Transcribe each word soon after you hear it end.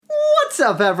What's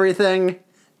up, everything?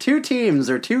 Two teams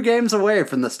are 2 games away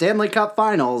from the Stanley Cup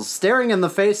Finals, staring in the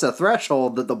face a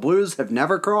threshold that the Blues have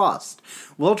never crossed.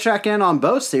 We'll check in on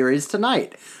both series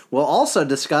tonight. We'll also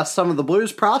discuss some of the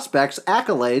Blues prospects'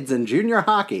 accolades in junior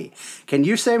hockey. Can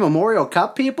you say Memorial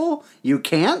Cup, people? You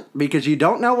can't because you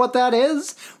don't know what that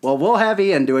is? Well, we'll have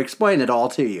Ian to explain it all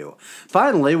to you.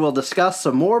 Finally, we'll discuss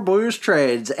some more Blues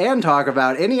trades and talk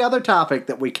about any other topic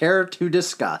that we care to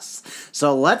discuss.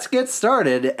 So let's get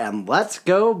started and let's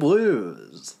go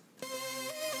Blues!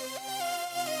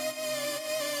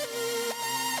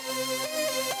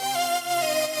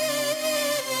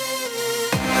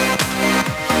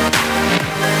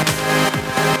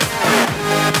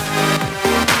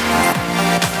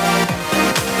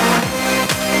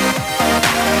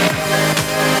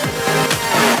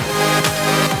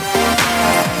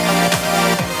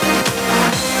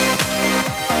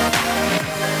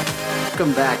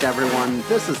 Welcome back, everyone.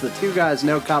 This is the Two Guys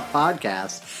No Cup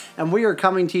podcast, and we are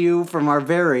coming to you from our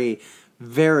very,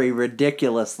 very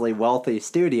ridiculously wealthy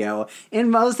studio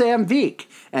in Mozambique.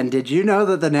 And did you know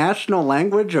that the national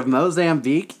language of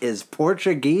Mozambique is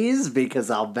Portuguese?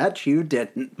 Because I'll bet you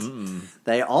didn't.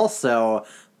 They also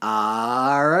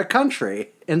are a country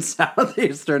in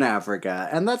southeastern Africa,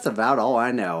 and that's about all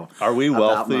I know Are we about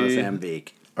wealthy?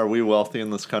 Mozambique. Are we wealthy in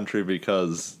this country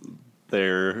because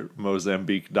their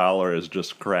Mozambique dollar is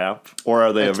just crap, or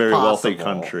are they It's a very wealthy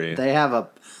possible. country? They have a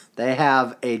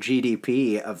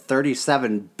GDP of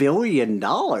 $37 billion,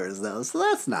 though, so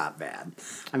that's not bad.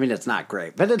 I mean, it's not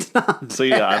great, but it's not So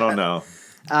yeah, I don't know.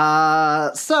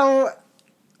 So,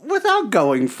 without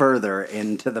going further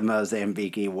into the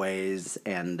Mozambique ways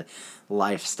and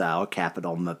lifestyle,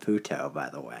 capital Maputo, by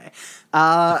the way,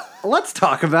 let's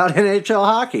talk about NHL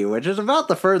hockey, which is about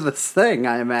the furthest thing,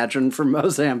 I imagine, from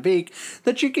Mozambique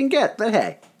that you can get. But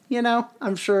hey, you know,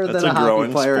 I'm sure That's that a a hockey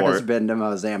growing player has sport. been to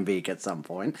Mozambique at some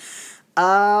point.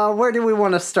 Where do we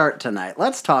want to start tonight?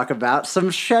 Let's talk about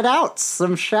some shout-outs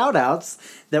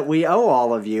that we owe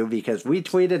all of you because we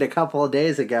tweeted a couple of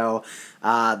days ago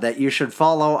that you should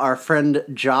follow our friend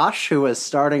Josh, who is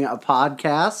starting a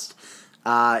podcast.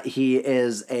 He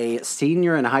is a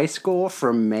senior in high school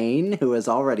from Maine who is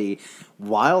already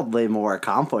wildly more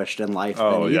accomplished in life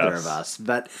than either of us.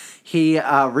 But he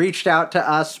reached out to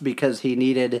us because he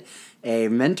needed a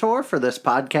mentor for this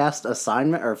podcast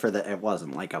assignment, or it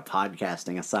wasn't like a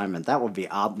podcasting assignment. That would be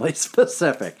oddly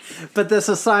specific. But this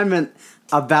assignment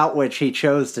about which he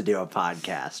chose to do a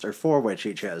podcast, or for which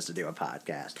he chose to do a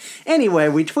podcast. Anyway,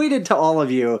 we tweeted to all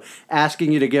of you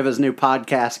asking you to give his new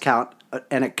podcast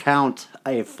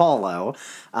a follow.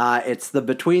 It's the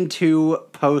Between Two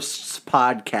Posts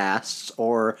podcasts,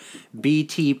 or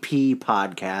BTP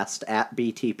podcast, at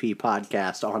BTP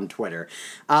podcast on Twitter.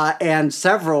 And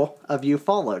several of you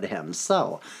followed him.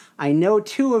 So I know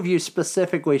 2 of you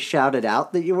specifically shouted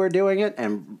out that you were doing it,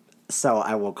 and so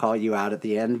I will call you out at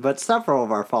the end, but several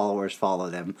of our followers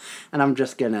followed him, and I'm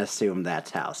just going to assume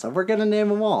that's how. So we're going to name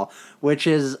them all, which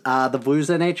is the Blues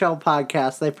NHL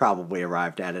podcast. They probably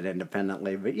arrived at it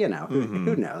independently, but you know,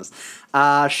 who knows?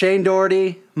 Shane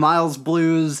Doherty, Miles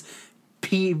Blues,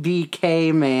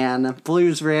 PBK Man,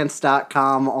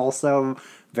 BluesRants.com, also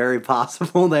very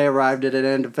possible they arrived at it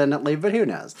independently, but who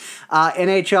knows?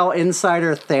 NHL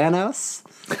Insider Thanos,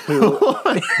 who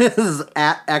is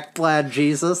at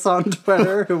EckbladJesus on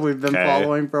Twitter, who we've been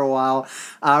following for a while.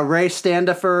 Ray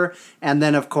Standifer, and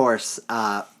then, of course,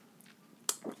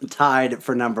 tied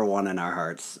for number 1 in our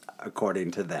hearts,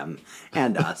 according to them,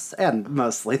 and us, and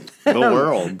mostly them, The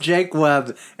world. Jake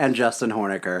Webb and Justin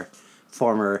Horniker,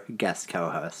 former guest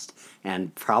co-host,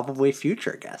 and probably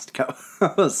future guest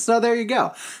co-host. So there you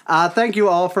go. Thank you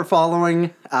all for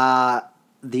following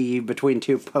the Between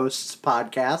Two Posts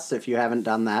podcast. If you haven't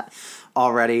done that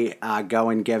already, go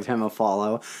and give him a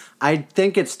follow. I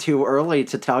think it's too early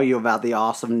to tell you about the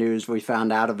awesome news we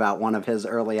found out about one of his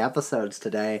early episodes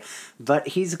today, but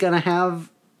he's going to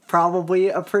have probably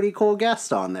a pretty cool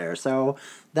guest on there, so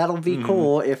that'll be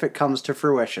cool if it comes to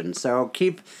fruition. So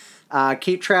keep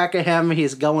track of him.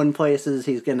 He's going places.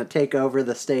 He's going to take over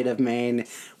the state of Maine,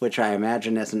 which I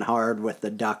imagine isn't hard with the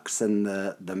Ducks and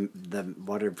the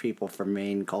what are people from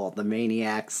Maine called? The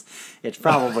Maniacs. It's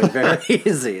probably very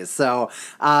easy. So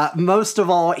most of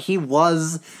all, he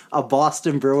was a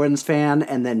Boston Bruins fan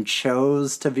and then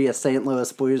chose to be a St. Louis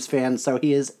Blues fan, so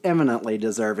he is eminently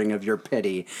deserving of your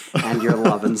pity and your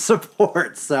love and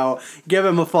support. So give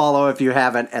him a follow if you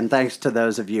haven't, and thanks to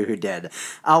those of you who did.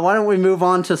 Why don't we move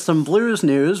on to some some Blues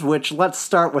news, which let's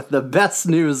start with the best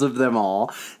news of them all.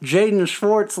 Jaden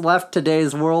Schwartz left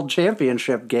today's World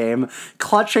Championship game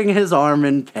clutching his arm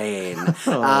in pain.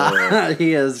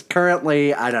 He is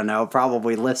currently, I don't know,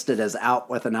 probably listed as out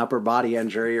with an upper body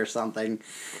injury or something.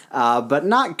 But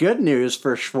not good news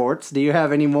for Schwartz. Do you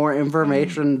have any more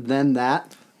information than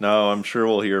that? No, I'm sure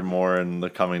we'll hear more in the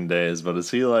coming days, but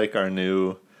is he like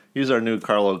he's our new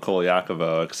Carlo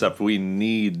Koliakovo, except we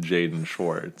need Jaden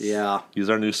Schwartz. Yeah. He's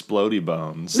our new Splody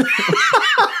Bones.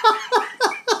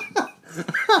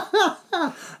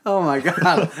 Oh my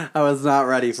god, I was not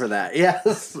ready for that.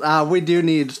 Yes, we do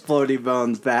need Floaty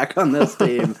Bones back on this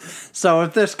team. So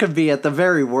if this could be at the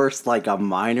very worst like a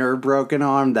minor broken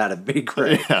arm, that'd be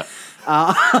great. Yeah.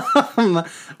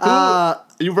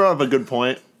 You brought up a good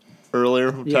point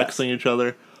earlier, Yes. texting each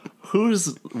other.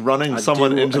 Who's running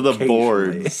someone do into the occasionally.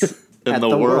 boards in At the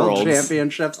World world?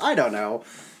 Championships, I don't know.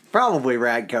 Probably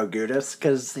Radko Gudas,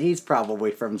 because he's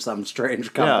probably from some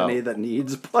strange company that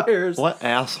needs players. What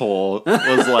asshole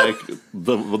was like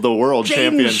the world Jaden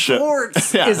championship?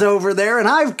 Schwartz Yeah. is over there, and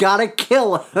I've got to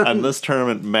kill him. And this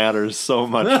tournament matters so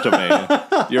much to me.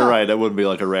 You're right. It would be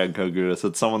like a Radko Gudas.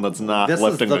 It's someone that's not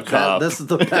lifting the cup. This is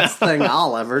the best thing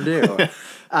I'll ever do.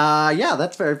 Yeah,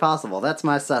 that's very possible. That's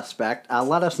my suspect.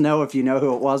 Let us know if you know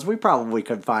who it was. We probably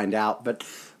could find out, but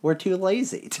we're too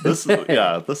lazy to This say.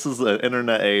 is the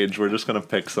internet age. We're just gonna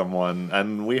pick someone,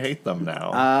 and we hate them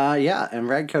now. Yeah, and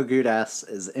Radko Gudas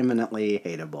is eminently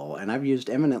hateable, and I've used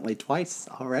eminently twice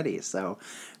already, so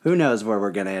who knows where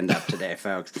we're going to end up today,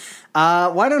 folks.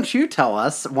 Why don't you tell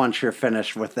us, once you're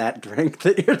finished with that drink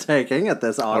that you're taking at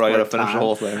this awkward I gotta finish time, the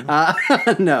whole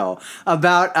thing? No,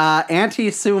 about Antti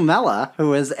Suomela,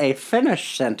 who is a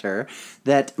Finnish center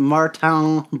that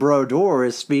Martin Brodeur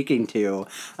is speaking to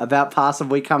about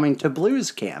possibly coming to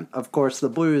Blues camp. Of course, the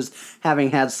Blues,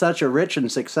 having had such a rich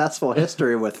and successful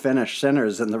history with Finnish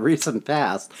centers in the recent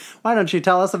past, why don't you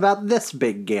tell us about this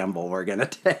big gamble we're going to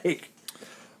take?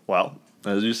 Well,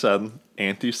 as you said,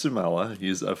 Antti Suomela.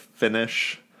 He's a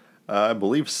Finnish, I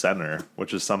believe, center,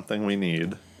 which is something we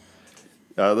need.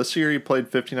 This year he played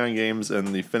 59 games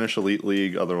in the Finnish Elite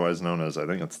League, otherwise known as, I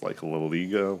think it's like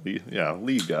Liiga.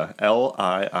 Liiga. Liiga.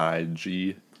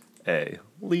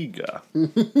 Liiga.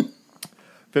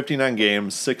 59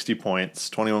 games, 60 points,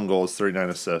 21 goals, 39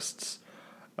 assists.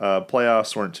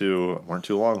 Playoffs weren't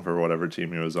too long for whatever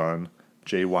team he was on.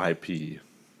 JYP.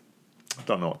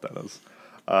 Don't know what that is.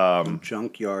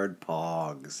 Junkyard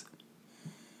Pogs.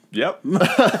 Yep.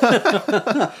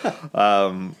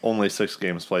 Only 6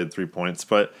 games played, 3 points,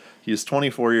 but he's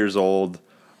 24 years old,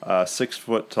 6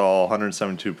 foot tall,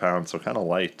 172 pounds, so kind of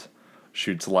light.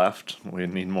 Shoots left. We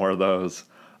need more of those.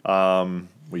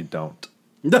 We don't.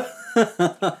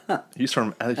 He's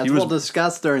from. As we'll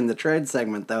discuss during the trade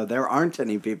segment, though, there aren't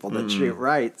any people that shoot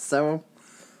right, so.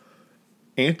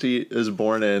 Antti is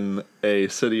born in a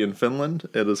city in Finland.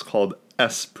 It is called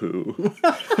Espoo.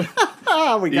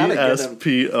 We gotta get him.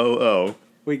 Espoo.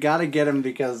 We gotta get him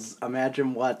because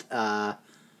imagine what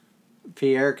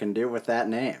Pierre can do with that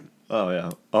name. Oh,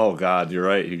 yeah. Oh, God, you're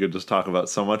right. You could just talk about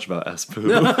so much about Espoo.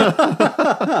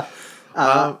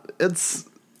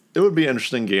 It would be an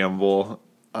interesting gamble.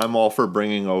 I'm all for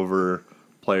bringing over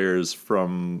players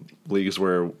from leagues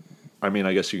where, I mean,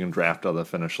 I guess you can draft out of the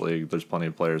Finnish league. There's plenty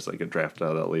of players that get drafted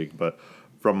out of that league. But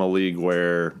from a league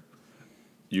where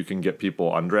you can get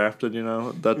people undrafted, you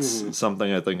know? That's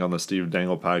something I think on the Steve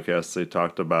Dangle podcast they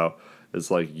talked about is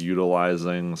like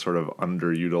utilizing sort of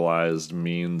underutilized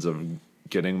means of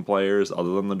getting players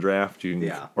other than the draft. You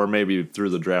can, or maybe through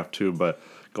the draft too, but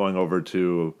going over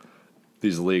to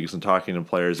these leagues and talking to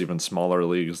players even smaller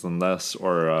leagues than this,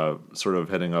 or sort of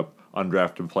hitting up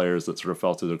undrafted players that sort of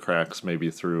fell through the cracks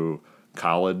maybe through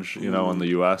college, you know, in the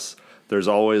U.S. There's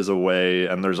always a way,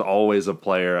 and there's always a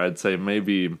player, I'd say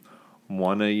maybe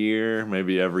one a year,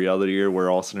 maybe every other year, where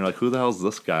all of a sudden you're like, who the hell's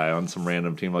this guy on some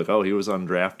random team? Like, oh, he was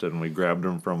undrafted, and we grabbed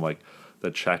him from, like,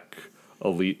 the Czech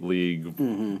Elite League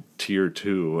Tier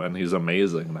 2, and he's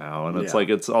amazing now. And it's like,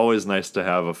 it's always nice to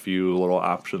have a few little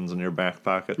options in your back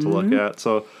pocket to look at.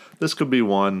 So this could be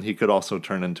one. He could also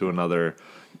turn into another,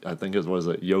 I think it was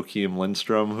Joachim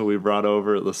Lindstrom, who we brought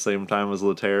over at the same time as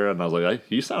Laterra, and I was like,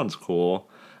 he sounds cool.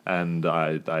 And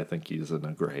I think he's in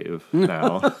a grave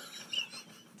now.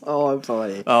 Oh,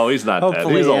 boy. Oh, he's not dead.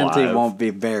 Hopefully He's alive. Antti won't be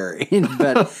buried.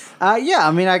 But, yeah,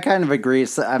 I mean, I kind of agree.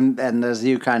 So, and as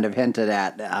you kind of hinted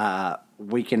at,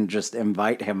 we can just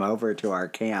invite him over to our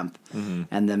camp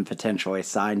and then potentially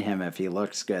sign him if he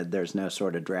looks good. There's no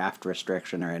sort of draft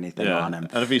restriction or anything on him.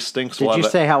 And if he stinks, Did you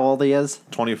say how old he is?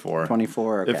 24.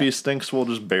 24, okay. If he stinks, we'll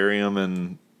just bury him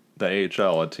in the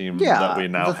AHL, a team Yeah, that we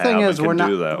now the have thing is, and we're can not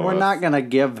do that we're with. not gonna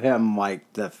give him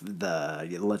like the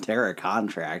Laterra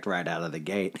contract right out of the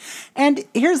gate. And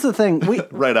here's the thing, we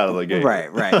Right out of the gate.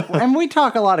 right, and we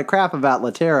talk a lot of crap about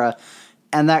Laterra,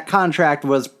 and that contract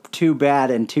was too bad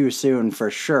and too soon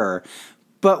for sure.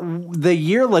 But the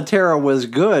year Laterra was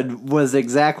good was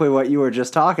exactly what you were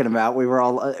just talking about. We were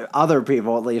all, other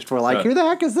people at least, were like, Yeah. who the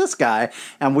heck is this guy?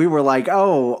 And we were like,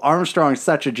 oh, Armstrong's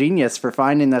such a genius for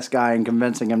finding this guy and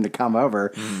convincing him to come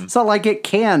over. So, like, it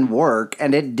can work,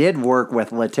 and it did work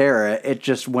with Laterra. It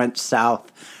just went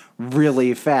south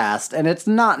really fast, and it's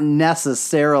not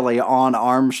necessarily on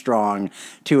Armstrong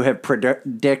to have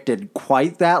predicted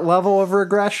quite that level of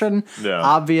regression. Yeah.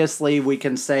 Obviously, we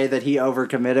can say that he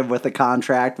overcommitted with the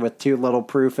contract with too little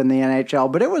proof in the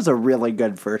NHL, but it was a really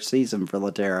good first season for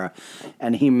Laterra,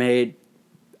 and he made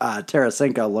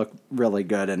Tarasenko look really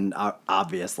good, and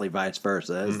obviously vice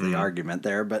versa is the argument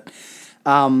there. But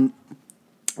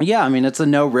yeah, I mean, it's a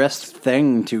no-risk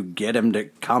thing to get him to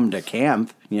come to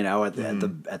camp, you know, at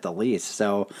the least.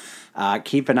 So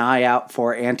keep an eye out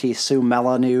for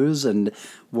anti-Sumela news, and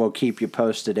we'll keep you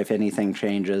posted if anything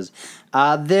changes.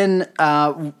 Then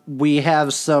we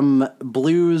have some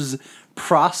Blues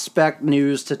prospect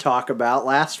news to talk about.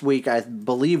 Last week, I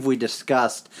believe we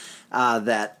discussed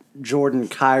that Jordan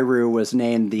Kyrou was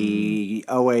named the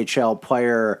OHL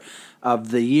Player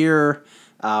of the Year,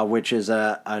 which is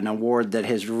an award that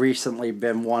has recently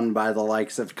been won by the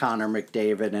likes of Connor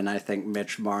McDavid and I think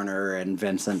Mitch Marner and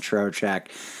Vincent Trocheck,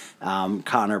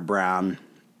 Connor Brown.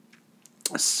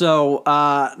 So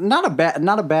not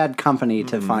a bad company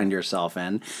to find yourself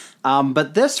in.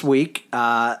 But this week,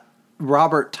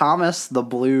 Robert Thomas, the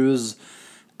Blues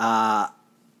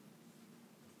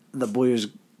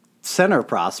center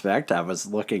prospect. I was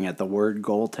looking at the word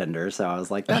goaltender, so I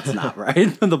was like, that's not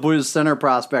right. The Blues center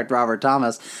prospect, Robert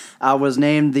Thomas, was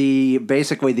named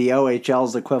basically the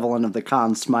OHL's equivalent of the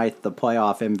Conn Smythe, the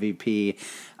playoff MVP.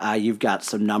 You've got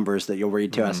some numbers that you'll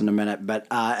read to us in a minute, but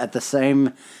at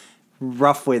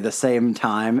roughly the same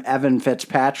time, Evan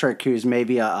Fitzpatrick, who's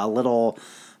maybe a little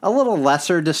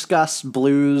lesser discussed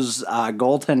Blues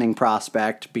goaltending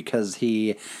prospect because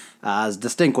he is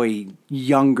distinctly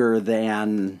younger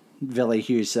than Ville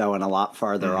Husso and a lot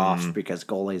farther off because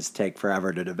goalies take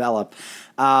forever to develop,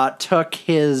 took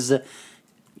his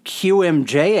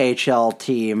QMJHL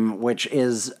team, which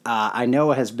is, I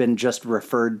know has been just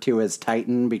referred to as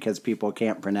Titan because people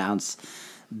can't pronounce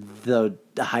the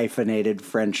hyphenated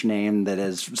French name that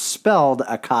is spelled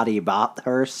Akadi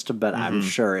Bathurst, but I'm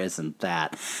sure isn't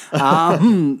that.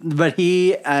 But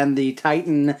he and the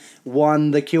Titan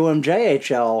won the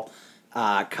QMJHL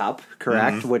Cup,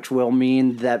 correct? Which will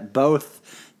mean that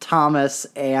both Thomas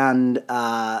and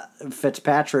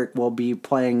Fitzpatrick will be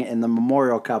playing in the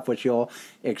Memorial Cup, which you'll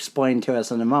explain to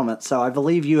us in a moment. So I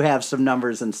believe you have some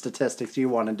numbers and statistics you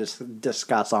want to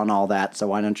discuss on all that, so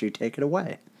why don't you take it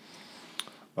away?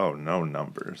 Oh, no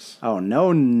numbers. Oh,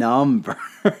 no numbers.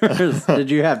 Did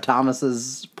you have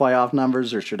Thomas's playoff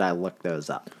numbers, or should I look those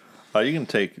up? You can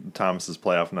take Thomas's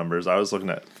playoff numbers. I was looking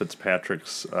at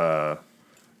Fitzpatrick's,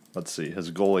 let's see,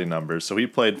 his goalie numbers. So he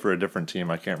played for a different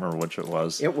team. I can't remember which it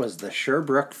was. It was the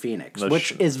Sherbrooke Phoenix,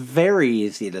 which is very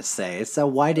easy to say, so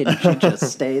why didn't you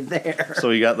just stay there? So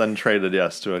he got then traded,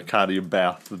 yes, to Akadi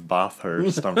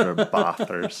Bathurst. I'm sure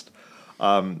Bathurst.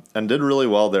 And did really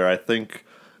well there. I think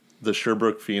the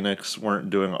Sherbrooke Phoenix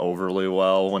weren't doing overly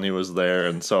well when he was there,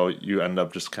 and so you end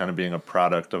up just kind of being a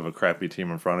product of a crappy team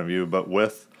in front of you. But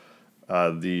with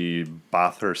the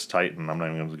Bathurst Titan, I'm not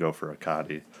even going to go for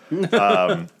Akadi.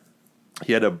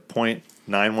 He had a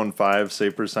 .915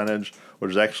 save percentage, which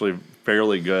is actually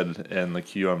fairly good in the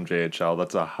QMJHL.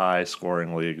 That's a high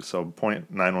scoring league, so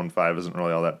 .915 isn't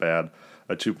really all that bad.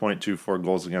 A 2.24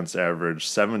 goals against average,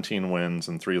 17 wins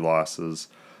and 3 losses.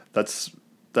 That's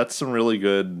some really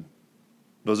good.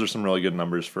 Those are some really good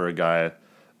numbers for a guy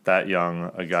that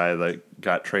young, a guy that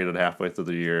got traded halfway through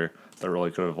the year that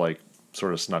really could have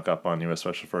sort of snuck up on you,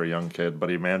 especially for a young kid. But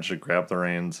he managed to grab the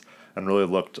reins and really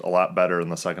looked a lot better in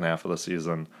the second half of the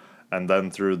season. And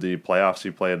then through the playoffs, he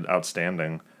played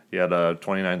outstanding. He had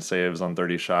 29 saves on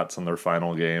 30 shots in their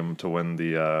final game to win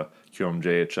the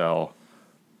QMJHL,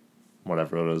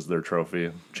 whatever it is, their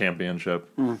trophy, championship.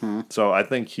 So I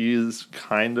think he's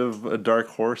kind of a dark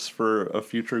horse for a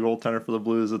future goaltender for the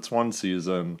Blues. It's one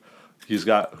season. He's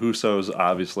got Husso's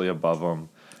obviously above him,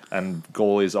 and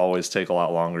goalies always take a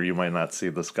lot longer. You might not see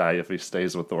this guy if he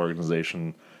stays with the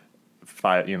organization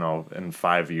in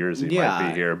 5 years he might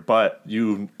be here. But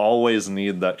you always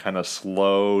need that kind of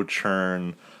slow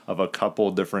churn of a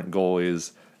couple different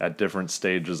goalies at different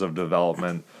stages of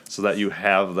development so that you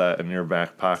have that in your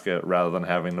back pocket rather than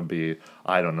having to be,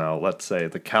 I don't know, let's say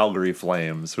the Calgary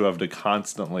Flames, who have to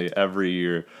constantly every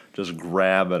year just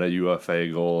grab at a UFA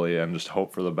goalie and just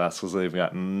hope for the best because they've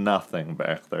got nothing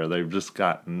back there. They've just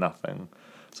got nothing.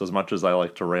 So as much as I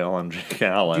like to rail on Jake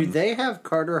Allen... Do they have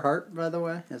Carter Hart, by the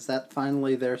way? Is that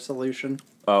finally their solution?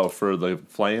 Oh, for the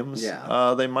Flames?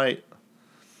 Yeah. They might.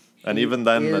 And even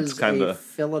then, that's kind of...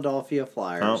 Philadelphia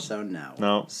Flyers, so no.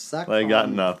 No, Suck they got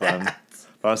on nothing. that.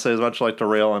 But I say as much like to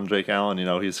rail on Jake Allen,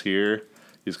 he's here.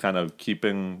 He's kind of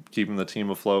keeping the team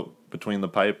afloat between the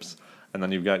pipes. And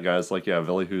then you've got guys like,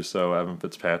 Ville Husso, Evan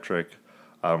Fitzpatrick.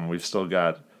 We've still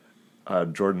got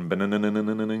Jordan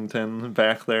Binnington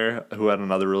back there, who had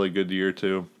another really good year,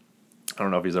 too. I don't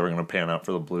know if he's ever going to pan out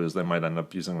for the Blues. They might end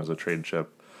up using him as a trade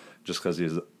chip just because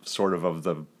he's sort of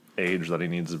the age that he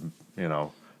needs,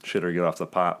 shit or get off the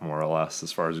pot, more or less,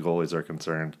 as far as goalies are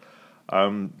concerned.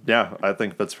 I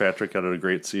think Fitzpatrick had a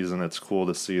great season. It's cool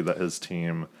to see that his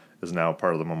team is now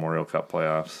part of the Memorial Cup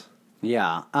playoffs.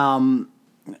 Yeah,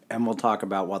 and we'll talk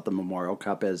about what the Memorial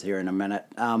Cup is here in a minute.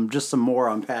 Just some more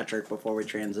on Patrick before we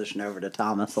transition over to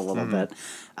Thomas a little bit,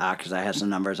 because I have some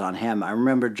numbers on him. I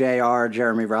remember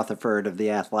Jeremy Rutherford of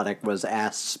The Athletic, was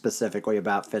asked specifically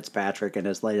about Fitzpatrick in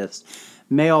his latest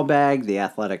mailbag. The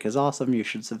Athletic is awesome. You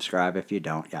should subscribe if you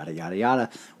don't, yada, yada, yada.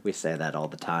 We say that all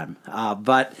the time.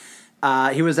 But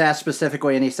he was asked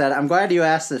specifically, and he said, "I'm glad you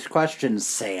asked this question,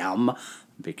 Sam."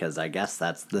 Because I guess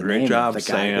that's the Great name job, of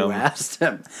the guy Sam. who asked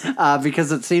him.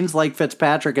 Because it seems like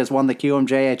Fitzpatrick has won the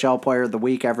QMJHL Player of the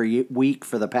Week every week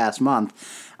for the past month.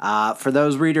 For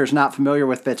those readers not familiar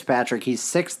with Fitzpatrick, he's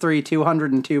 6'3",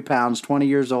 202 pounds, 20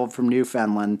 years old, from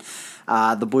Newfoundland.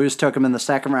 The Blues took him in the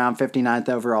second round, 59th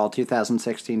overall,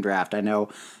 2016 draft. I know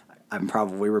I'm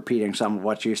probably repeating some of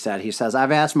what you said. He says,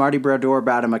 "I've asked Marty Brodeur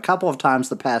about him a couple of times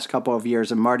the past couple of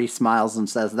years, and Marty smiles and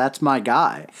says, 'That's my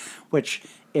guy,' which...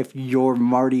 If you're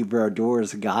Marty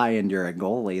Brodeur's guy and you're a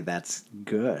goalie, that's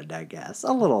good, I guess.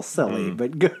 A little silly,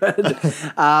 but good.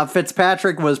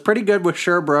 Fitzpatrick was pretty good with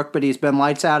Sherbrooke, but he's been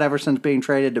lights out ever since being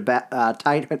traded to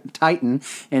Titan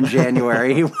in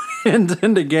January. He went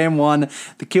into Game 1,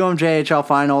 the QMJHL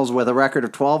Finals, with a record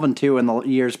of 12-2 in the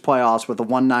year's playoffs with a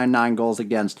 199 goals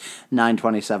against,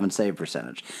 927 save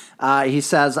percentage. He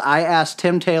says, "I asked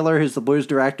Tim Taylor, who's the Blues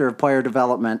Director of Player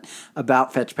Development,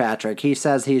 about Fitzpatrick. He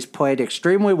says he's played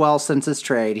extremely well since his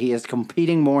trade. He is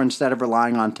competing more instead of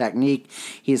relying on technique.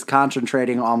 He's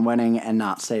concentrating on winning and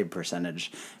not save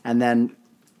percentage." And then,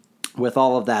 with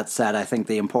all of that said, I think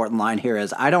the important line here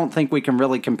is, I don't think we can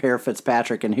really compare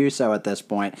Fitzpatrick and Husso at this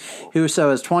point.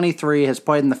 Husso is 23, has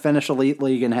played in the Finnish Elite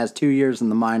League, and has 2 years in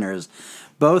the minors.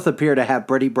 Both appear to have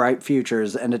pretty bright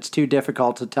futures, and it's too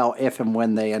difficult to tell if and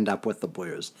when they end up with the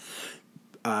Blues.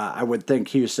 I would think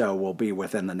Husso will be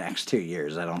within the next 2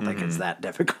 years. I don't think it's that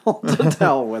difficult to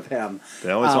tell with him.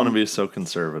 They always want to be so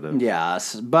conservative.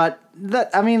 Yes, but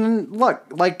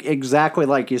look, exactly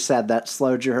like you said, that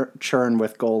slow churn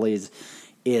with goalies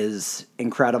is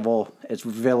incredible. It's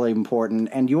really important,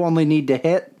 and you only need to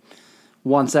hit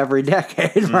once every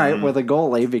decade, right, with a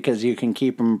goalie, because you can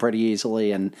keep them pretty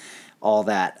easily and all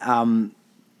that.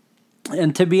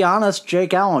 And to be honest,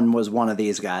 Jake Allen was one of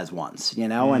these guys once,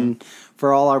 and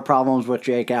for all our problems with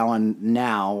Jake Allen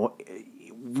now,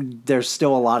 there's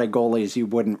still a lot of goalies you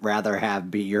wouldn't rather have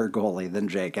be your goalie than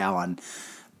Jake Allen,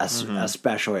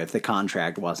 especially if the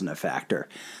contract wasn't a factor.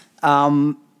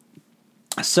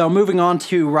 So moving on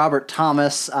to Robert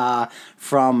Thomas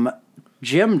from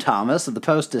Jim Thomas of the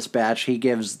Post-Dispatch. He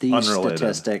gives these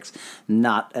statistics.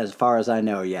 Not as far as I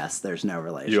know, yes, there's no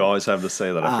relation. You always have to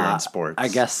say that if you're in sports. I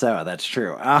guess so, that's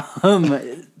true.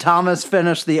 Thomas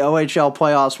finished the OHL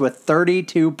playoffs with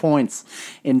 32 points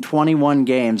in 21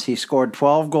 games. He scored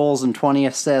 12 goals and 20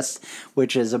 assists,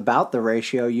 which is about the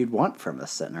ratio you'd want from a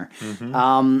center.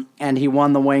 And he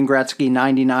won the Wayne Gretzky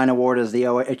 99 award as the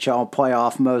OHL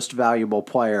playoff most valuable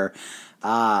player.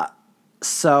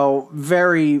 So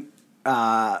very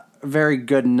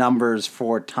good numbers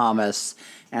for Thomas,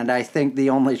 and I think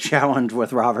the only challenge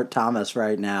with Robert Thomas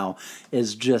right now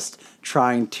is just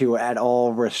trying to at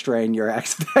all restrain your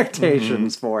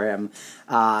expectations for him.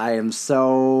 I am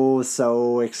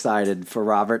so excited for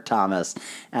Robert Thomas,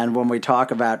 and when we talk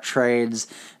about trades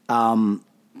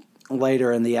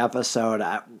later in the episode,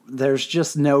 there's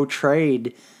just no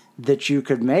trade that you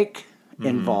could make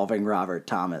involving Robert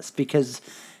Thomas, because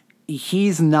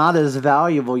he's not as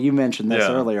valuable. You mentioned this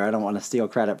Yeah. earlier. I don't want to steal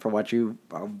credit for what you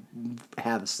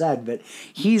have said, but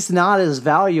he's not as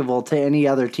valuable to any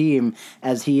other team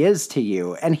as he is to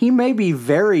you. And he may be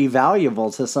very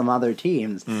valuable to some other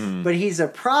teams, but he's a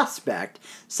prospect.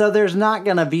 So there's not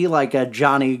going to be like a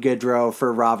Johnny Gaudreau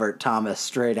for Robert Thomas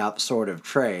straight up sort of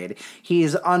trade.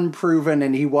 He's unproven,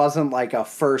 and he wasn't like a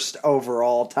first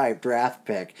overall type draft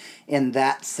pick in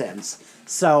that sense.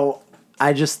 So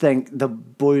I just think the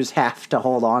Blues have to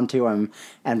hold on to him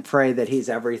and pray that he's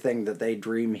everything that they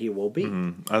dream he will be.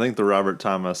 I think the Robert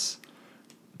Thomas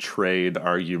trade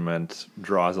argument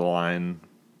draws a line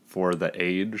for the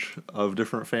age of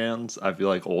different fans. I feel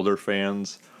like older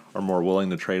fans are more willing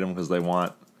to trade him because they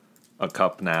want a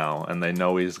cup now, and they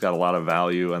know he's got a lot of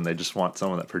value, and they just want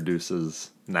someone that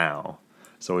produces now.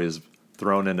 So he's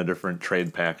thrown into different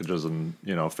trade packages and,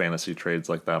 fantasy trades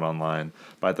like that online.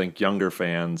 But I think younger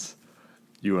fans,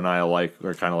 you and I alike,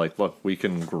 are kind of like, look, we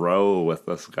can grow with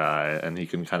this guy, and he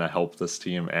can kind of help this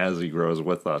team as he grows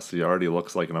with us. He already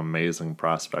looks like an amazing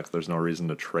prospect. There's no reason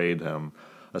to trade him,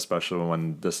 especially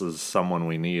when this is someone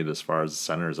we need as far as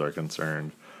centers are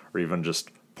concerned, or even just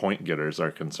point getters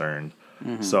are concerned.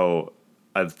 So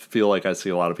I feel like I see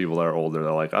a lot of people that are older.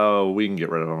 They're like, oh, we can get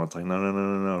rid of him. It's like,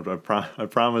 no. I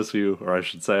promise you, or I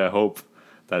should say I hope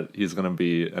that he's going to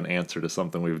be an answer to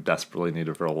something we've desperately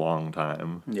needed for a long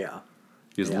time. Yeah.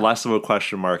 He's less of a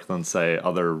question mark than, say,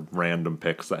 other random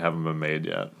picks that haven't been made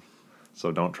yet.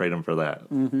 So don't trade him for that.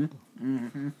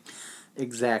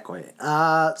 Exactly.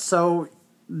 So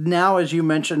now, as you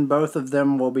mentioned, both of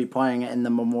them will be playing in the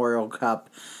Memorial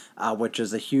Cup, which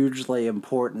is a hugely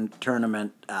important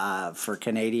tournament for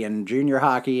Canadian junior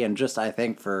hockey, and just I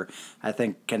think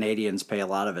Canadians pay a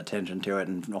lot of attention to it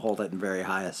and hold it in very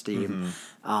high esteem.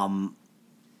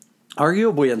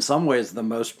 Arguably, in some ways, the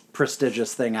most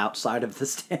prestigious thing outside of the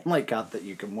Stanley Cup that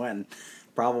you can win.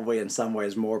 Probably in some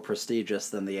ways more prestigious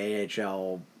than the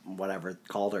AHL, whatever,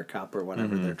 Calder Cup or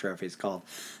whatever their trophy's called.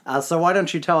 So why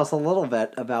don't you tell us a little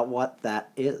bit about what that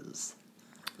is?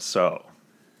 So,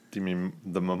 the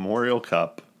Memorial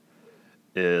Cup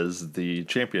is the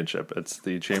championship. It's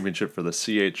the championship for the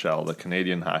CHL, the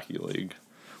Canadian Hockey League,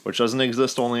 which doesn't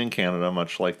exist only in Canada,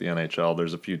 much like the NHL.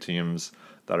 There's a few teams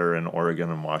that are in Oregon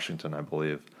and Washington, I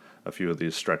believe. A few of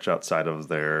these stretch outside of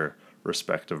their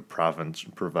respective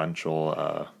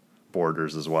provincial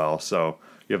borders as well. So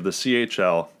you have the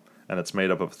CHL, and it's made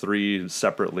up of 3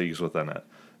 separate leagues within it.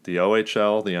 The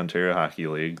OHL, the Ontario Hockey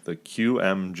League, the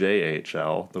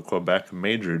QMJHL, the Quebec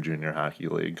Major Junior Hockey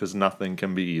League, because nothing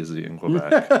can be easy in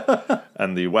Quebec,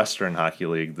 and the Western Hockey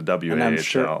League, the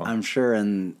WAHL. And I'm sure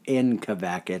in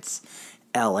Quebec it's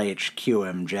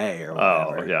LHQMJ or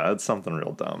whatever. Oh, yeah, it's something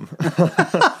real dumb.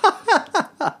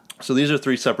 So these are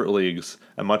 3 separate leagues,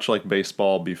 and much like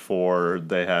baseball before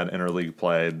they had interleague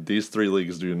play, these 3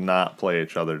 leagues do not play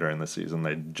each other during the season.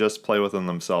 They just play within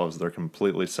themselves. They're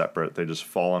completely separate. They just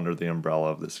fall under the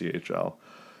umbrella of the CHL.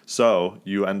 So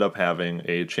you end up having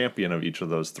a champion of each of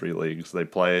those 3 leagues. They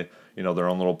play, their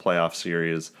own little playoff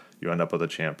series. You end up with a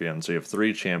champion. So you have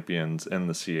 3 champions in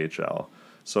the CHL.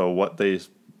 So what they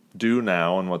do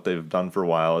now, and what they've done for a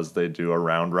while, is they do a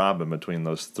round robin between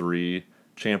those 3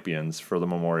 champions for the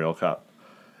Memorial Cup.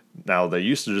 Now, they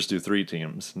used to just do 3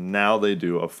 teams. Now they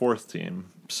do a 4th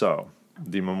team. So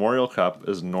the Memorial Cup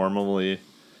is normally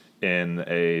in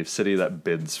a city that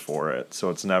bids for it.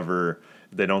 So it's never,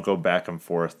 they don't go back and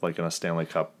forth like in a Stanley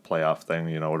Cup playoff thing,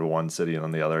 to one city and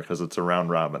then the other, because it's a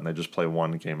round robin. They just play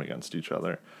one game against each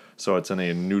other. So it's in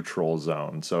a neutral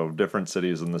zone. So different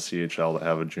cities in the CHL that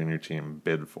have a junior team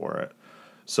bid for it.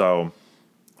 So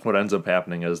what ends up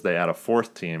happening is they add a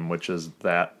 4th team, which is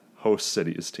that host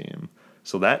city's team.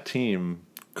 So that team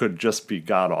could just be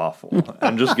god-awful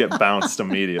and just get bounced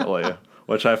immediately,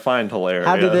 which I find hilarious.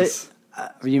 How do they...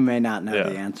 you may not know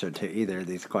the answer to either of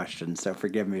these questions, so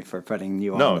forgive me for putting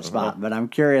you on the spot, but I'm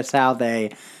curious how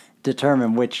they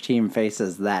determine which team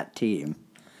faces that team.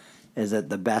 Is it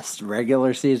the best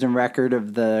regular season record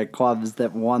of the clubs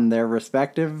that won their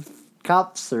respective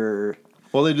cups, or...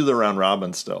 Well, they do the round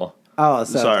robin still. Oh,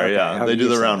 so... Sorry, okay. yeah. They do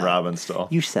the round robin still.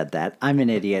 You said that. I'm an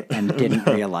idiot and didn't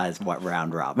realize what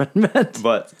round robin meant.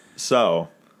 But, so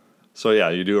yeah,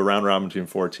 you do a round robin between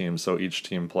 4 teams, so each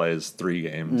team plays 3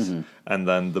 games. And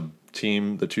then the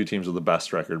 2 teams with the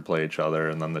best record play each other,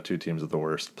 and then the 2 teams with the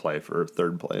worst play for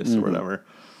 3rd place or whatever.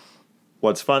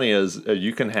 What's funny is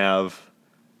you can have...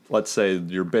 Let's say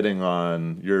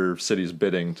your city's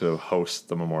bidding to host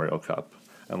the Memorial Cup.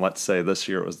 And let's say this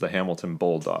year it was the Hamilton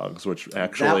Bulldogs, which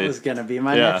actually... That was going to be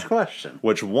my next question.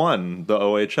 Which won the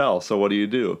OHL. So what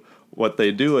do? what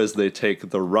they do is they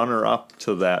take the runner-up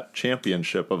to that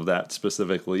championship of that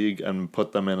specific league and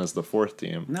put them in as the fourth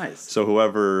team. Nice. So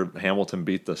whoever Hamilton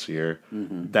beat this year,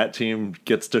 that team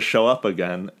gets to show up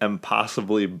again and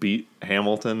possibly beat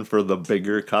Hamilton for the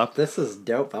bigger cup. This is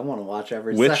dope. I want to watch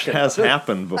every which second. has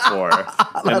happened before.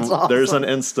 And awesome. There's an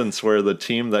instance where the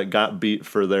team that got beat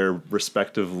for their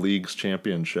respective leagues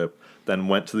championship then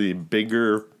went to the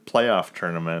bigger playoff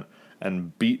tournament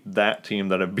and beat that team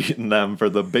that had beaten them for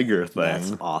the bigger thing.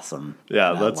 That's awesome.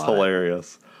 Yeah, I that's love it.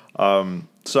 hilarious.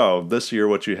 So this year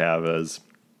what you have is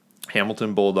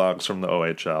Hamilton Bulldogs from the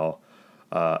OHL,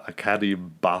 Acadie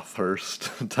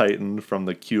Bathurst Titan from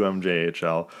the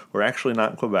QMJHL. We're actually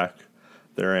not in Quebec.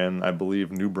 They're in, I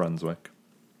believe, New Brunswick.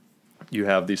 You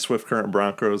have the Swift Current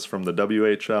Broncos from the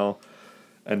WHL,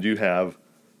 and you have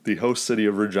the host city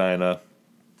of Regina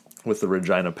with the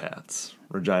Regina Pats.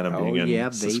 Regina being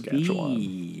in Saskatchewan.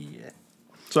 Baby.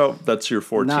 So that's your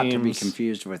four Not teams. to be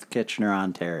confused with Kitchener,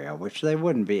 Ontario, which they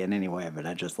wouldn't be in any way, but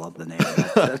I just love the name of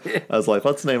that city. I was like,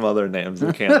 let's name other names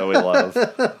in Canada we love.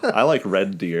 I like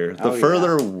Red Deer. The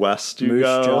further west you Moose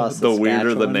go, Jaw, the weirder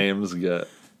the Saskatchewan. names get.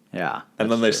 Yeah.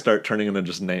 And then they start turning into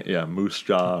just Moose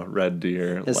Jaw, Red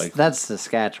Deer. That's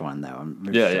Saskatchewan, though.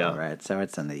 Moose Yeah, Jaw, yeah. Right, so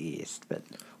it's in the east, but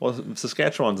Well,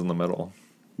 Saskatchewan's in the middle.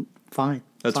 fine.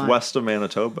 It's fine. west of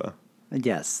Manitoba.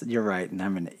 Yes, you're right, and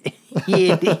I'm an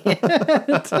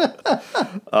idiot.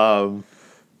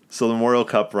 So the Memorial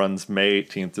Cup runs May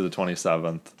 18th to the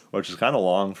 27th, which is kind of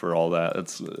long for all that.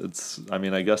 It's. I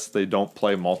mean, I guess they don't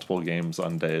play multiple games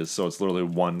on days, so it's literally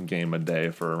one game a day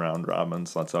for a round robin.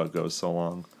 So that's how it goes so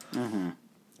long.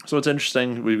 So it's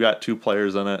interesting. We've got two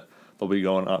players in it. They'll be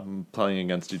going up and playing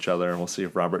against each other, and we'll see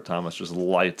if Robert Thomas just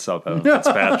lights up Evan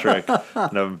Fitzpatrick.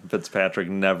 And Evan Fitzpatrick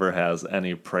never has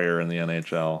any prayer in the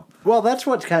NHL. Well, that's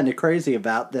what's kind of crazy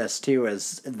about this, too,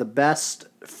 is the best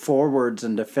forwards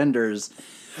and defenders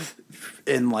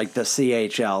in, like, the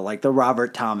CHL, like the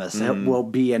Robert Thomas, will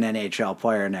be an NHL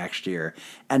player next year.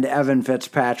 And Evan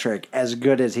Fitzpatrick, as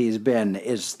good as he's been,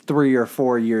 is 3 or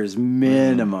 4 years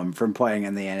minimum from playing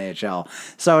in the NHL.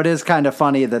 So it is kind of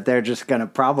funny that they're just going to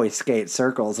probably skate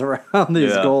circles around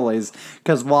these goalies,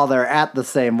 because while they're at the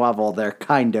same level, they're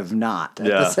kind of not at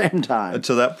the same time. And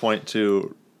to that point,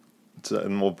 too,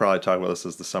 and we'll probably talk about this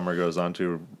as the summer goes on,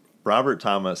 too, Robert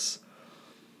Thomas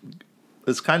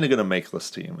is kind of going to make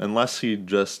this team. Unless he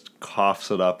just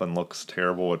coughs it up and looks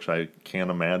terrible, which I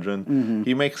can't imagine.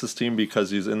 He makes this team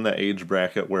because he's in the age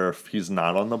bracket where if he's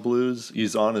not on the Blues,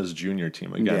 he's on his junior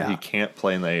team again. Yeah. He can't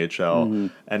play in the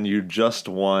AHL. And you just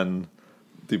won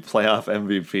the playoff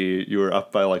MVP. You were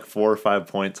up by like 4 or 5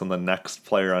 points on the next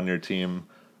player on your team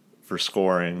for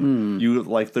scoring. You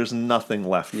there's nothing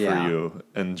left for you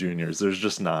in juniors. There's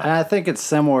just not. And I think it's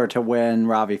similar to when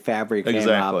Ravi Fabry came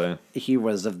Exactly. up. He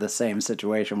was of the same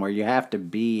situation where you have to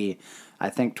be, I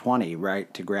think, 20,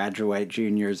 right, to graduate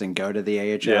juniors and go to the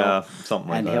AHL. Yeah, something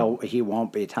like and that. he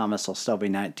won't be. Thomas will still be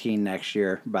 19 next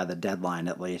year by the deadline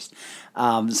at least.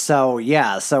 So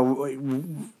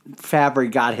Fabry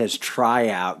got his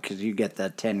tryout because you get the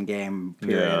 10-game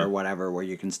period or whatever where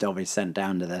you can still be sent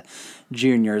down to the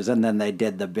juniors, and then they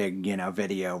did the big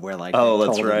video where they that's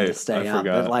told him right. to stay I up.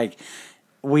 forgot. But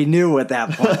we knew at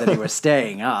that point that he was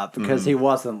staying up because he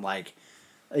wasn't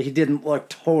he didn't look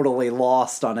totally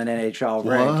lost on an NHL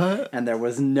ring, What? and there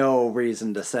was no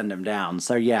reason to send him down.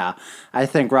 So, yeah, I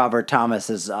think Robert Thomas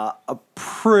is a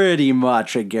pretty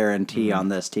much a guarantee on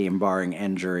this team, barring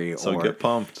injury So or get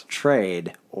pumped.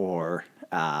 trade or,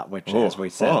 which, as we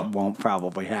said, won't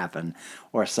probably happen,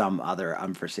 or some other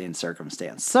unforeseen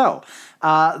circumstance. So,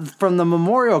 from the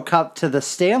Memorial Cup to the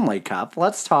Stanley Cup,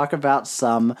 let's talk about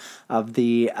some of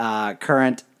the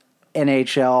current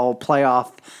NHL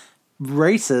playoff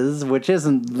races, which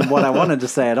isn't what I wanted to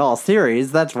say at all.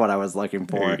 Series, that's what I was looking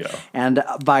for. There you go. And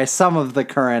by some of the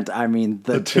current, I mean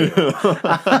the two.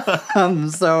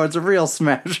 So it's a real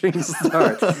smashing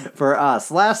start for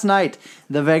us. Last night,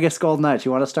 the Vegas Golden Knights.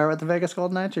 You want to start with the Vegas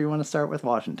Golden Knights, or you want to start with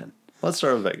Washington? Let's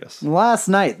start with Vegas. Last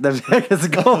night, the Vegas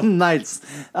Golden Knights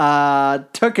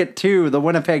took it to the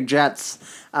Winnipeg Jets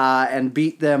and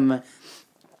beat them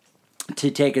to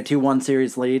take a 2-1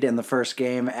 series lead in the first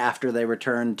game after they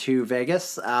returned to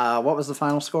Vegas. What was the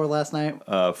final score last night?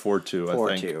 4-2,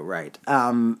 I think. 4-2, right.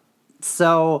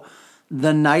 So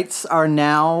the Knights are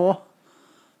now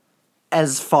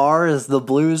as far as the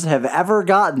Blues have ever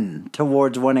gotten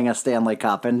towards winning a Stanley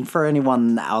Cup. And for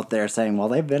anyone out there saying, well,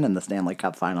 they've been in the Stanley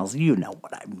Cup finals, you know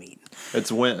what I mean.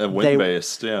 It's win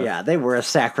based. Yeah. Yeah, they were a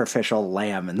sacrificial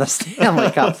lamb in the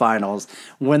Stanley Cup Finals.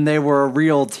 When they were a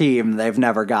real team, they've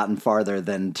never gotten farther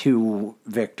than 2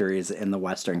 victories in the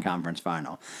Western Conference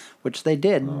Final, which they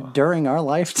did during our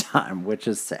lifetime, which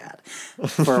is sad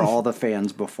for all the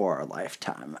fans before our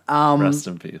lifetime. Rest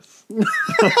in peace.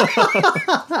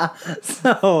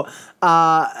 So,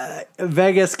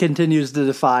 Vegas continues to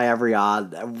defy every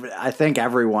odd. I think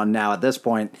everyone now at this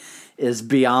point is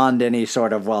beyond any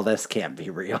sort of, well, this can't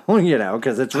be real,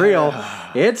 because it's real.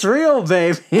 It's real,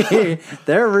 baby.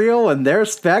 They're real and they're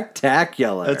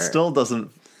spectacular. It still doesn't.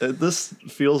 This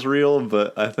feels real,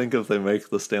 but I think if they make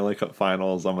the Stanley Cup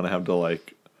Finals, I'm gonna have to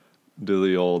do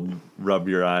the old rub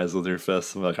your eyes with your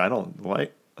fists. I'm like, I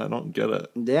don't get it.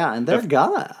 Yeah, and they're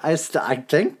gonna. I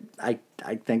think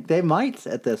they might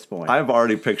at this point. I've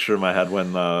already pictured in my head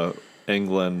when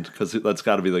England, because that's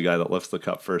got to be the guy that lifts the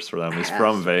cup first for them. He's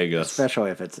from Vegas,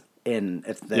 especially if they win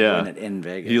it in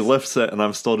Vegas. He lifts it, and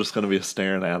I'm still just going to be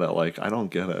staring at it like, I don't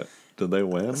get it. Did they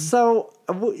win? So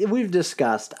we've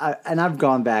discussed, and I've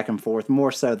gone back and forth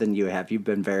more so than you have. You've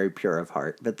been very pure of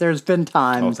heart, but there's been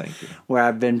times where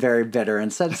I've been very bitter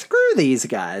and said, "Screw these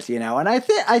guys," And I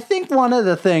think one of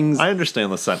the things, I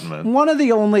understand the sentiment. One of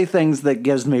the only things that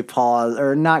gives me pause,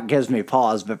 or not gives me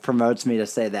pause, but promotes me to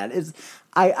say that is,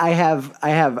 I have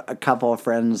a couple of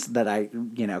friends that I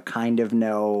kind of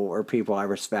know, or people I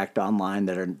respect online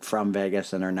that are from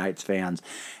Vegas and are Knights fans,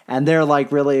 and they're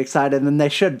really excited, and they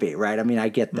should be, right? I mean, I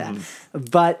get that,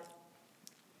 but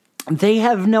they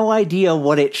have no idea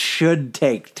what it should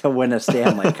take to win a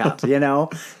Stanley Cup,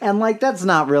 and that's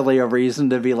not really a reason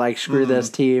to be screw this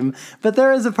team, but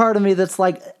there is a part of me that's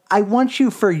I want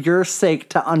you, for your sake,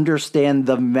 to understand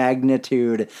the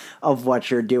magnitude of what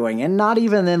you're doing. And not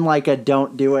even in a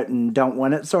don't do it and don't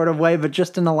win it sort of way, but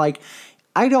just in a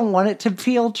I don't want it to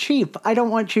feel cheap. I don't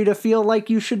want you to feel like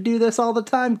you should do this all the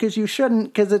time, because you shouldn't,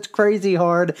 because it's crazy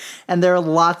hard. And there are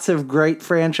lots of great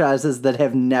franchises that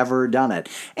have never done it.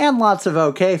 And lots of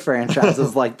okay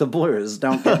franchises like the Blues,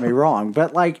 don't get me wrong.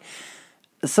 But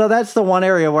so that's the one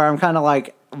area where I'm kind of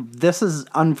this is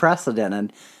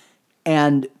unprecedented.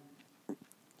 And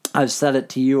I've said it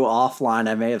to you offline.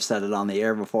 I may have said it on the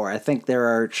air before. I think there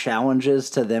are challenges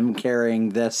to them carrying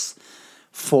this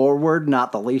forward,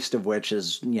 not the least of which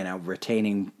is,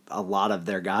 retaining a lot of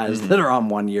their guys that are on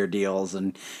 1-year deals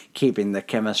and keeping the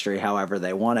chemistry however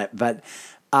they want it. But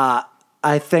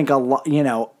I think a lot,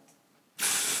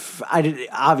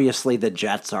 obviously the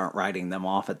Jets aren't writing them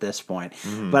off at this point,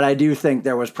 but I do think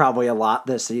there was probably a lot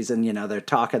this season, their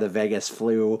talk of the Vegas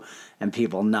flu and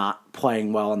people not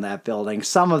playing well in that building.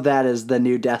 Some of that is the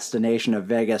new destination of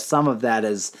Vegas. Some of that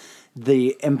is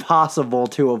the impossible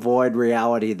to avoid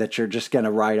reality that you're just going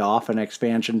to write off an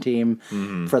expansion team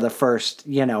for the first,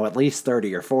 at least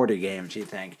 30 or 40 games, you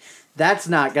think. That's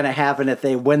not going to happen if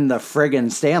they win the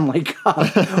friggin' Stanley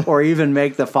Cup or even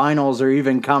make the finals or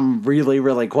even come really,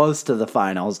 really close to the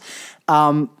finals.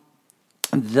 Some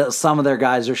of their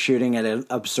guys are shooting at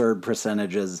absurd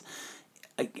percentages.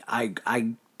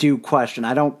 I do question.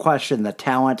 I don't question the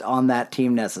talent on that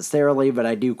team necessarily, but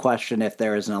I do question if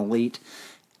there is an elite.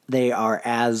 They are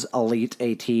as elite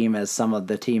a team as some of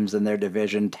the teams in their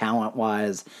division,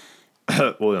 talent-wise.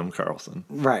 William Karlsson.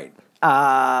 Right.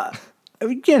 A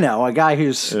guy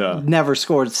who's never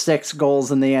scored 6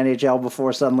 goals in the NHL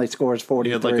before suddenly scores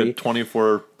 43. He had a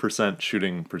 24%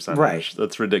 shooting percentage. Right.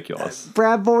 That's ridiculous.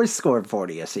 Brad Boyes scored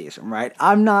 40 a season, right?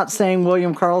 I'm not saying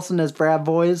William Karlsson is Brad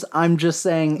Boyes. I'm just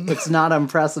saying it's not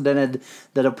unprecedented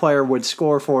that a player would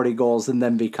score 40 goals and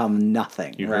then become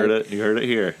nothing. You heard it. You heard it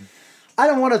here. I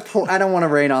don't want to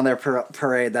rain on their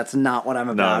parade. That's not what I'm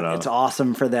about. No. It's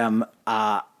awesome for them.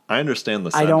 I understand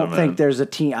the sentiment. I don't think there's a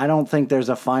team. I don't think there's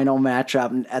a final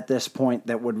matchup at this point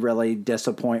that would really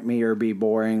disappoint me or be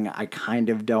boring. I kind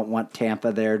of don't want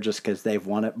Tampa there just because they've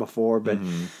won it before, but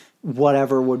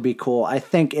whatever would be cool. I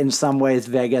think in some ways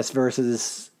Vegas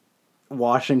versus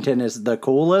Washington is the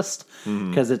coolest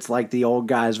because it's the old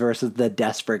guys versus the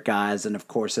desperate guys, and of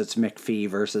course it's McPhee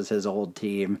versus his old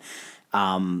team.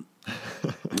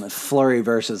 Fleury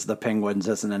versus the Penguins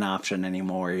isn't an option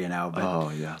anymore, But, oh,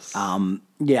 yes.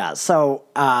 Yeah, so,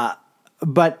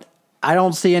 but I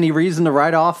don't see any reason to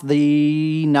write off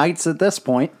the Knights at this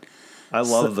point. I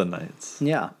love the Knights.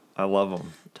 Yeah. I love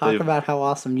them. Talk about how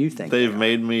awesome you think they've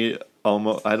made me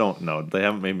almost, I don't know, they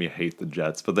haven't made me hate the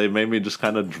Jets, but they've made me just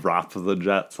kind of drop the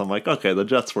Jets. I'm like, okay, the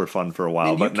Jets were fun for a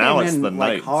while, but now it's the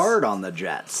Knights. Hard on the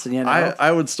Jets,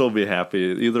 I would still be happy.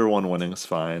 Either one winning is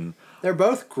fine. They're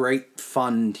both great,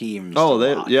 fun teams. Oh,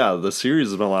 to watch. the series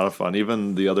has been a lot of fun.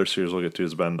 Even the other series we'll get to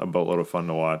has been a boatload of fun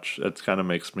to watch. It kind of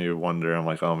makes me wonder. I'm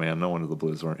like, oh man, no wonder the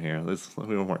Blues weren't here.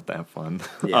 We weren't that fun.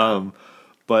 Yeah.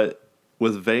 But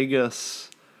with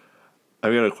Vegas,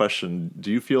 I've got a question.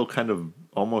 Do you feel kind of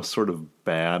almost sort of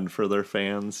bad for their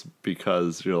fans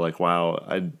because you're like, wow,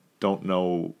 I don't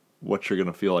know what you're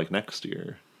going to feel like next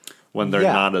year when they're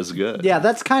not as good? Yeah,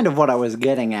 that's kind of what I was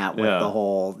getting at with Yeah. the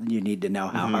whole you need to know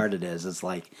how hard it is. It's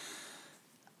like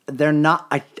they're not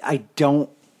I don't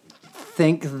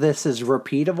think this is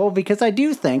repeatable because I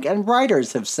do think, and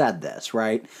writers have said this,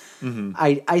 right?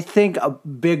 I think a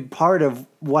big part of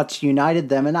what's united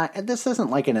them, and this isn't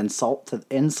like an insult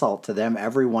to them.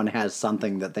 Everyone has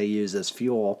something that they use as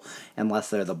fuel, unless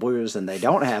they're the Blues and they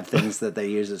don't have things that they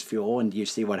use as fuel, and you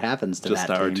see what happens to Just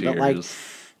that our team. tears.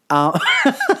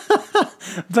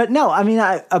 But no, I mean,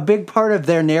 a big part of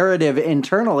their narrative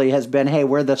internally has been, hey,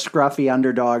 we're the scruffy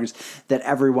underdogs that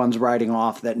everyone's writing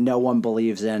off, that no one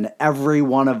believes in. Every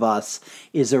one of us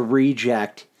is a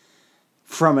reject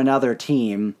from another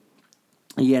team,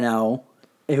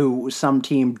 who some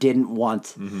team didn't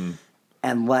want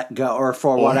and let go, or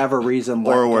for whatever reason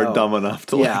let go. Or we're dumb enough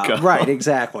to let go. Right,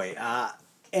 exactly.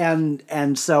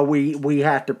 And so we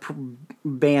have to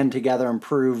band together and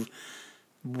prove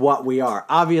what we are.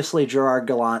 Obviously, Gerard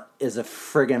Gallant is a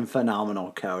friggin'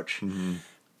 phenomenal coach.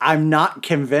 I'm not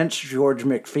convinced George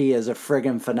McPhee is a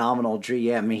friggin' phenomenal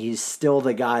GM. He's still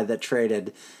the guy that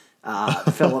traded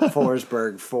Philip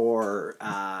Forsberg for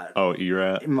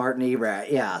Erat. Martin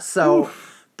Erat. Yeah. So,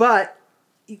 but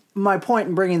my point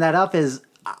in bringing that up is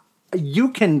you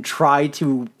can try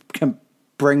to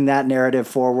bring that narrative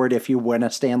forward if you win a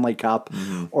Stanley Cup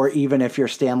or even if you're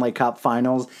Stanley Cup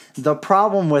finals. The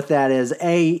problem with that is,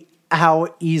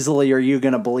 how easily are you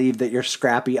going to believe that you're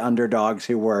scrappy underdogs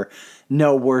who were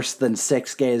no worse than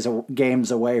 6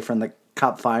 games away from the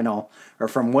Cup final or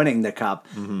from winning the Cup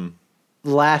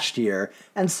last year?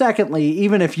 And secondly,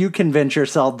 even if you convince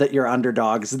yourself that you're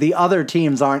underdogs, the other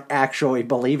teams aren't actually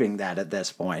believing that at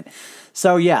this point.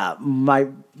 So yeah,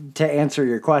 to answer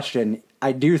your question,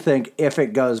 I do think if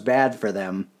it goes bad for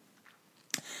them,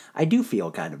 I do feel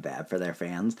kind of bad for their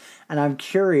fans. And I'm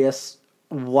curious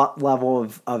what level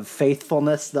of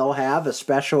faithfulness they'll have,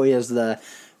 especially as the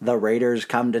Raiders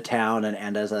come to town.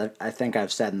 And as I think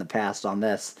I've said in the past on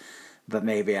this, but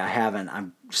maybe I haven't,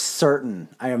 I'm certain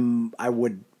I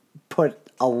would put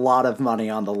a lot of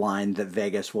money on the line that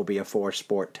Vegas will be a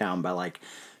 4-sport town by like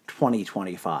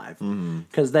 2025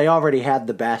 because they already had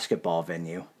the basketball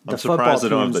venue. I'm surprised they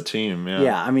don't have the team.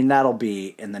 Yeah, I mean that'll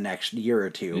be in the next year or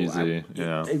two. Easy.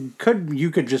 You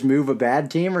could just move a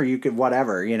bad team, or you could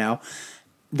whatever.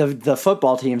 The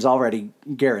football team's already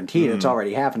guaranteed. It's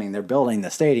already happening. They're building the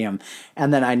stadium.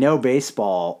 And then I know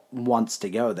baseball wants to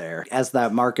go there. As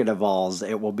that market evolves,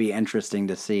 it will be interesting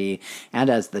to see. And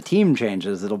as the team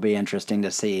changes, it'll be interesting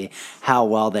to see how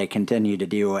well they continue to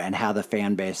do and how the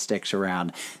fan base sticks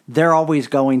around. They're always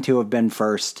going to have been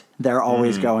first. They're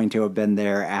always going to have been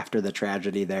there after the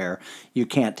tragedy there. You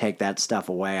can't take that stuff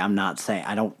away. I'm not saying,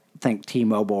 I don't think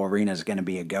T-Mobile Arena is going to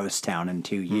be a ghost town in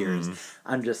 2 years.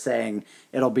 I'm just saying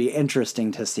it'll be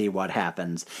interesting to see what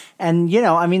happens. And,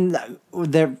 I mean,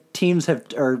 their teams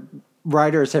or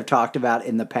writers have talked about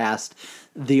in the past,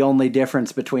 the only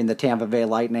difference between the Tampa Bay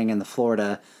Lightning and the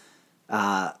Florida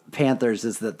Panthers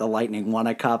is that the Lightning won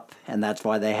a cup, and that's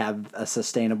why they have a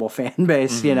sustainable fan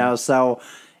base, So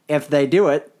if they do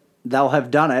it, they'll have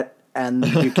done it. And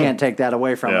you can't take that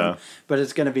away from them. But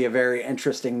it's going to be a very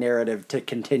interesting narrative to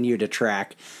continue to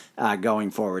track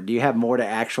going forward. Do you have more to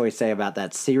actually say about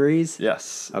that series?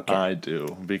 Yes, Okay. I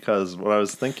do. Because what I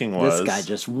was thinking was... This guy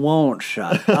just won't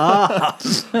shut up.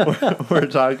 We're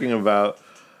talking about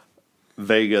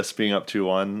Vegas being up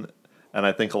 2-1. And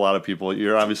I think a lot of people...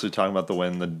 You're obviously talking about the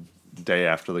win the day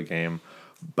after the game.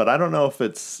 But I don't know if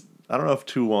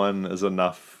 2-1 is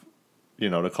enough...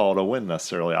 to call it a win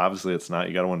necessarily. Obviously, it's not.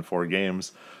 You got to win 4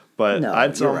 games, but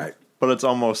you're right. But it's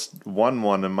almost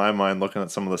 1-1 in my mind. Looking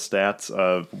at some of the stats,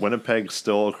 Winnipeg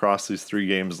still across these 3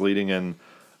 games leading in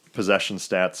possession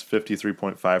stats,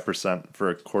 53.5%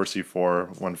 for Corsi 4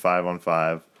 when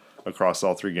 5-on-5 across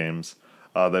all 3 games.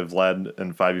 They've led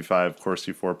in 5v5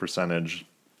 Corsi 4 percentage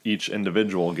each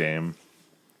individual game.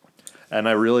 And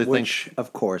I really think... Which,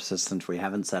 of course, since we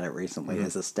haven't said it recently,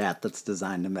 is a stat that's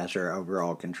designed to measure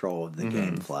overall control of the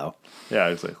game flow. Yeah,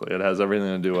 exactly. It has everything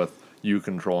to do with you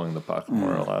controlling the puck,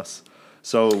 more or less.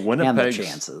 So Winnipeg... And the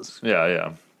chances.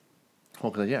 Yeah.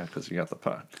 Well, because you got the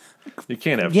puck. You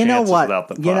can't have chances without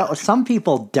the puck. Some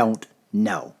people don't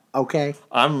know Okay.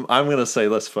 I'm gonna say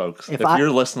this, folks. If I- you're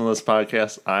listening to this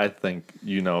podcast, I think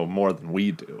you know more than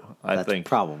we do. I That's think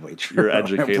probably true. you're It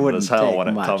educated wouldn't as hell take when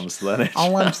it much. comes to the NHL.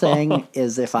 All I'm saying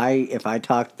is if I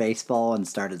talked baseball and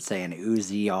started saying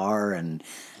UZR and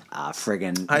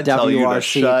friggin' I'd tell you to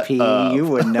shut WRCP, up. you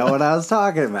wouldn't know what I was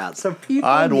talking about. So people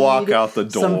I'd walk need out the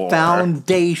some door.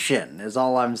 foundation is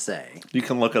all I'm saying. You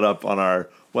can look it up on our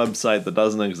website that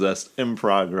doesn't exist, in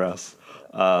progress.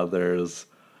 There's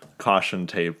caution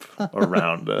tape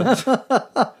around it.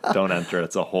 Don't enter.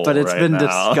 It's a hole. But it's right been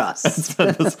now.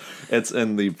 discussed. It's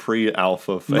in the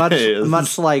pre-alpha phase.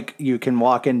 Much like you can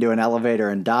walk into an elevator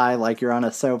and die like you're on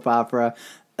a soap opera.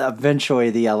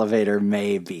 Eventually, the elevator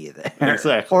may be there.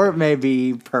 Exactly. Or it may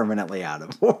be permanently out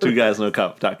of order.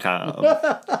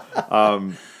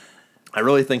 TwoGuysNoCup.com. I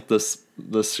really think this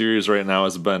series right now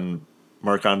has been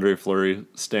Marc-Andre Fleury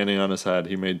standing on his head.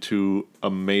 He made 2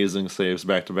 amazing saves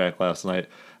back-to-back last night.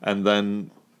 And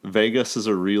then Vegas is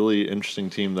a really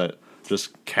interesting team that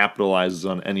just capitalizes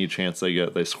on any chance they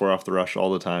get. They score off the rush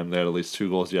all the time. They had at least 2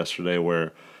 goals yesterday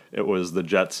where it was the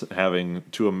Jets having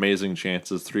 2 amazing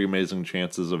chances, 3 amazing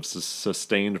chances of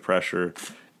sustained pressure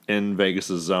in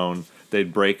Vegas's zone.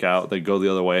 They'd break out, they'd go the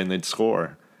other way, and they'd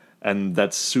score. And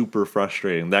that's super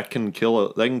frustrating. That can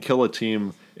kill a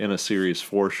team in a series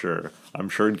for sure. I'm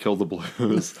sure it'd kill the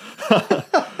Blues.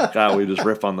 God, we just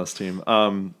rip on this team.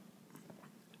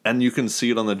 And you can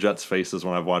see it on the Jets' faces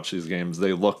when I've watched these games.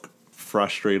 They look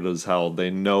frustrated as hell.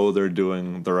 They know they're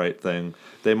doing the right thing.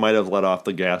 They might have let off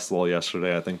the gas a little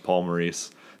yesterday. I think Paul Maurice,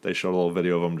 they showed a little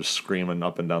video of him just screaming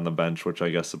up and down the bench, which I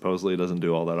guess supposedly doesn't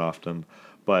do all that often.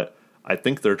 But I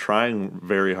think they're trying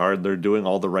very hard. They're doing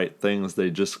all the right things. They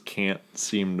just can't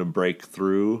seem to break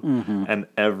through. Mm-hmm. And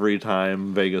every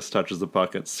time Vegas touches the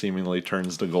puck, it seemingly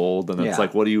turns to gold. And it's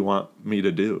like, what do you want me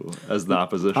to do as the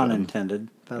opposition? Pun intended.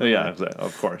 Yeah, exactly.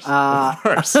 Of course. Of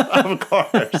course. Of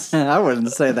course. I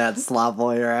wouldn't say that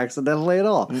sloppily or accidentally at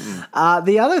all.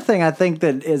 The other thing I think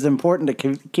that is important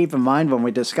to keep in mind when we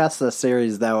discuss this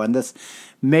series, though, and this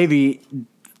maybe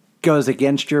goes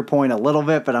against your point a little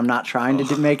bit, but I'm not trying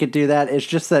to make it do that. It's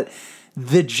just that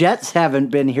the Jets haven't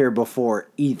been here before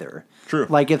either. True.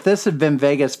 Like if this had been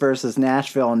Vegas versus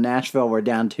Nashville, and Nashville were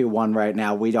down 2-1 right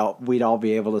now, we'd all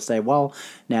be able to say, well,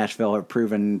 Nashville are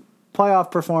proven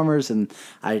playoff performers, and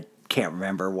I can't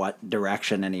remember what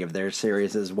direction any of their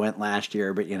series went last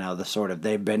year, but the sort of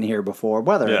they've been here before.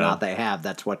 Whether or not they have,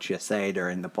 that's what you say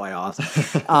during the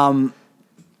playoffs.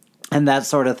 And that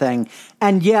sort of thing.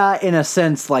 And yeah, in a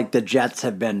sense, like the Jets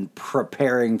have been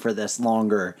preparing for this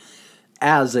longer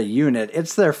as a unit.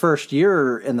 It's their first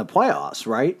year in the playoffs,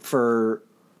 right? Or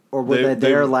were they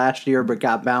there last year but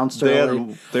got bounced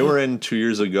early? They were in 2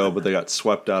 years ago, but they got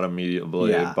swept out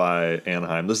immediately by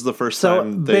Anaheim. This is the first so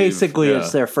time basically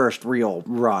it's their first real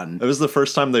run. It was the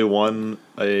first time they won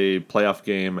a playoff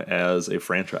game as a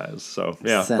franchise. So,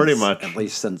 pretty much. At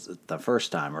least since the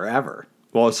first time or ever.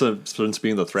 Well, since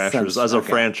being the Thrashers as a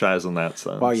franchise in that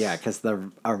sense. Well, yeah, because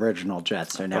the original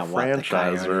Jets are now the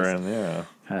franchise are in,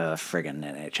 friggin'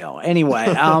 NHL. Anyway,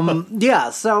 yeah.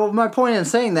 So my point in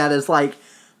saying that is like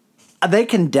they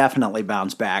can definitely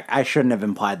bounce back. I shouldn't have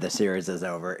implied the series is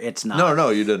over. It's not. No,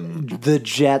 you didn't. The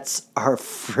Jets are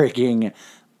frigging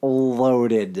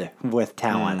loaded with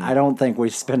talent. I don't think we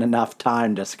spent enough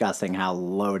time discussing how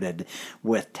loaded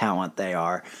with talent they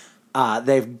are.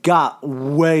 They've got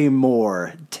way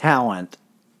more talent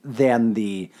than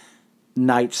the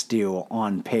Knights do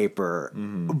on paper,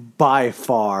 by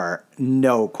far,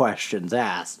 no questions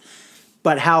asked.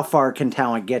 But how far can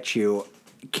talent get you?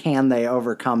 Can they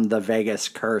overcome the Vegas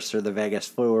curse or the Vegas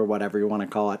flu or whatever you want to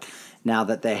call it now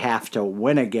that they have to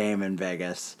win a game in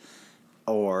Vegas?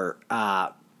 Or,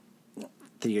 I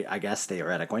guess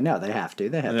theoretically, no, they have to.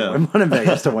 They have to win one in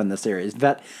Vegas to win the series.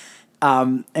 But...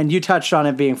 and you touched on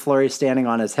it being Fleury standing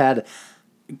on his head.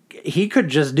 He could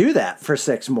just do that for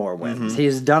 6 more wins.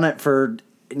 He's done it for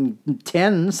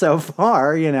 10 so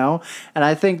far, And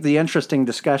I think the interesting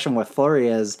discussion with Fleury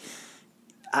is,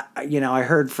 I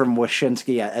heard from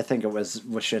Wyshynski, I think it was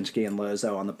Wyshynski and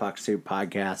Lozo on the Puck Soup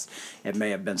podcast. It may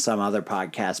have been some other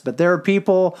podcast. But there are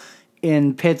people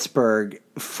in Pittsburgh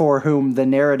for whom the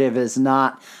narrative is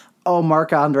not, oh,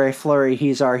 Marc-Andre Fleury,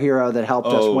 he's our hero that helped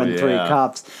us win 3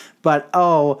 cups. But,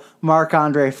 oh,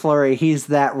 Marc-Andre Fleury, he's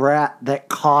that rat that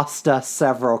cost us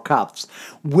several cups.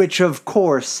 Which, of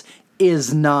course,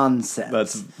 is nonsense.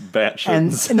 That's batshit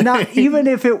and insane. not even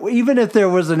if there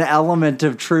was an element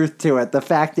of truth to it, the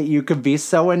fact that you could be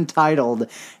so entitled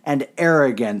and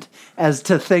arrogant as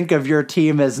to think of your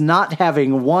team as not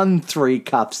having won 3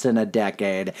 cups in a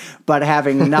decade, but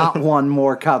having not won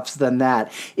more cups than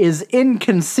that is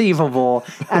inconceivable.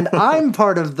 And I'm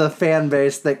part of the fan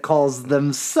base that calls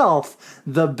themselves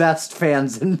the best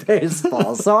fans in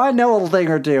baseball. So I know a thing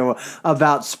or two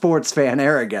about sports fan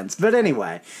arrogance. But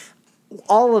anyway,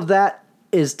 all of that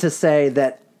is to say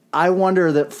that I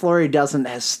wonder that Fleury doesn't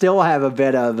still have a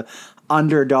bit of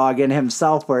underdog in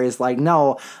himself where he's like,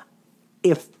 no,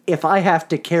 if I have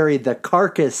to carry the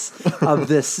carcass of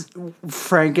this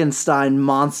Frankenstein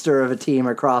monster of a team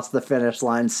across the finish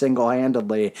line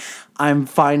single-handedly, I'm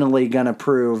finally going to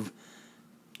prove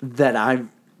that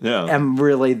am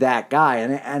really that guy.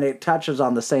 And it touches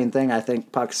on the same thing. I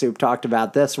think Puck Soup talked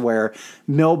about this, where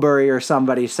Milbury or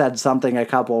somebody said something a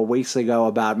couple of weeks ago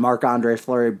about Marc-Andre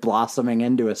Fleury blossoming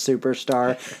into a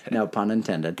superstar. No pun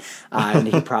intended. And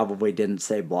he probably didn't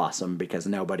say blossom because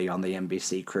nobody on the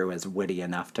NBC crew is witty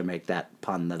enough to make that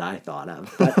pun that I thought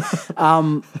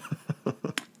of.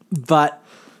 But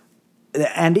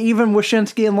and even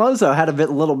Wyshynski and Lozo had a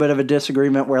little bit of a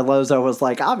disagreement where Lozo was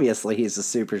like, obviously he's a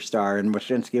superstar, and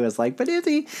Wyshynski was like, but is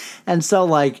he? And so,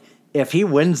 like, if he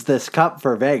wins this cup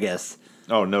for Vegas,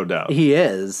 oh, no doubt, he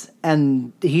is,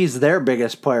 and he's their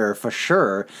biggest player for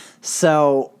sure.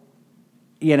 So,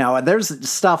 you know, there's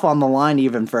stuff on the line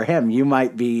even for him. You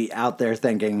might be out there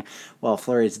thinking, well,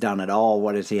 Fleury's done it all.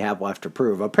 What does he have left to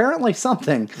prove? Apparently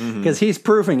something, because he's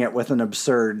proving it with an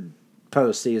absurd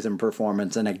postseason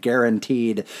performance and a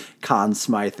guaranteed Conn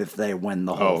Smythe if they win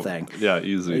the whole thing. Yeah,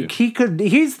 easy.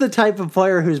 He's the type of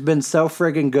player who's been so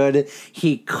friggin' good,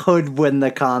 he could win the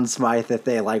Conn Smythe if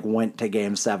they went to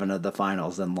Game 7 of the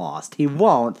finals and lost. He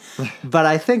won't, but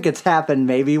I think it's happened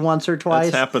maybe once or twice.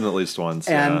 It's happened at least once,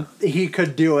 and he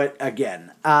could do it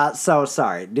again. So,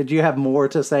 sorry, did you have more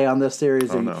to say on this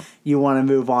series? Oh, no. You want to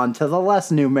move on to the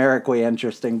less numerically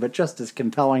interesting, but just as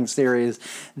compelling series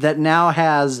that now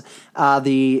has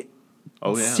the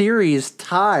series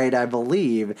tied, I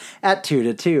believe, at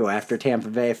 2-2 after Tampa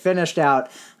Bay finished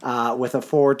out with a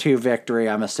 4-2 victory.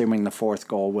 I'm assuming the 4th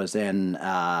goal was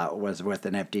with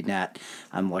an empty net.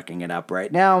 I'm looking it up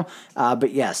right now.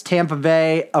 But yes, Tampa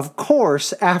Bay, of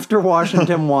course, after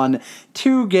Washington won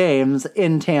 2 games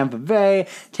in Tampa Bay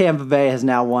has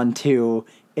now won 2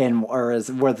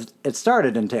 it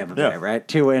started in Tampa Bay, right?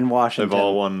 2 in Washington. They've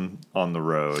all won on the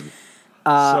road.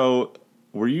 So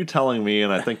were you telling me,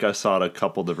 and I think I saw it a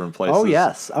couple different places.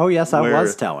 Oh, yes, I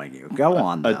was telling you. Go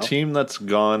on, though. A team that's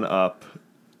gone up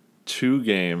 2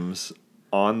 games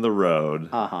on the road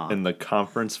in the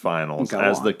conference finals,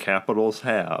 as the Capitals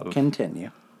have.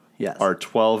 Continue. Yes. Are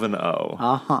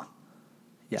 12-0.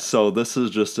 Yes. So this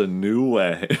is just a new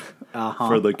way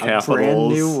for the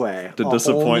Capitals to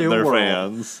disappoint their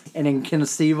fans. An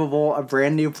inconceivable, a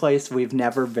brand new place we've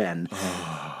never been.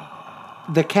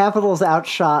 The Capitals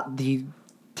outshot the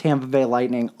Tampa Bay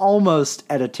Lightning almost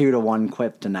at a 2-1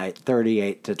 clip tonight,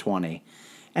 38-20.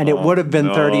 And it would have been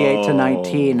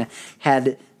 38-19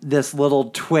 had this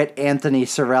little twit Anthony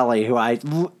Cirelli, who I,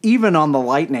 even on the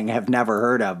Lightning, have never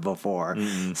heard of before,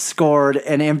 scored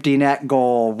an empty net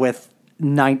goal with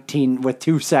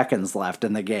 2 seconds left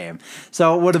in the game.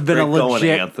 So it would have been Great a legit...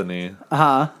 going, Anthony.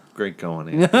 Great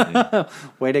going, Anthony.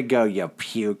 Way to go, you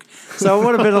puke. So it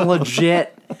would have been a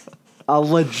legit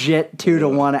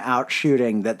 2-1 out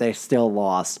shooting that they still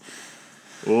lost.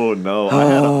 Oh, no.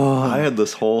 I had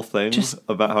this whole thing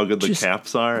about how good the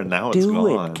Caps are, and now it's gone.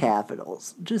 Do it,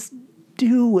 Capitals. Just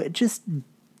do it. Just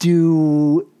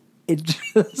do it.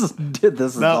 This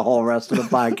is the whole rest of the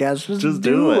podcast. Just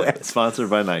do it.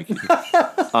 Sponsored by Nike.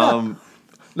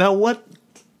 Now, what...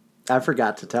 I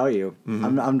forgot to tell you.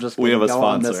 I'm just going to go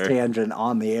on this tangent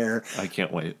on the air. I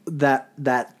can't wait.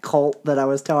 That cult that I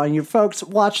was telling you, folks,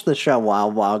 watch the show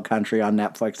Wild Wild Country on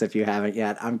Netflix if you haven't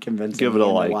yet. I'm convinced Give it a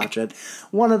like. To watch it.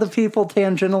 One of the people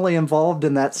tangentially involved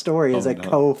in that story is a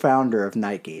co-founder of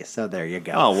Nike. So there you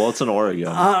go. Oh, well, it's in Oregon.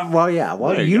 Well, yeah.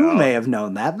 Well, you may have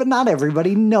known that, but not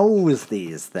everybody knows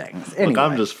these things. Anyway. Look,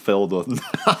 I'm just filled with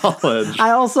knowledge.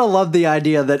 I also love the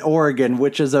idea that Oregon,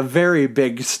 which is a very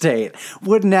big state,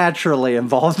 would naturally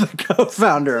involve the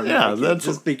co-founder of Nike, that's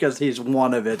just because he's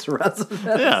one of its residents.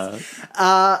 Yeah.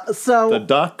 So the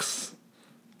Ducks,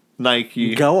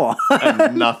 Nike, go on,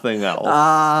 and nothing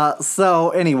else.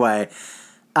 So anyway,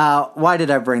 why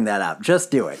did I bring that up? Just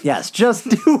do it. Yes, just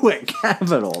do it,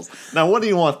 Capitals. Now, what do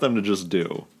you want them to just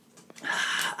do?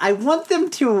 I want them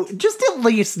to just at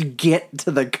least get to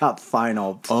the Cup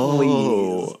final, please.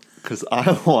 Oh, because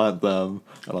I want them,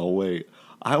 and I'll wait.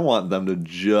 I want them to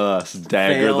just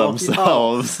dagger Fail.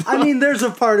 themselves. I mean, there's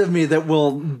a part of me that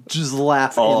will just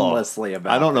laugh endlessly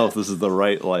about it. I don't know if this is the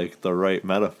right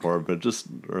metaphor, but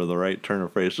or the right turn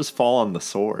of phrase. Just fall on the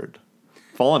sword.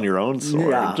 Fall on your own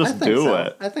sword. Yeah, just do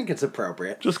it. I think it's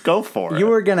appropriate. Just go for it. You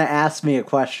were going to ask me a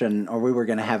question, or we were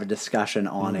going to have a discussion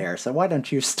on air, so why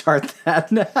don't you start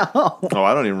that now? Oh,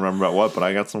 I don't even remember about what, but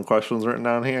I got some questions written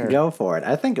down here. Go for it.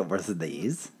 I think it was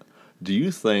these. Do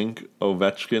you think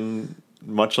Ovechkin,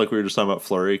 much like we were just talking about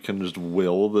Fleury, can just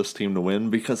will this team to win?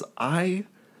 Because I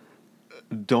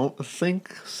don't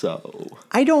think so.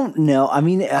 I don't know. I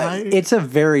mean, it's a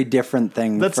very different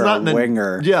thing for a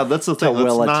winger. Yeah, that's the thing. To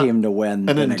will a team to win.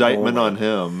 An indictment on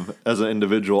him as an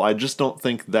individual. I just don't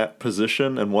think that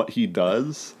position and what he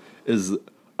does is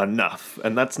enough,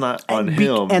 and that's not on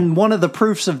him. And one of the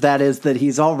proofs of that is that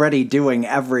he's already doing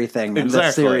everything, and the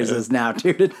series is now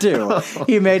 2-2.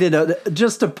 He made it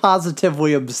just a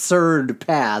positively absurd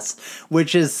pass,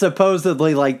 which is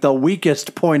supposedly like the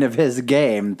weakest point of his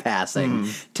game, passing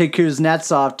to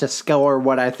Kuznetsov to score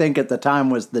what I think at the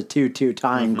time was the 2-2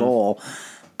 tying goal.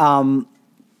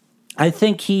 I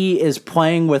think he is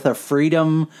playing with a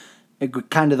freedom,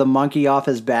 kind of the monkey off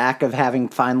his back of having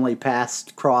finally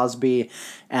passed Crosby,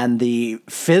 and the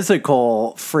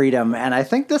physical freedom. And I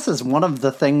think this is one of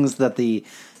the things that the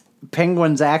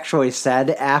Penguins actually said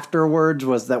afterwards,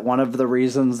 was that one of the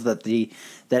reasons that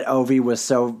that Ovi was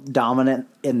so dominant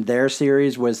in their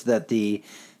series was that the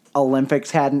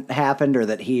Olympics hadn't happened, or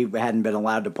that he hadn't been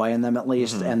allowed to play in them at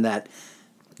least, and that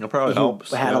it probably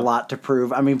helps. Had a lot to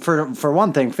prove. I mean, for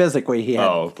one thing, physically he had.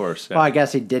 Oh, of course. Yeah. Well, I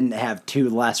guess he didn't have 2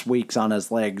 less weeks on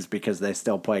his legs because they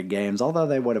still played games, although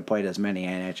they would have played as many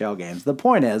NHL games. The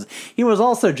point is, he was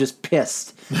also just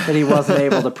pissed that he wasn't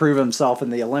able to prove himself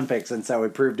in the Olympics, and so he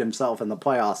proved himself in the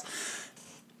playoffs.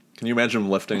 Can you imagine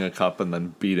him lifting a cup and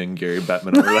then beating Gary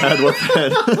Bettman over the head with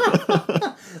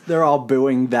it? They're all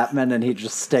booing Bettman, and he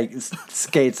just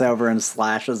skates over and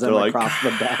slashes him across the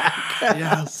back.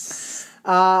 Yes.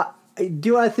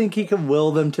 Do I think he can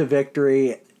will them to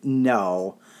victory?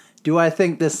 No. Do I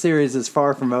think this series is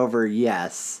far from over?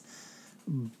 Yes.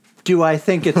 Do I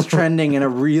think it's trending in a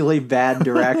really bad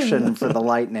direction for the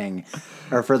Lightning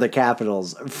or for the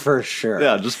Capitals? For sure.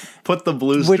 Yeah, just put the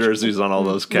Blues jerseys on all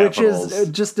those Capitals. Which is,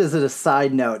 just as a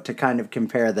side note to kind of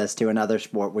compare this to another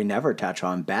sport we never touch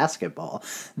on, basketball.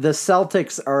 The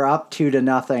Celtics are up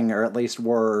 2-0, or at least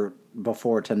were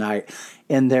before tonight,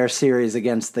 in their series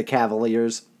against the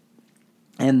Cavaliers.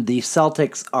 And the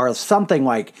Celtics are something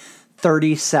like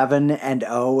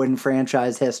 37-0 in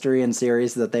franchise history in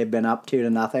series that they've been up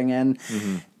 2-0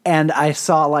 in. And I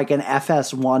saw like an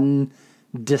FS1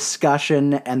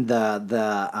 discussion, and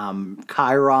the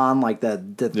Chiron, like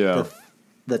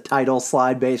the title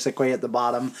slide basically at the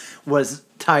bottom, was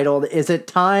titled, "Is it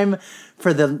time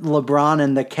for the LeBron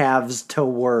and the Cavs to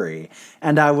worry?"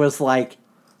 And I was like,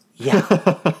 yeah.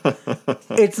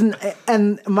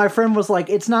 And my friend was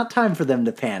like, "It's not time for them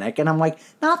to panic." And I'm like,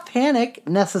 not panic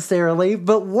necessarily,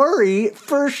 but worry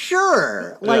for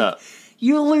sure. Like,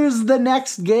 you lose the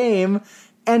next game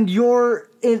and you're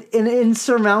in an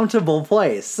insurmountable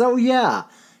place. So yeah,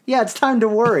 it's time to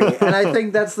worry. And I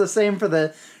think that's the same for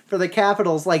the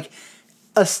Capitals. Like,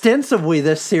 ostensibly,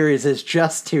 this series is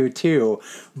just 2-2,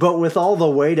 but with all the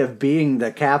weight of being the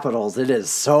Capitals, it is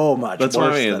so much worse. That's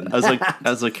what I mean. Than that.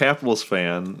 As a Capitals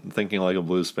fan, thinking like a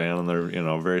Blues fan, and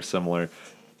they're very similar.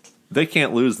 They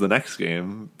can't lose the next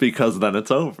game because then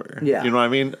it's over. Yeah. You know what I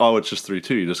mean? Oh, it's just 3-2.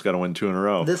 You just got to win 2 in a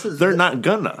row. They're not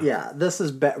gonna. Yeah, this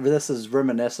is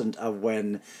reminiscent of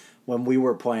when we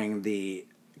were playing the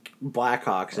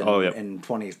Blackhawks in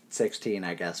 2016.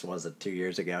 I guess, was it 2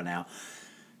 years ago now?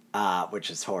 Which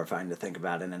is horrifying to think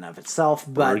about in and of itself.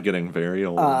 But we're getting very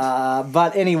old.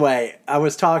 But anyway, I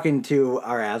was talking to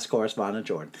our Avs correspondent,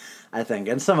 Jordan, I think,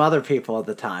 and some other people at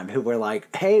the time who were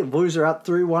like, "Hey, Blues are up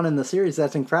 3-1 in the series.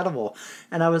 That's incredible."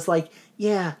 And I was like,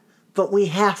 "Yeah, but we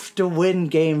have to win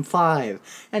Game 5.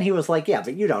 And he was like, "Yeah,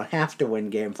 but you don't have to win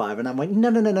Game 5. And I'm like,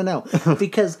 no.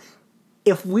 Because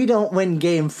if we don't win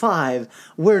Game 5,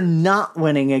 we're not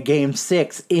winning a Game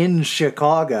 6 in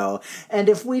Chicago. And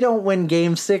if we don't win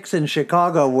Game 6 in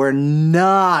Chicago, we're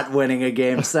not winning a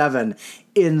Game 7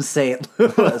 in St.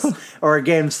 Louis, or a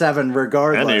Game 7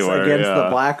 regardless against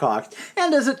the Blackhawks."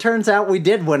 And as it turns out, we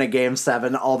did win a Game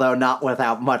 7, although not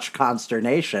without much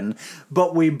consternation.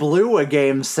 But we blew a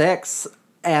Game 6,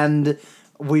 and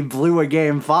we blew a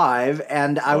Game 5,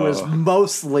 and I was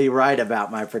mostly right about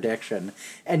my prediction.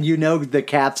 And the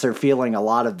Caps are feeling a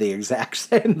lot of the exact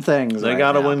same things. They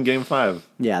got to win Game 5.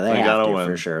 Yeah, they have to win.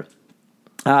 For sure.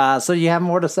 So you have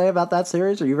more to say about that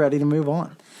series? Or are you ready to move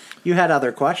on? You had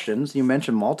other questions. You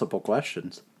mentioned multiple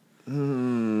questions.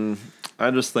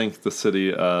 I just think the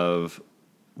city of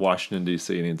Washington,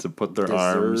 D.C. needs to put their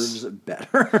Deserves arms...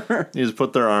 better. needs to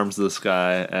put their arms to the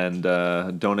sky and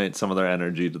donate some of their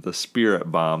energy to the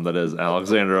spirit bomb that is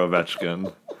Alexander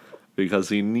Ovechkin. Because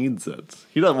he needs it.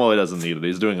 He doesn't need it.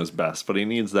 He's doing his best, but he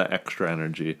needs that extra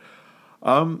energy.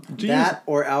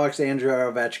 Or Alexander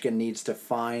Ovechkin needs to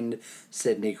find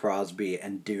Sidney Crosby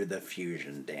and do the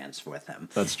fusion dance with him.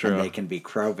 That's true. And they can be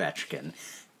Krovechkin.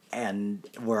 And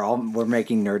we're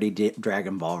making nerdy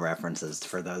Dragon Ball references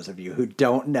for those of you who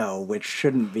don't know, which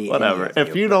shouldn't be whatever.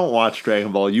 If you don't watch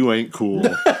Dragon Ball, you ain't cool.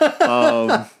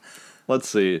 Let's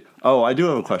see. Oh, I do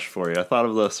have a question for you. I thought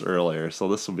of this earlier, so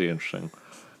this will be interesting.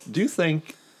 Do you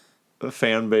think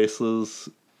fan bases...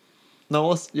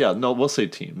 we'll say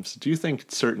teams. Do you think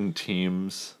certain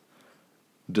teams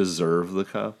deserve the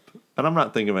cup? And I'm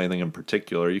not thinking of anything in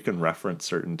particular. You can reference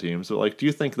certain teams. But, do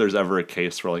you think there's ever a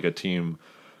case where, a team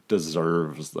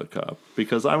deserves the cup?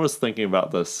 Because I was thinking about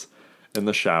this in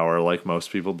the shower, like most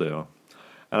people do.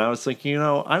 And I was thinking,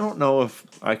 I don't know if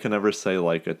I can ever say,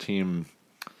 a team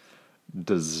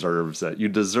deserves it. You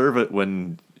deserve it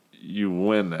when you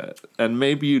win it. And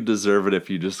maybe you deserve it if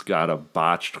you just got a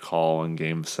botched call in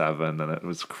Game 7 and it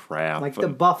was crap. Like the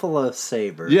Buffalo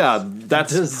Sabres. Yeah,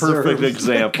 that's a perfect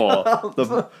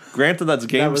example. Granted, that's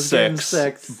Game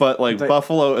 6, but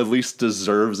Buffalo at least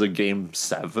deserves a Game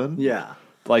 7. Yeah.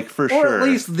 For sure. Or at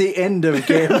least the end of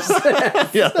Game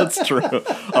 6. Yeah, that's true.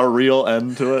 A real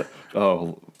end to it.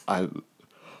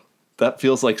 That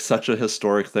feels like such a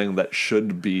historic thing that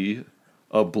should be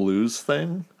a Blues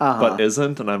thing, but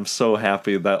isn't, and I'm so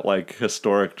happy that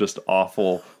historic, just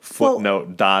awful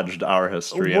footnote dodged our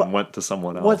history and went to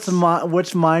someone else.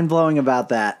 What's mind blowing about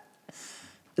that?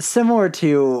 Similar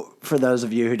to, for those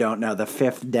of you who don't know, the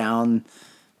fifth down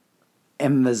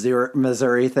in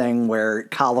Missouri thing, where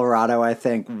Colorado, I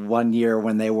think, one year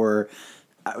when they were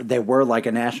like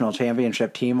a national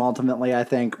championship team. Ultimately, I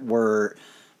think were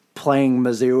playing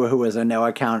Mizzou, who was a no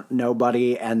account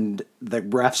nobody, and the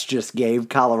refs just gave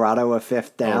Colorado a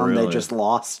fifth down. Oh, really? They just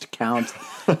lost count,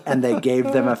 and they gave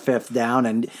them a fifth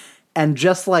down. And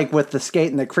just like with the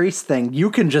skate in the crease thing, you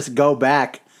can just go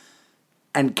back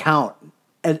and count.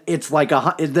 It's like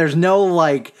there's no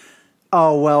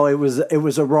oh well, it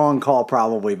was a wrong call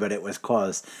probably, but it was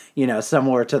close.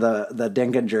 Similar to the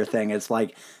Dinkinger thing. It's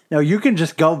like, no, you can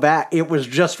just go back. It was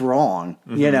just wrong,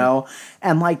 And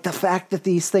the fact that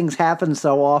these things happen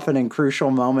so often in crucial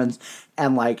moments,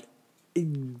 and the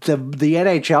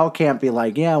NHL can't be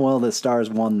like, yeah, well, the Stars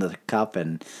won the cup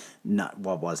and not,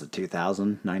 what was it,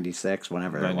 2000, 96,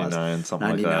 whenever it was. 99, something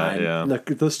 99. Like that,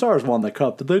 yeah. The Stars won the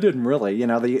cup, but they didn't really.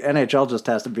 The NHL just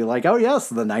has to be like, oh, yes,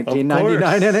 the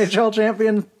 1999 NHL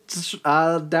champion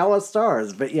Dallas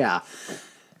Stars. But yeah,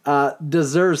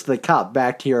 deserves the cup.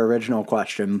 Back to your original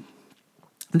question.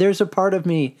 There's a part of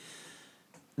me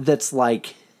that's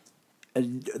like,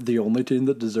 the only team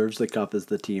that deserves the cup is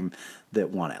the team that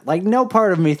won it. No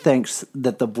part of me thinks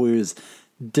that the Blues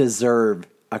deserve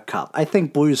a cup. I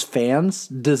think Blues fans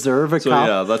deserve a cup. So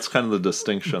yeah, that's kind of the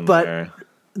distinction there.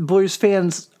 But Blues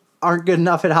fans aren't good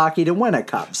enough at hockey to win a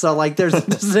cup. So there's a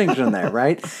distinction there,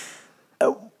 right?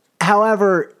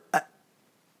 However,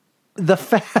 the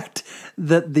fact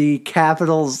that the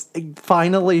Capitals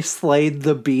finally slayed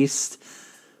the beast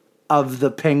of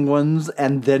the Penguins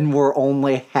and then were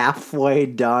only halfway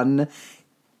done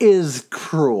is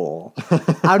cruel.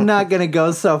 I'm not going to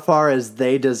go so far as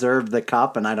they deserve the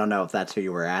cup, and I don't know if that's who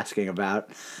you were asking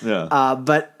about. Yeah.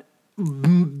 But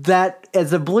that,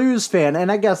 as a Blues fan,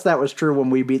 and I guess that was true when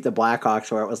we beat the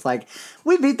Blackhawks, where it was like,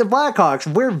 we beat the Blackhawks,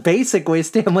 we're basically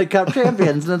Stanley Cup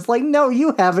champions, and it's like, no,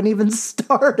 you haven't even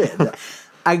started.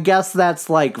 I guess that's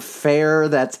fair,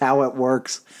 that's how it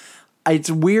works. It's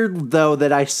weird, though,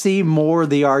 that I see more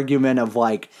the argument of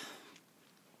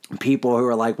people who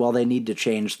are like, well, they need to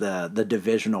change the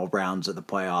divisional rounds of the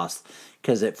playoffs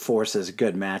because it forces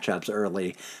good matchups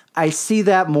early. I see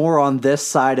that more on this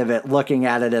side of it, looking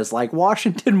at it as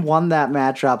Washington won that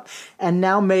matchup and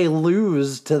now may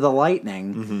lose to the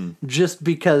Lightning just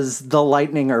because the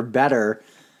Lightning are better,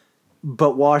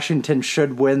 but Washington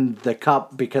should win the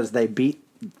cup because they beat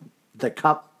the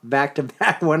cup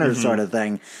back-to-back winner sort of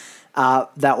thing.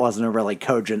 That wasn't a really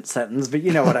cogent sentence, but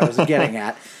you know what I was getting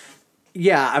at.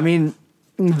 Yeah, I mean,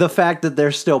 the fact that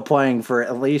they're still playing for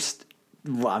at least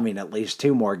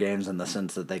two more games in the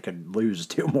sense that they could lose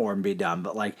two more and be done.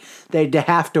 But they'd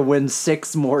have to win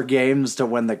 6 more games to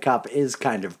win the cup is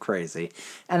kind of crazy.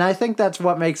 And I think that's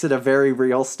what makes it a very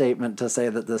real statement to say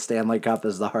that the Stanley Cup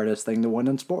is the hardest thing to win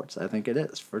in sports. I think it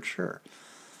is, for sure.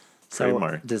 So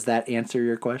Trademark. Does that answer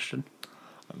your question?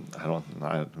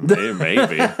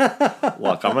 Maybe.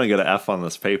 Look, I'm going to get an F on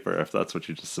this paper if that's what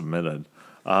you just submitted.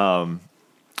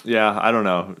 Yeah, I don't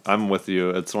know. I'm with you.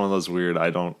 It's one of those weird,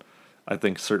 I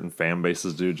think certain fan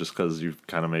bases do just because you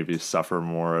kind of maybe suffer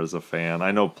more as a fan.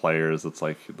 I know players, it's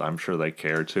like, I'm sure they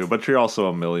care too, but you're also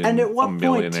a And at what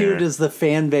point, too, does the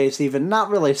fan base even not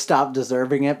really stop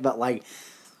deserving it, but like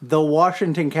the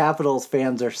Washington Capitals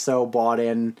fans are so bought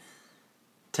in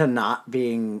to not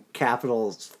being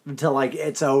Capitals, to like,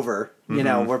 it's over. You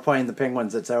know, we're playing the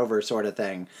Penguins, it's over sort of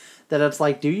thing. That it's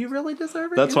like, do you really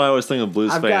deserve it? That's why I always think of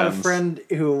Blues I've fans. got a friend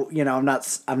who, you know,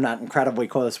 I'm not incredibly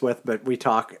close with, but we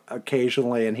talk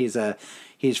occasionally, and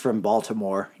he's from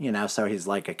Baltimore, you know, so he's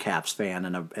like a Caps fan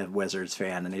and a Wizards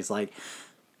fan, and he's like,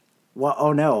 well,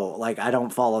 oh no, like I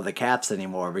don't follow the Caps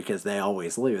anymore because they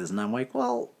always lose, and I'm like,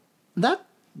 well, that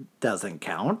doesn't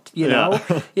count, you know.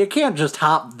 You can't just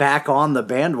hop back on the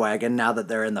bandwagon now that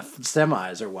they're in the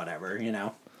semis or whatever, you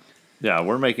know. Yeah,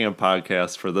 we're making a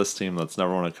podcast for this team that's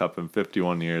never won a cup in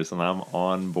 51 years, and I'm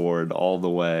on board all the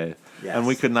way. Yes. And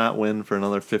we could not win for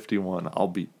another 51. I'll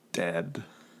be dead.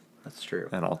 That's true.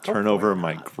 And I'll turn over in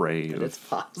my grave. But it's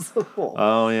possible.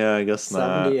 Oh, yeah, I guess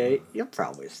not. 78, you'll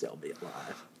probably still be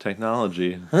alive.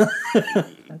 Technology.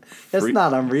 It's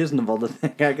not unreasonable to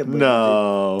think I could live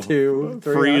No. 200,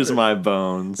 300. Freeze my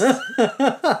bones.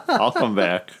 I'll come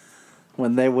back.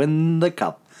 When they win the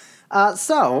cup.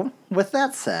 So, with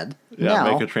that said, Yeah,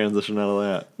 now make a transition out of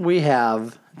that. we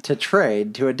have to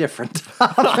trade to a different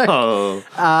topic. Oh,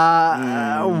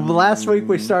 Last week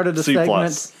we started a C+.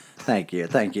 segment. Thank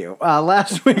you.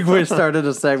 Last week we started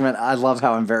a segment. I love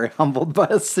how I'm very humbled by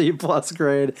a C+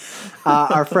 grade.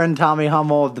 Our friend Tommy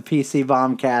Hummel of the PC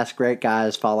Bombcast, great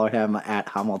guys. Follow him at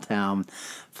Hummeltown.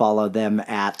 Follow them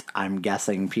at, I'm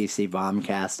guessing, PC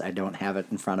Bombcast. I don't have it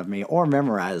in front of me or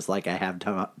memorized like I have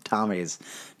Tommy's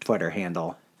Twitter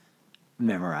handle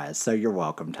memorized. So you're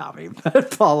welcome, Tommy.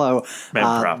 But follow the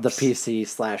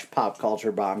PC/Pop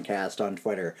Culture Bombcast on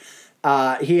Twitter.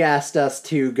 He asked us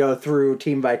to go through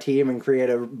team by team and create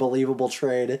a believable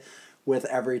trade with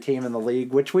every team in the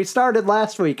league, which we started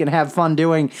last week and have fun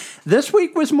doing. This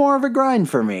week was more of a grind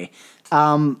for me.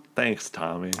 thanks,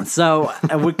 Tommy. So,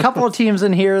 a couple of teams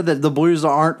in here that the Blues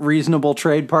aren't reasonable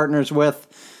trade partners with,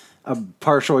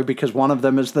 partially because one of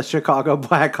them is the Chicago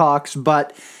Blackhawks,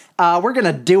 but we're going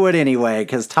to do it anyway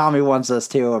because Tommy wants us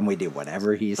to, and we do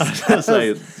whatever he says.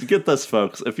 Say, get this,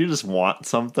 folks. If you just want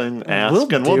something, ask,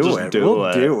 We'll and we'll just do it.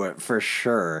 We'll do it for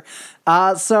sure.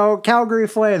 So, Calgary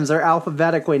Flames are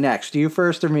alphabetically next. You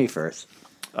first or me first?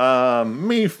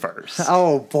 Me first.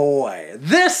 Oh, boy.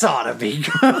 This ought to be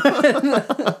good.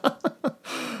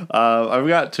 I've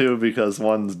got two because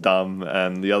one's dumb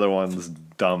and the other one's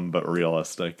dumb but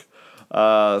realistic.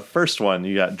 First one,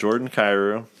 you got Jordan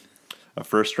Kyrou, a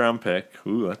first-round pick.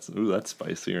 Ooh, that's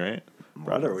spicy, right?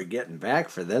 What are we getting back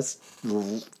for this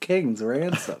King's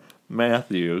ransom?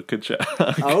 Matthew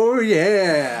Tkachuk. Oh,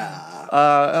 yeah. And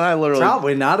I literally...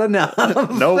 Probably not enough.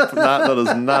 Nope, that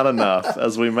is not enough.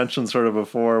 As we mentioned sort of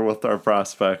before with our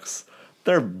prospects,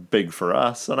 they're big for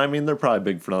us. And I mean, they're probably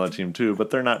big for another team too,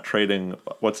 but they're not trading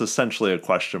what's essentially a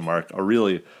question mark, a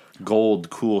really gold,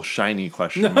 cool, shiny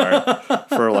question mark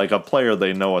for like a player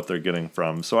they know what they're getting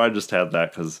from. So I just had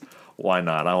that because why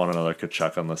not? I want another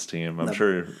Tkachuk on this team. I'm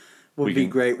sure would be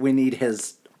great. We need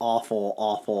his awful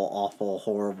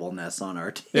horribleness on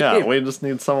our team. Yeah, we just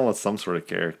need someone with some sort of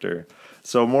character.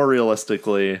 So more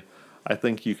realistically, I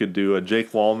think you could do a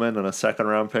Jake Wallman and a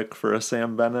second-round pick for a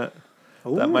Sam Bennett.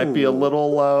 Ooh. That might be a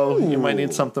little low. Ooh. You might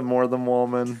need something more than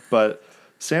Wallman. But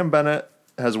Sam Bennett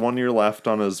has 1 year left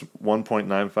on his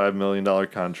 $1.95 million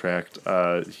contract.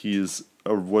 He's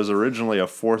was originally a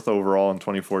 4th overall in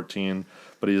 2014,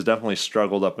 but he's definitely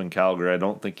struggled up in Calgary. I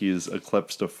don't think he's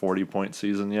eclipsed a 40-point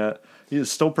season yet. He is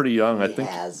still pretty young. He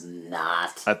has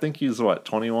not. I think he's,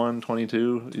 21,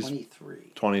 22? He's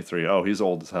 23. 23. Oh, he's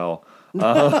old as hell. And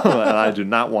I do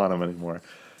not want him anymore.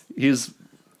 He's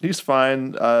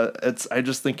fine. I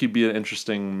just think he'd be an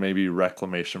interesting maybe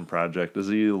reclamation project. Is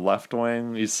he left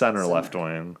wing? He's center left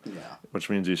wing. Yeah. Which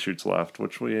means he shoots left,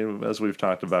 which as we've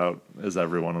talked about, is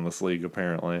everyone in this league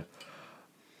apparently.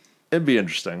 It'd be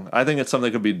interesting. I think it's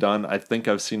something that could be done. I think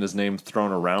I've seen his name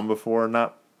thrown around before,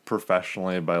 not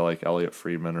professionally by like Elliot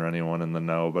Friedman or anyone in the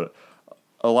know, but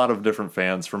a lot of different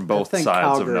fans from both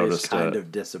sides have noticed kind it. Kind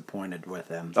of disappointed with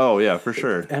him. Oh yeah, for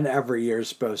sure. And every year is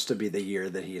supposed to be the year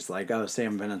that he's like, "Oh,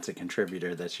 Sam Bennett's a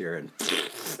contributor this year." And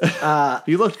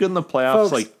he looked good in the playoffs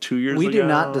folks, 2 years ago. We do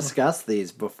not discuss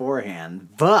these beforehand,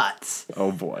 but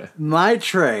oh boy, my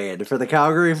trade for the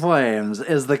Calgary Flames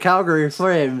is the Calgary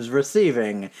Flames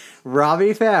receiving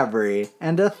Robbie Fabry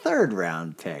and a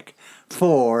 3rd-round pick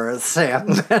for Sam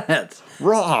Bennett.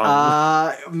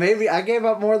 Wrong. Maybe I gave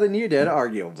up more than you did,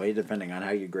 arguably, depending on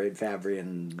how you grade Fabry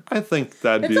and... I think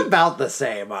that'd It's be... about the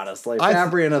same, honestly.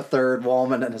 Fabry in a third,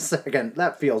 Wallman in a second.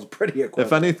 That feels pretty equivalent.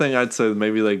 If anything, I'd say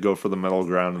maybe they go for the middle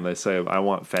ground and they say, I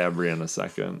want Fabry in a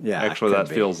second. Yeah, actually, could that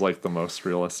be. feels like the most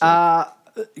realistic.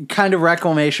 Kind of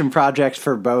reclamation projects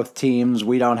for both teams.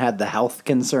 We don't have the health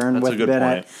concern That's a with good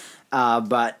Bennett. point.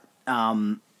 But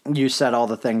you said all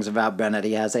the things about Bennett.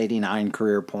 He has 89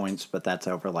 career points, but that's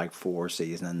over like 4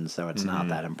 seasons, so it's not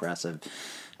that impressive.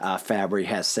 Fabry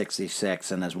has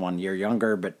 66 and is 1 year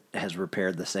younger, but has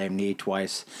repaired the same knee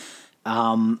twice.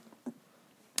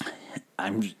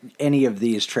 Any of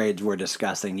these trades we're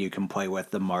discussing, you can play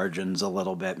with the margins a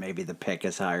little bit. Maybe the pick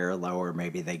is higher or lower.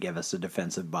 Maybe they give us a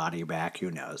defensive body back.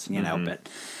 Who knows? You know, but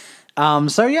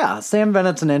so yeah, Sam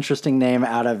Bennett's an interesting name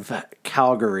out of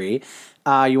Calgary.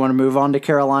 You want to move on to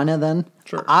Carolina then?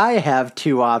 Sure. I have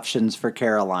 2 options for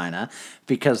Carolina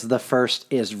because the first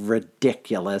is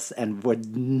ridiculous and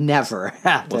would never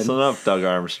happen. Listen up, Doug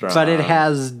Armstrong. But it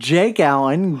has Jake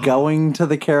Allen going to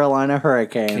the Carolina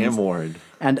Hurricanes. Cam Ward.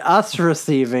 And us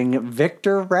receiving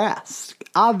Victor Rask.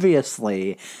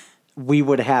 Obviously, we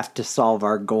would have to solve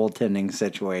our goaltending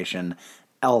situation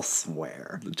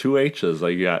elsewhere. The 2 H's.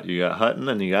 Like you got Hutton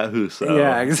and you got Husso.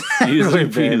 Yeah, exactly, Easy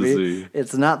baby. peasy.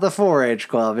 It's not the 4-H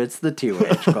club, it's the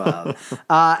 2-H club.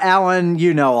 Allen,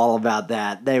 you know all about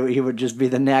that. He would just be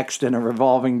the next in a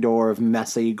revolving door of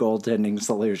messy goaltending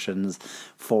solutions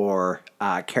for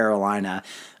Carolina.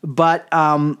 But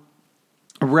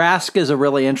Rask is a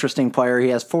really interesting player. He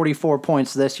has 44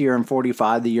 points this year and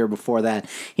 45 the year before that.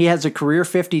 He has a career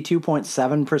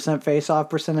 52.7% face-off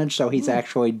percentage, so he's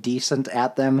actually decent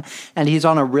at them. And he's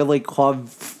on a really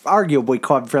arguably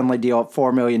club-friendly deal at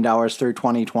 $4 million through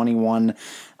 2021.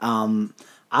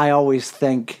 I always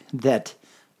think that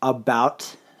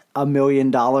about $1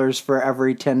 million for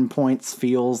every 10 points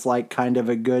feels like kind of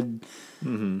a good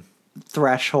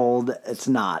threshold. It's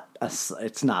not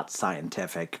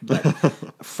scientific, but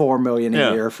 $4 million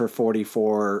a year for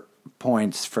 44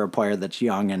 points for a player that's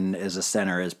young and is a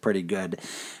center is pretty good.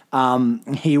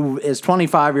 He is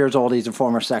 25 years old. He's a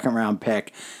former second round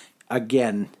pick.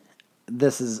 Again,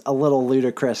 this is a little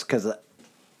ludicrous because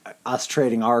us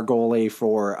trading our goalie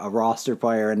for a roster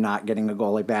player and not getting a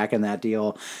goalie back in that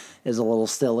deal is a little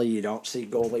silly. You don't see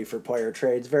goalie for player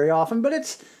trades very often, but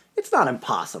it's not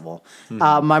impossible.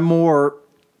 My more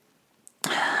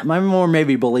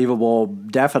maybe believable,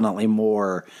 definitely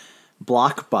more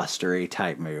blockbustery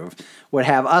type move would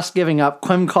have us giving up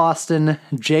Klim Kostin,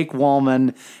 Jake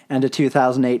Wallman, and a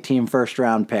 2018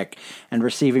 first-round pick, and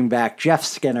receiving back Jeff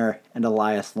Skinner and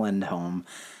Elias Lindholm.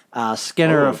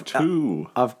 Skinner,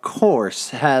 of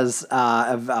course, has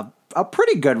a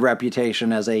pretty good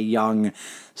reputation as a young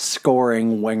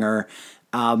scoring winger.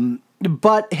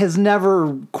 But has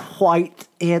never quite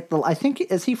hit the... I think,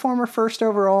 is he former first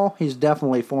overall? He's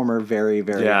definitely former very,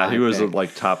 very high he was pick.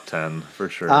 like top 10 for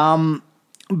sure.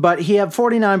 But he had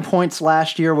 49 points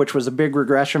last year, which was a big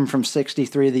regression from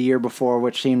 63 the year before,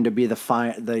 which seemed to be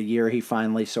the year he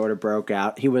finally sort of broke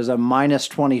out. He was a minus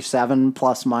 27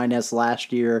 plus minus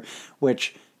last year,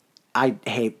 which I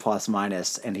hate plus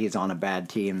minus, and he's on a bad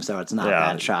team, so it's not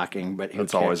that shocking. But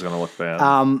it's always going to look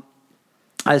bad.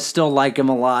 I still like him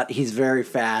a lot. He's very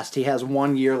fast. He has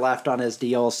 1 year left on his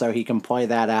deal, so he can play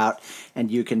that out,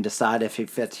 and you can decide if he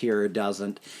fits here or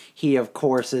doesn't. He, of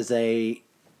course, is a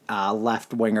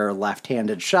left winger,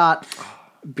 left-handed shot,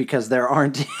 because there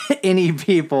aren't any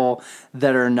people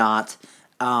that are not.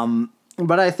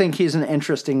 But I think he's an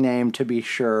interesting name to be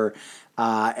sure.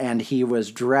 And he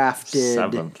was drafted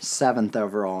 7th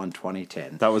overall in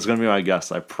 2010. That was going to be my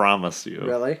guess. I promise you.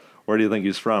 Really? Where do you think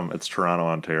he's from? It's Toronto,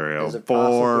 Ontario. Is it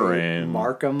Boring.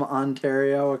 Markham,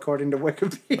 Ontario, according to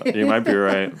Wikipedia? You might be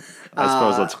right. I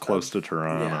suppose that's close to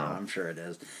Toronto. Yeah, I'm sure it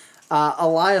is.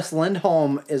 Elias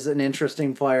Lindholm is an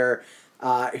interesting player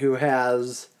who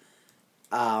has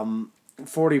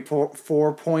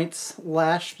 44 points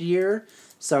last year,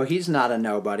 so he's not a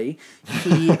nobody.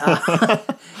 He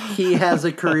has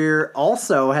a career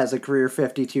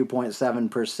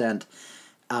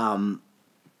 52.7%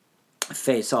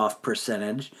 face-off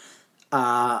percentage.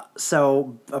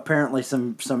 So apparently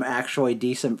some actually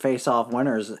decent face-off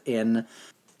winners in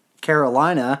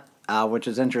Carolina, which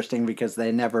is interesting because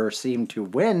they never seem to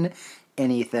win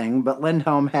anything. But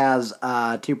Lindholm has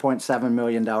a $2.7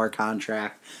 million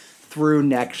contract through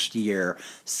next year.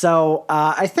 So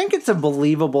I think it's a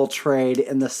believable trade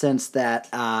in the sense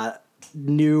that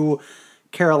new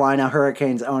Carolina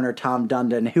Hurricanes owner Tom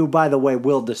Dundon, who, by the way,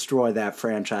 will destroy that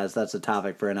franchise. That's a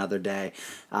topic for another day,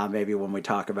 maybe when we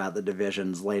talk about the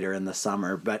divisions later in the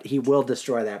summer. But he will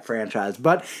destroy that franchise.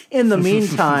 But in the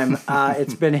meantime,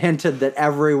 it's been hinted that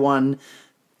everyone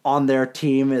on their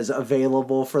team is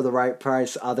available for the right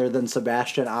price other than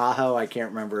Sebastian Aho. I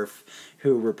can't remember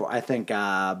I think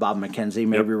Bob McKenzie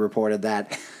maybe reported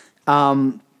that.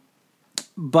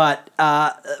 But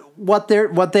what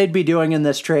they'd be doing in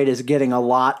this trade is getting a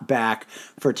lot back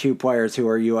for two players who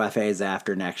are UFAs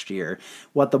after next year.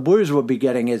 What the Blues would be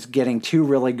getting is getting two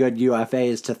really good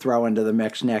UFAs to throw into the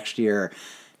mix next year,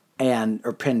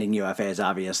 or pending UFAs,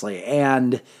 obviously,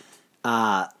 and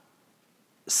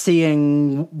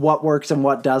seeing what works and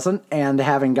what doesn't, and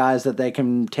having guys that they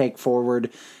can take forward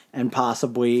and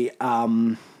possibly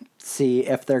see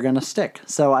if they're going to stick.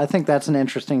 So I think that's an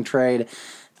interesting trade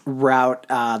route.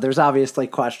 There's obviously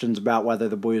questions about whether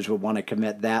the Blues would want to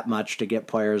commit that much to get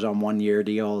players on 1-year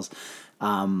deals.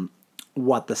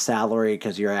 What the salary,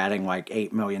 because you're adding like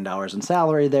 $8 million in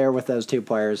salary there with those two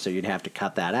players, so you'd have to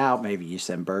cut that out. Maybe you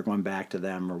send Berglund back to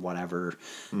them or whatever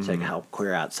to help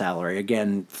clear out salary.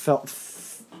 Again,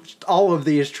 all of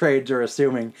these trades are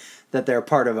assuming that they're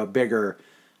part of a bigger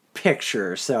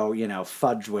picture, so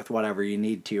fudge with whatever you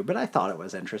need to. But I thought it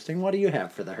was interesting. What do you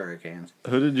have for the Hurricanes?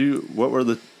 What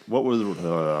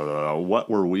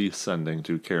were we sending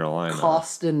to Carolina?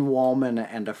 Costin Wallman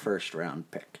and a first-round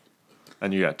pick.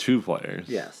 And you got two players.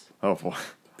 Yes. Oh boy.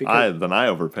 I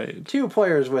overpaid. Two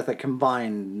players with a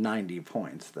combined 90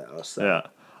 points, though. So. Yeah.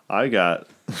 I got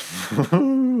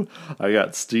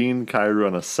Steen, Kyrou,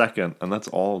 and a second, and that's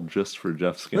all just for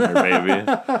Jeff Skinner, baby.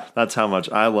 That's how much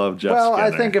I love Jeff Skinner. Well,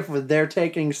 I think if they're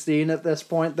taking Steen at this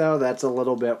point, though, that's a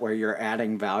little bit where you're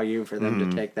adding value for them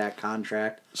to take that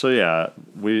contract. So, yeah,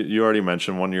 you already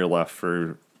mentioned 1 year left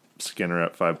for Skinner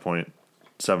at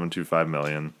 $5.725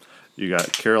 million. You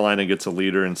got Carolina gets a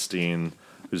leader in Steen,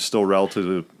 who's still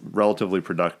relatively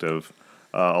productive,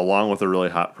 along with a really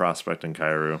hot prospect in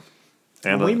Kyrou.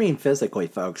 And we mean physically,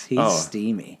 folks. He's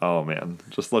steamy. Oh, man.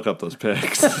 Just look up those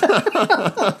pics. And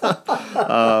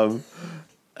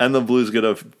the Blues get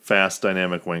a fast,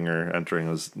 dynamic winger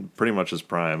entering pretty much his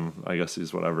prime. I guess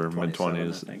he's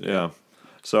mid-20s. Yeah.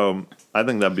 So I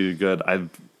think that'd be good.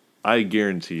 I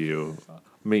guarantee you,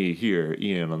 me here,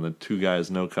 Ian, on the Two Guys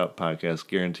No Cup podcast,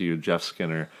 guarantee you Jeff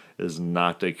Skinner is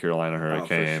not a Carolina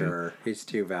Hurricane. Oh, for sure. He's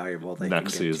too valuable. They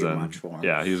next can get season. Too much for him.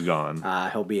 Yeah, he's gone.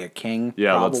 He'll be a king.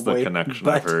 Yeah, probably, that's the connection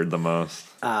I've heard the most.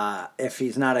 If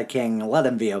he's not a king, let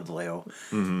him be a Blue.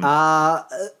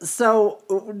 Mm-hmm.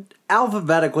 So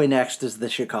alphabetically next is the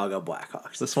Chicago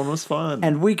Blackhawks. This one was fun.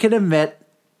 And we can admit,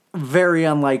 very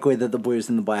unlikely that the Blues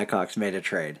and the Blackhawks made a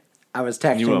trade. I was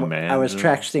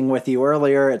texting with you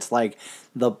earlier. It's like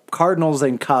the Cardinals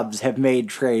and Cubs have made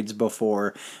trades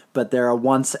before, but they're a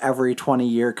once every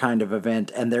 20-year kind of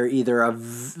event, and they're either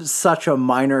such a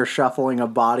minor shuffling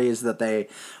of bodies that they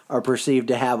are perceived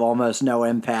to have almost no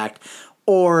impact,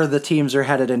 or the teams are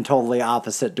headed in totally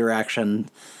opposite direction,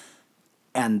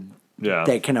 and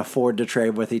they can afford to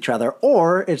trade with each other,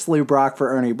 or it's Lou Brock for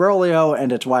Ernie Broglio,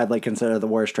 and it's widely considered the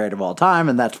worst trade of all time,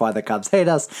 and that's why the Cubs hate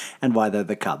us, and why they're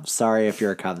the Cubs. Sorry if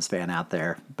you're a Cubs fan out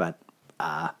there, but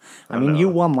you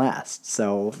won last,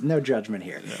 so no judgment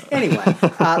here. No. Anyway,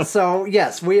 so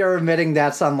yes, we are admitting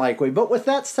that's unlikely, but with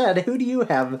that said, who do you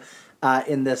have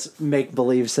in this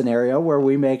make-believe scenario where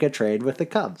we make a trade with the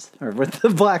Cubs, or with the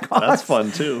Blackhawks? That's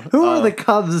fun, too. Who are the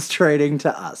Cubs trading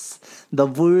to us? The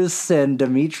Blues send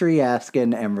Dmitry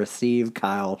Askin and receive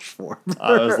Kyle Schwarber.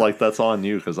 I was like, that's on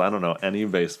you, because I don't know any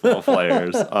baseball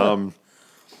players.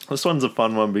 This one's a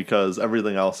fun one because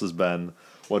everything else has been,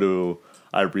 what do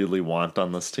I really want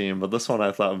on this team? But this one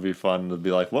I thought would be fun to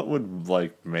be like, what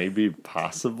would, maybe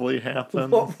possibly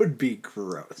happen? What would be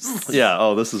gross?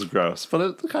 Yeah, this is gross, but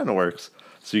it kind of works.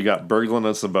 So you got Berglund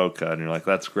and Sobotka, and you're like,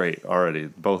 that's great already.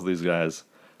 Both of these guys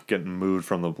getting moved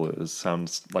from the Blues.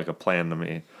 Sounds like a plan to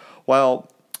me. Well,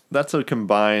 that's a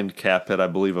combined cap hit, I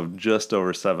believe, of just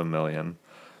over $7 million.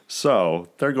 So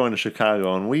they're going to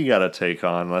Chicago, and we got to take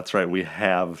on, that's right, we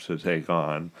have to take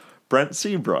on Brent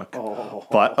Seabrook.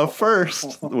 But a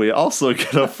first. We also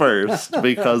get a first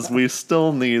because we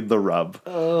still need the rub.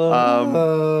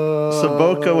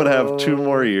 Sobotka would have 2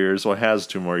 more years, has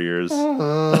 2 more years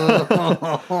on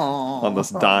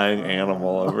this dying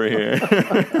animal over here.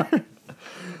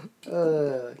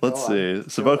 Let's see.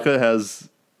 Sobotka has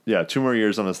 2 more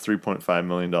years on his $3.5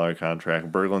 million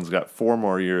contract. Berglund's got 4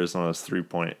 more years on his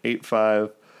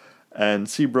 $3.85. And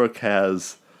Seabrook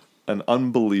has an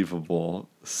unbelievable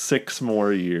 6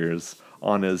 more years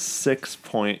on his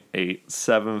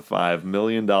 $6.875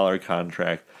 million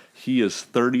contract. He is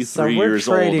 33 So we're years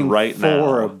old trading right for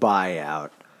now. a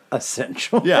buyout,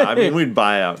 essentially. Yeah, I mean, we'd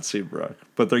buy out Seabrook,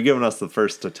 but they're giving us the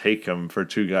first to take him for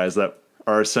two guys that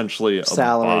are essentially a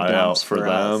Salary dumps buyout for for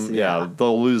them. us, Yeah, yeah.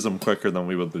 thou'll lose them quicker than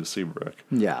we would lose Seabrook.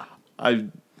 Yeah.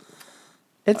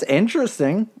 It's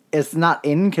interesting. It's not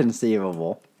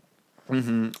inconceivable.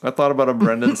 I thought about a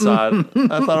Brendan Saad.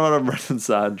 I thought about a Brendan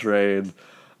Saad trade.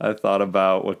 I thought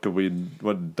about what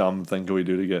dumb thing could we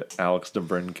do to get Alex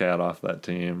DeBrincat off that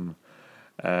team,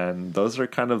 and those are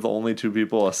kind of the only two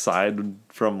people aside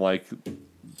from like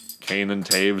Kane and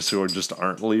Taves who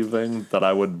aren't leaving that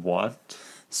I would want.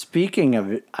 Speaking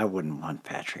of it, I wouldn't want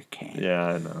Patrick Kane. Yeah,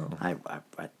 I know.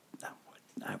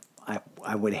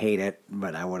 I would hate it,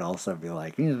 but I would also be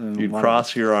like, You'd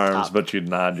cross your arms, but you'd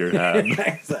nod your head.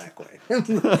 Exactly.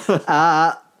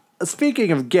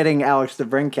 Speaking of getting Alex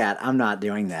DeBrincat, I'm not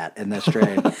doing that in this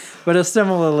trade. But a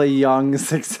similarly young,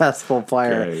 successful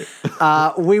player.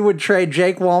 We would trade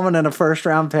Jake Wallman and a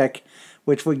first-round pick,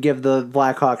 which would give the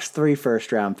Blackhawks 3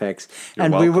 first-round picks. You're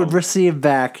and welcome. we would receive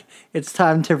back, it's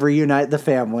time to reunite the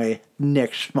family,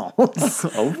 Nick Schmaltz.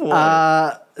 Oh,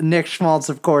 boy. Nick Schmaltz,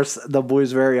 of course, the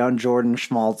Blues' very own Jordan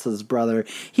Schmaltz's brother.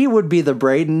 He would be the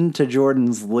Braden to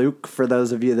Jordan's Luke, for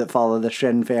those of you that follow the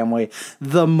Shin family,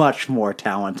 the much more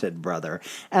talented brother.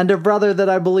 And a brother that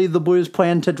I believe the Blues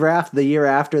planned to draft the year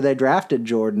after they drafted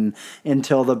Jordan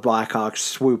until the Blackhawks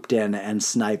swooped in and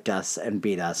sniped us and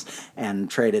beat us and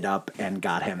traded up and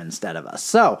got him instead of us.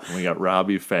 So We got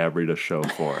Robbie Fabry to show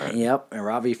for it. yep,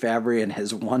 Robbie Fabry and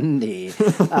his one knee,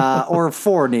 or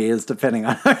 4 knees, depending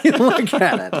on how you look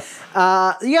at it.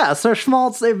 So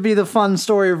Schmaltz, it'd be the fun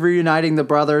story of reuniting the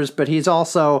brothers, but he's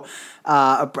also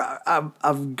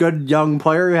a good young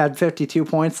player who had 52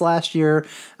 points last year.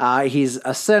 He's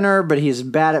a center, but he's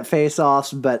bad at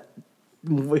face-offs, but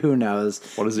who knows?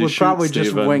 What does he We'd shoot, probably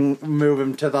just Steven? move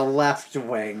him to the left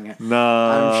wing. No.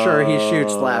 I'm sure he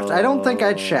shoots left. I don't think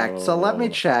I checked, so let me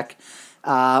check.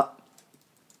 But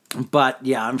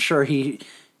yeah, I'm sure he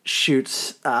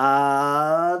shoots.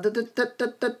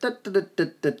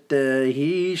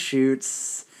 He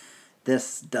shoots.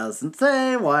 This doesn't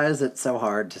say. Why is it so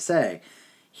hard to say?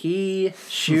 He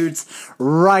shoots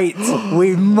right.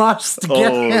 We must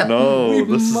get him. Oh, no. We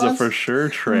This is a must- for sure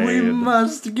trade. We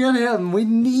must get him. We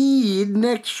need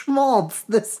Nick Schmaltz.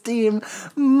 This team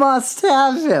must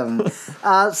have him.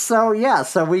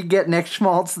 So we get Nick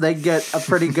Schmaltz. They get a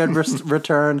pretty good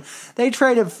return. They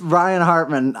traded Ryan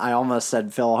Hartman. I almost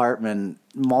said Phil Hartman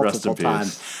multiple Rest in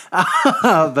times.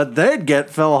 But they'd get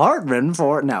Phil Hartman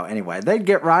for... No, anyway. They'd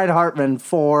get Ryan Hartman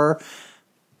for...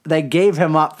 They gave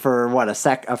him up for,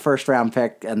 a first-round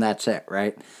pick, and that's it,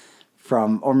 right?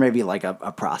 Or maybe like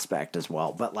a prospect as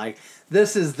well. But like,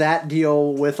 this is that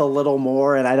deal with a little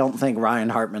more, and I don't think Ryan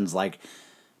Hartman's like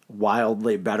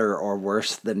wildly better or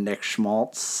worse than Nick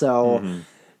Schmaltz. So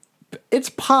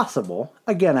it's possible.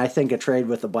 Again, I think a trade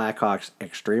with the Blackhawks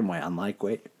extremely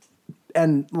unlikely.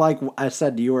 And like I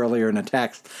said to you earlier in a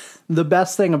text, the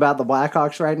best thing about the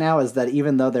Blackhawks right now is that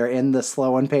even though they're in the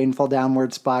slow and painful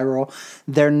downward spiral,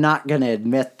 they're not going to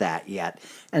admit that yet.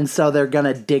 And so they're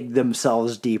going to dig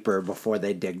themselves deeper before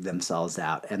they dig themselves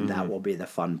out. And that will be the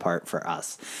fun part for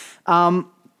us.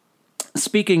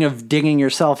 Speaking of digging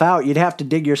yourself out, you'd have to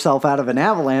dig yourself out of an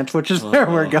avalanche, which is where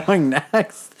we're going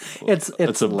next. It's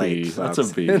That's a late. B. Folks.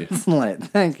 That's a B. It's late.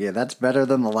 Thank you. That's better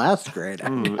than the last grade.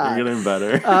 You're getting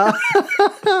better.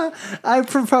 I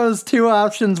proposed 2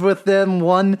 options with them.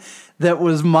 One that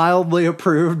was mildly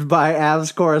approved by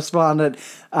Avs correspondent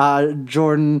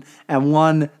Jordan, and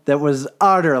one that was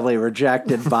utterly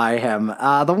rejected by him.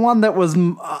 The one that was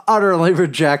utterly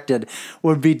rejected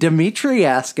would be Dmitry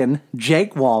Askin,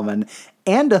 Jake Wallman,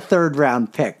 and a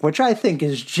 3rd-round pick, which I think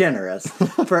is generous,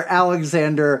 for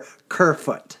Alexander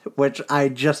Kerfoot, which I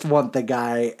just want the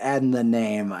guy and the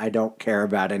name. I don't care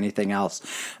about anything else.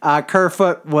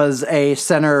 Kerfoot was a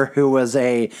center who was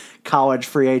a college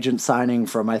free agent signing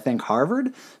from, I think,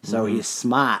 Harvard. So he's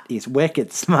smart. He's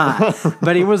wicked smart.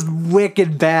 But he was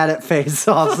wicked bad at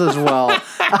faceoffs as well.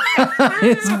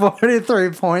 He's 43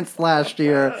 points last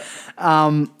year.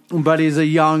 But he's a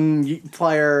young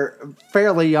player,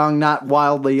 fairly young, not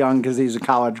wildly young because he's a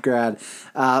college grad.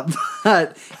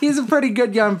 But he's a pretty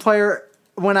good young player.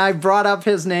 When I brought up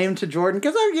his name to Jordan,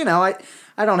 because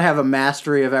I don't have a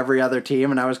mastery of every other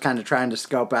team, and I was kind of trying to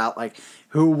scope out like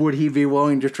who would he be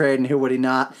willing to trade and who would he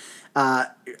not.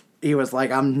 He was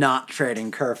like, I'm not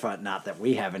trading Kerfoot. Not that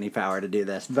we have any power to do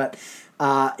this, but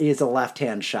he's a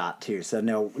left-hand shot too, so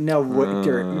no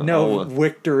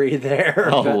victory there.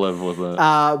 I'll live with it.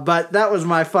 But that was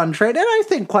my fun trade, and I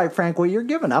think, quite frankly, you're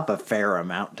giving up a fair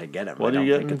amount to get him. What I are don't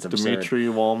you think getting? it's absurd. Dmitry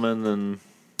Wallman and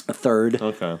a third.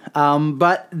 Okay.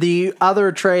 But the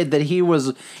other trade that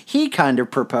he kind of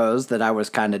proposed that I was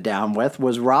kind of down with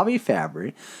was Robbie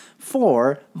Fabry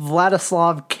for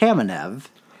Vladislav Kamenev,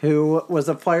 who was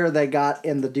a player they got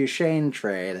in the Duchesne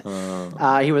trade.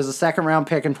 He was a second-round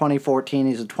pick in 2014.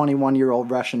 He's a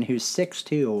 21-year-old Russian who's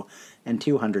 6'2", and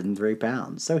 203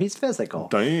 pounds. So he's physical.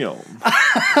 Damn.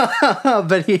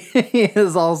 But he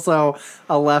is also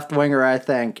a left winger, I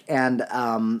think. And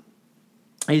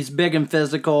he's big and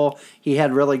physical. He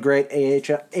had really great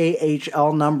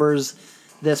AHL numbers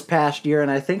this past year. And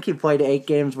I think he played 8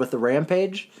 games with the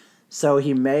Rampage. So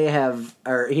he may have,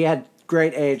 or he had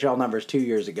great AHL numbers 2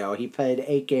 years ago. He played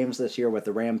 8 games this year with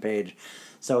the Rampage.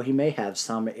 So he may have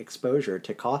some exposure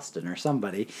to Costin or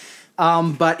somebody.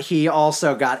 But he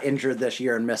also got injured this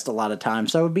year and missed a lot of time.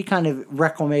 So it would be kind of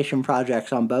reclamation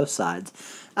projects on both sides.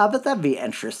 But that'd be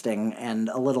interesting and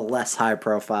a little less high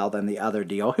profile than the other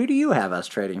deal. Who do you have us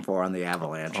trading for on the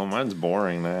Avalanche? Oh, mine's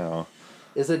boring now.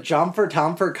 Is it Jumper,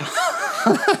 Tumper,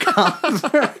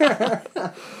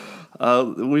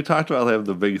 We talked about they have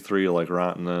the big three like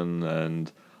Rantanen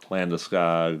and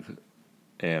Landeskog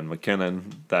and McKinnon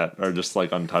that are just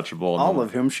like untouchable. All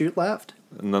of whom shoot left.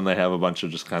 And then they have a bunch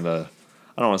of just kind of,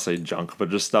 I don't want to say junk, but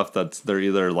just stuff they're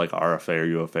either like RFA or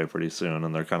UFA pretty soon,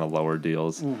 and they're kind of lower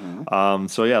deals. Mm-hmm.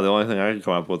 So yeah, the only thing I could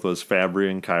come up with was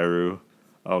Fabry and Kyrou.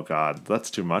 Oh God, that's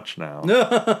too much now.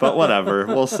 But whatever,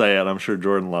 we'll say it. I'm sure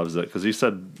Jordan loves it because he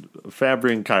said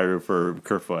Fabry and Kyrou for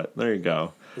Kerfoot. There you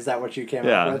go. Is that what you came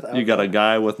up with? Yeah, you got a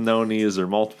guy with no knees or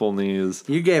multiple knees.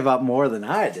 You gave up more than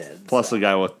I did. Plus a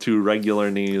guy with 2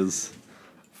 regular knees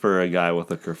for a guy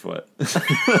with a Kerfoot.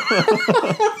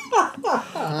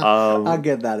 I'll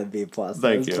give that a B+.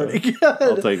 Thank you. Pretty good.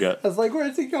 I'll take it. I was like,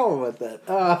 where's he going with it?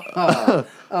 Oh,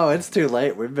 it's too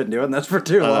late. We've been doing this for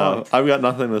too long. I've got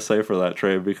nothing to say for that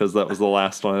trade because that was the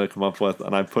last one I come up with,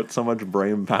 and I put so much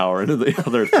brain power into the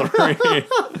other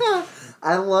 3.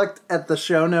 I looked at the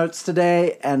show notes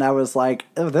today, and I was like,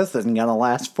 oh, this isn't going to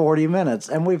last 40 minutes.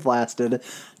 And we've lasted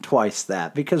twice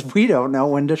that because we don't know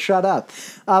when to shut up.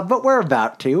 But we're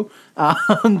about to.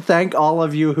 Thank all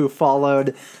of you who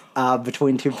followed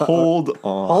Between Two... Hold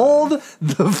on. Hold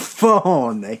the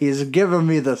phone. He's giving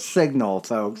me the signal,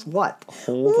 folks. What?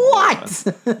 What?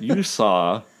 You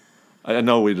saw... I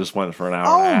know we just went for an hour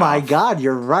Oh and a half. my God,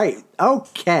 you're right.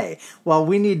 Okay. Well,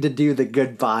 we need to do the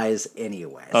goodbyes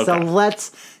anyway. Okay. So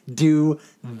let's do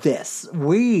this.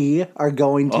 We are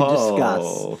going to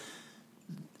discuss...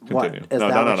 Continue. What? Is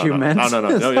that what you meant? No.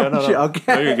 Okay.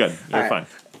 No, you're good. You're fine.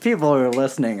 People who are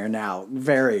listening are now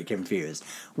very confused.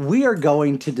 We are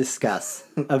going to discuss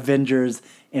Avengers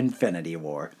Infinity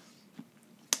War.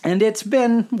 And it's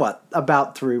been,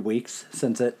 about 3 weeks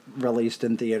since it released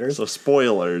in theaters. So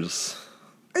spoilers.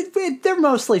 They're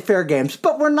mostly fair games,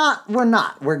 but we're not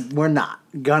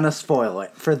gonna spoil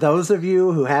it. For those of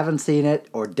you who haven't seen it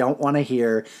or don't want to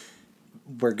hear,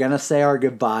 we're gonna say our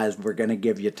goodbyes. We're gonna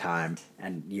give you time,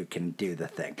 and you can do the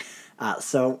thing.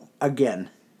 So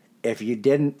again, if you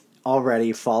didn't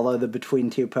already, follow the Between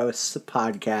Two Posts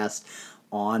podcast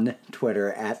on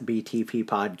Twitter at BTP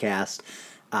Podcast.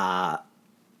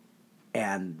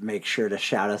 And make sure to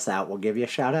shout us out. Will give you a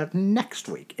shout out next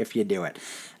week if you do it.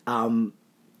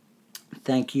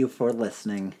 Thank you for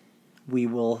listening. We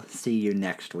will see you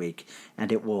next week,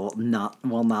 and it will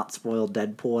not spoil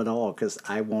Deadpool at all because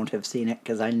I won't have seen it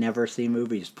because I never see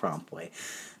movies promptly.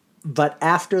 But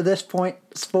after this point,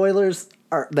 spoilers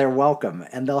they're welcome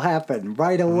and they'll happen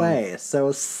right away.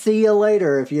 So see you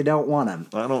later if you don't want them.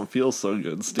 I don't feel so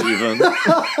good, Steven.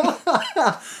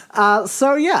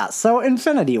 So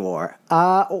Infinity War.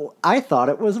 I thought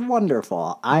it was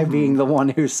wonderful. I being the one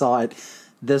who saw it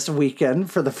this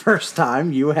weekend for the first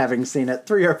time, you having seen it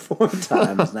 3 or 4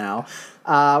 times now,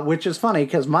 which is funny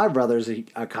because my brother's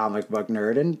a comic book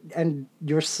nerd and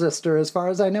your sister, as far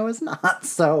as I know, is not.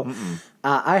 So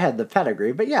I had the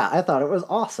pedigree. But yeah, I thought it was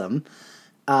awesome.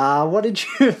 What did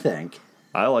you think?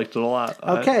 I liked it a lot.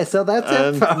 Okay, so that's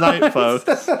it, folks. Night,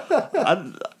 folks.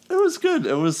 It was good.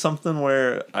 It was something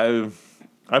where I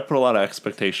put a lot of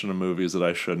expectation in movies that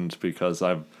I shouldn't because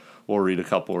we'll read a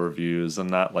couple reviews and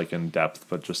not like in depth,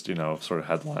 but just sort of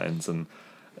headlines and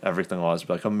everything will always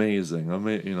be like amazing,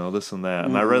 this and that.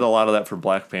 And I read a lot of that for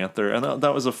Black Panther, and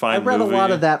that was a fine movie. I read a lot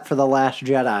of that for The Last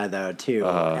Jedi, though, too.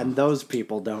 And those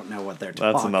people don't know what they're talking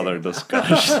about. That's another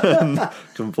discussion.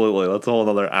 Completely. That's a whole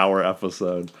other hour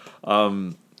episode.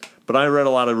 But I read a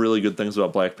lot of really good things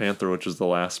about Black Panther, which is the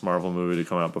last Marvel movie to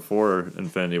come out before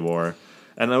Infinity War.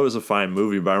 And that was a fine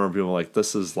movie, but I remember people like,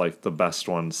 this is like the best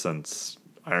one since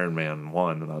Iron Man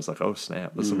 1. And I was like, oh,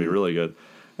 snap, this will be really good.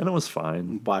 and it was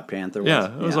fine. Black Panther was.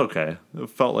 Yeah, it was okay. It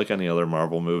felt like any other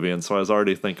Marvel movie, and so I was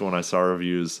already thinking when I saw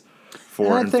reviews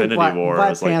for Infinity War, I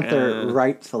was Black Panther like,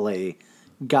 rightfully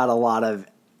got a lot of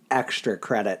extra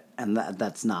credit, and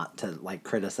that's not to like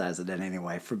criticize it in any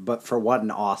way, but for what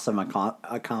an awesome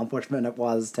accomplishment it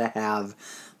was to have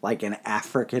like an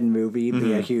African movie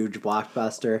be a huge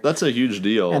blockbuster. That's a huge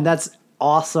deal, and that's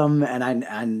awesome,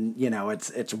 and you know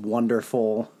it's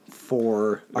wonderful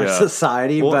for our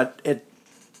society, well, but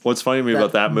what's funny to me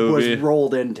about that movie was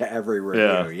rolled into every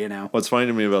review. You know, what's funny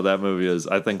to me about that movie is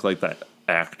I think like that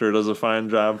actor does a fine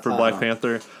job for Black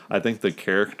Panther. I think the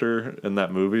character in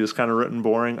that movie is kind of written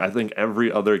boring. I think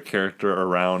every other character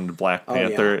around Black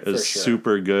Panther is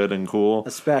super good and cool.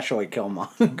 Especially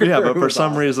Killmonger. Yeah, but for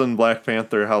some reason, Black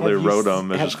Panther, how they wrote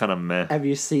him is just kind of meh. Have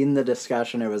you seen the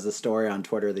discussion? It was a story on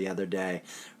Twitter the other day,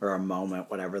 or a moment,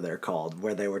 whatever they're called,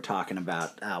 where they were talking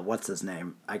about, what's his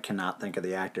name? I cannot think of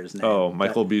the actor's name. Oh,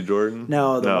 Michael B. Jordan?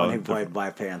 No, the one who played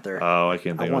Black Panther. Oh, I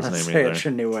can't think of his name either. I want to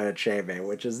say Chinua Achebe,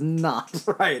 which is not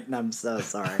right, and I'm so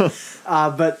sorry.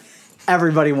 But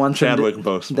everybody wants Chadwick him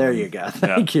Boseman. There you go.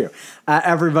 Thank you.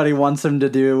 Everybody wants him to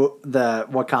do the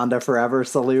Wakanda Forever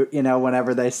salute, you know,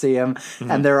 whenever they see him.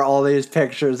 Mm-hmm. And there are all these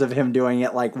pictures of him doing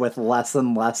it like with less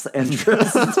and less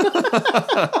interest.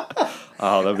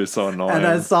 Oh, that'd be so annoying. And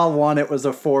I saw one, it was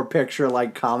a 4-picture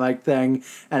like comic thing,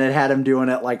 and it had him doing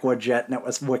it like legit, and it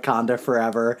was Wakanda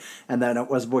Forever, and then it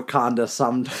was Wakanda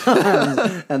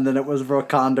sometimes, and then it was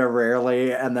Wakanda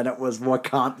rarely, and then it was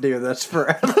Wakanda do this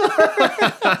forever.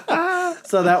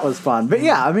 So that was fun. But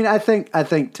yeah, I mean, I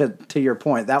think to your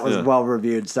point, that was well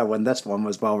reviewed. So when this one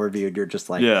was well reviewed, you're just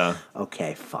like,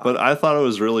 okay, fine. But I thought it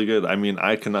was really good. I mean,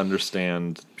 I can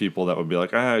understand people that would be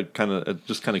like, it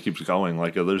just kind of keeps going.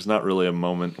 Like, there's not really a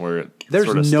moment where it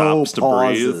sort of stops to breathe.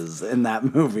 There's no pauses in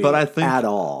that movie, but I think, at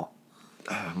all.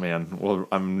 Oh, man, well,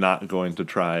 I'm not going to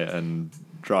try and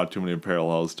draw too many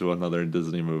parallels to another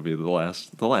Disney movie, The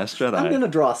Last Jedi. I'm going to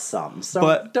draw some, so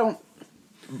but don't.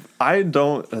 I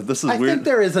don't. This is weird. I think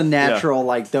there is a natural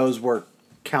like those were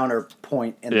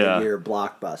counterpoint in the year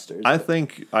blockbusters. I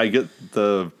think I get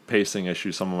the pacing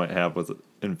issue someone might have with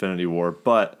Infinity War,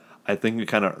 but I think it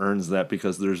kind of earns that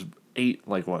because there's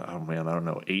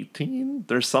 18?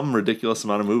 There's some ridiculous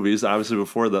amount of movies, obviously,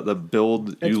 before that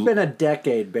build. It's been a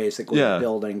decade, basically,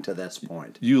 building to this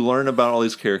point. You learn about all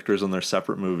these characters and their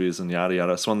separate movies and yada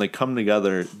yada. So when they come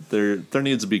together, there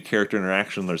needs to be character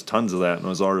interaction. There's tons of that, and it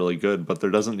was all really good. But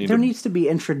there needs to be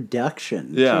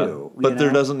introduction, too. But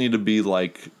there doesn't need to be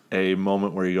like a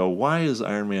moment where you go, why is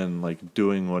Iron Man like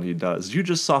doing what he does? You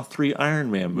just saw 3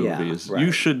 Iron Man movies. Yeah, right.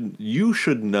 You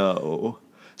should know.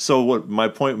 So what my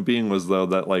point being was, though,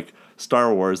 that like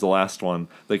Star Wars, the last one,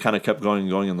 they kind of kept going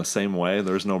in the same way.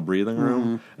 There was no breathing room.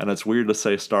 Mm-hmm. And it's weird to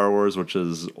say Star Wars, which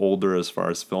is older as far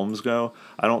as films go.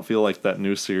 I don't feel like that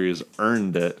new series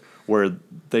earned it, where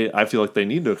I feel like they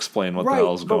need to explain what the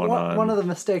hell's going on. One of the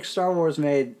mistakes Star Wars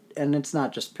made, and it's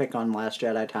not just pick on Last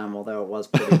Jedi time, although it was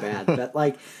pretty bad, but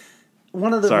like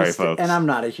one of the folks. And I'm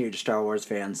not a huge Star Wars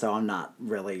fan, so I'm not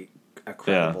really a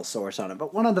credible source on it.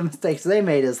 But one of the mistakes they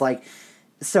made is like,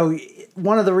 so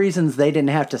one of the reasons they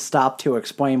didn't have to stop to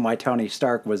explain why Tony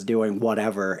Stark was doing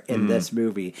whatever in this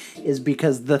movie is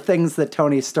because the things that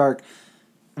Tony Stark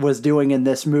was doing in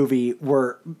this movie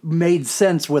made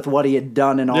sense with what he had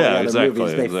done in all the other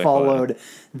movies. They followed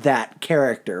that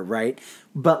character, right?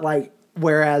 But like,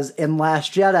 whereas in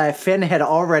Last Jedi, Finn had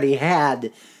already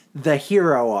had the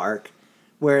hero arc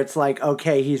where it's like,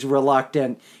 okay, he's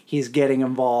reluctant, he's getting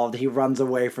involved, he runs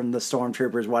away from the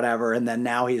stormtroopers, whatever, and then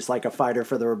now he's like a fighter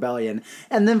for the rebellion.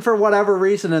 And then for whatever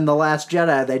reason in The Last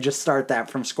Jedi, they just start that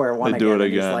from square one again.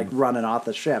 And he's like running off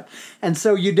the ship. And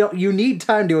so you need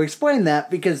time to explain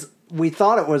that because we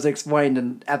thought it was explained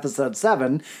in episode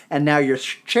 7, and now you're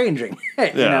changing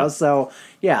it, you know? So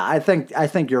yeah, I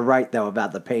think you're right though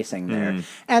about the pacing there.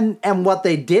 And what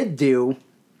they did do,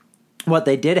 what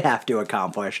they did have to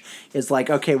accomplish is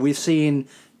like, okay, we've seen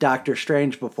Doctor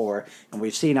Strange before and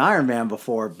we've seen Iron Man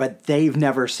before, but they've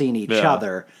never seen each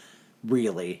other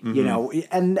really, you know?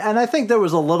 And I think there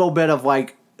was a little bit of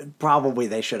like, probably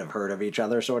they should have heard of each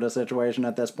other sort of situation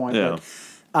at this point. Yeah.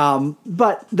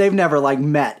 But they've never like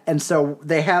met. And so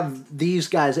they have these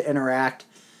guys interact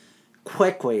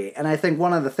quickly. And I think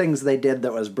one of the things they did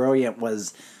that was brilliant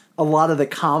was a lot of the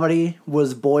comedy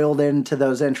was boiled into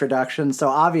those introductions. So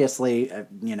obviously,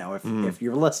 you know, if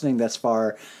you're listening this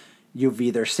far, you've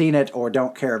either seen it or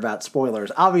don't care about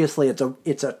spoilers. Obviously,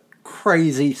 it's a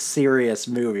crazy serious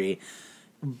movie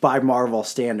by Marvel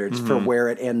standards for where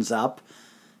it ends up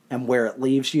and where it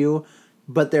leaves you.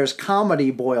 but there's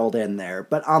comedy boiled in there.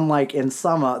 But unlike in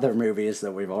some other movies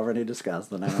that we've already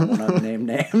discussed, and I don't want to name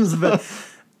names, but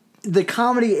the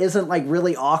comedy isn't like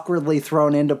really awkwardly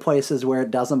thrown into places where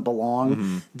it doesn't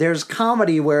belong. There's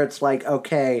comedy where it's like,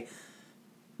 okay,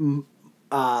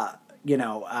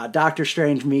 Doctor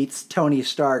Strange meets Tony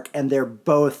Stark, and they're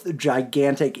both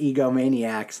gigantic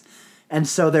egomaniacs, and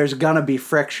so there's gonna be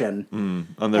friction.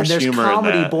 And there's humor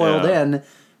comedy in that, boiled in,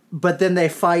 but then they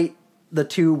fight the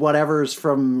two whatevers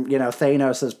from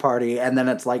Thanos' party, and then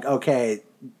it's like, okay,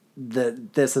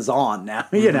 this is on now,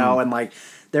 and like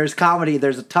there's comedy.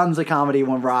 There's tons of comedy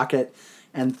when Rocket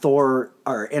and Thor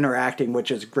are interacting,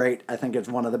 which is great. I think it's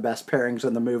one of the best pairings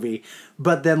in the movie.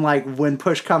 But then, like, when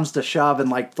push comes to shove and,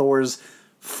 like, Thor's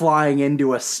flying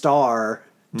into a star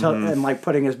and, like,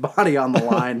 putting his body on the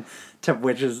line,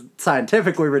 which is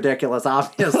scientifically ridiculous,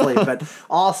 obviously, but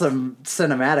awesome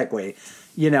cinematically.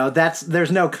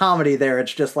 There's no comedy there.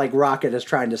 It's just, like, Rocket is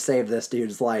trying to save this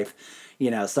dude's life.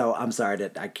 So I'm sorry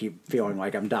that I keep feeling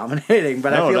like I'm dominating,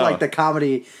 but I feel like the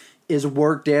comedy is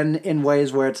worked in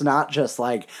ways where it's not just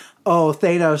like, oh,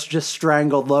 Thanos just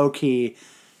strangled Loki,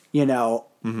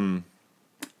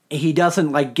 He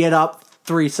doesn't like get up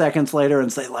 3 seconds later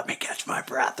and say, let me catch my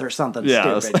breath or something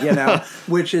stupid,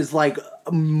 which is like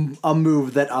a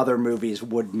move that other movies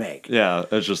would make. Yeah,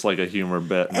 it's just like a humor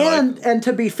bit. And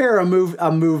to be fair, a move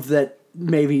that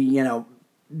maybe,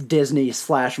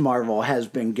 Disney/Marvel has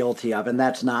been guilty of, and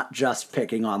that's not just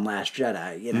picking on Last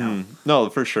Jedi, No,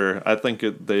 for sure. I think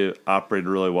they operated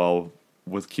really well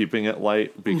with keeping it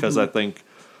light because I think,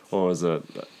 what was it,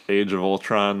 Age of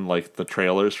Ultron, like the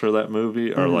trailers for that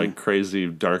movie are like crazy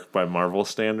dark by Marvel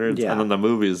standards, and then the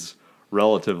movie's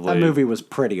relatively... That movie was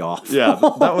pretty awful. Yeah,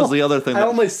 that was the other thing. I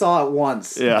only saw it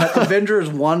once. Yeah. Avengers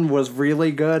 1 was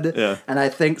really good. Yeah. And I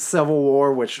think Civil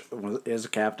War, which is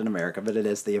Captain America, but it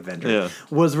is the Avengers,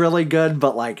 was really good.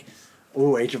 But like,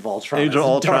 Age of Ultron Age of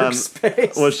Ultron dark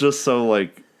space. was just so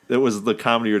like... It was the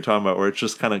comedy you're talking about where it's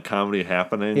just kind of comedy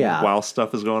happening while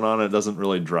stuff is going on. It doesn't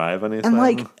really drive anything. And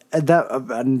like,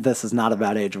 and this is not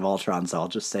about Age of Ultron, so I'll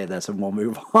just say this and we'll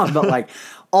move on. But like,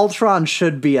 Ultron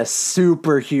should be a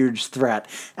super huge threat,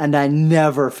 and I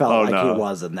never felt he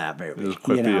was in that movie. It was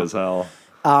quippy as hell.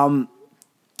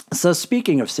 So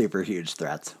speaking of super huge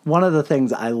threats, one of the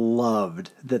things I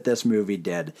loved that this movie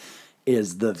did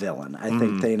is the villain. I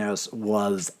think Thanos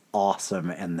was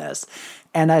awesome in this.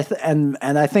 And I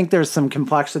think there's some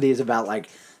complexities about like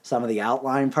some of the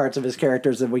outline parts of his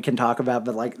characters that we can talk about,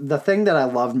 but like the thing that I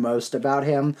loved most about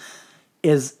him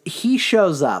is he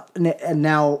shows up, and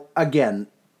now again,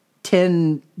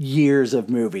 10 years of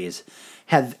movies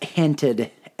have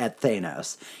hinted at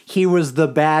Thanos. He was the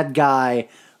bad guy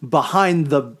behind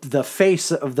the face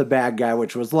of the bad guy,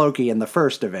 which was Loki in the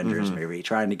first Avengers movie,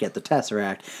 trying to get the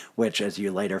Tesseract, which, as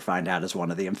you later find out, is one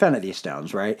of the Infinity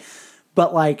Stones, right?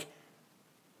 But like,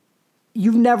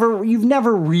 you've never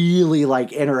really like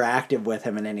interacted with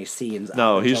him in any scenes.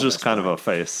 No, he's just kind of a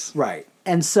face, right?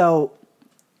 And so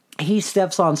he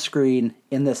steps on screen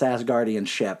in this Asgardian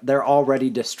ship. They're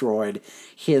already destroyed.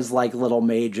 His like little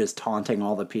mage is taunting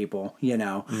all the people,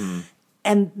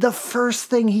 And the first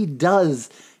thing he does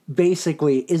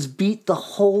basically is beat the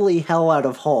holy hell out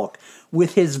of Hulk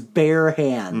with his bare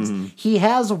hands. He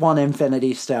has one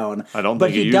Infinity Stone,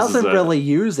 but he doesn't really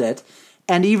use it.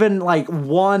 And even like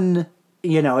one,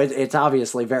 it's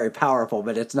obviously very powerful,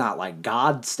 but it's not like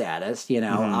God status,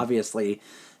 Obviously,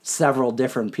 several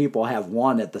different people have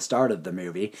one at the start of the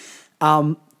movie.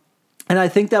 And I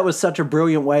think that was such a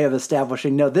brilliant way of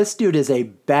establishing, no, this dude is a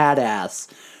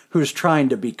badass who's trying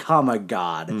to become a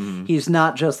god. He's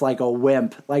not just like a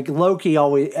wimp. Like Loki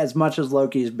always, as much as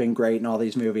Loki's been great in all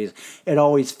these movies, it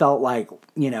always felt like,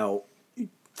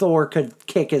 Thor could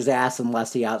kick his ass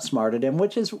unless he outsmarted him,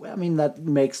 which is, that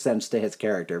makes sense to his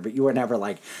character. But you were never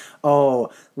like,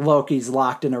 oh, Loki's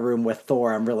locked in a room with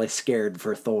Thor, I'm really scared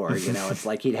for Thor. It's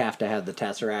like he'd have to have the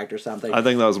Tesseract or something. I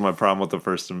think that was my problem with the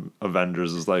first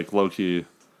Avengers is like Loki...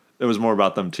 It was more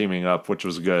about them teaming up, which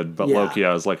was good. But Loki,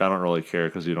 I was like, I don't really care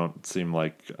because you don't seem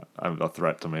like I'm a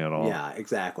threat to me at all. Yeah,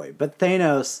 exactly. But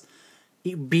Thanos,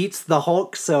 he beats the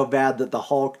Hulk so bad that the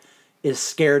Hulk is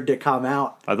scared to come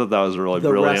out. I thought that was a really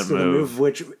brilliant move.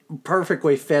 Which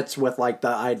perfectly fits with like the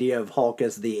idea of Hulk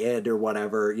as the id or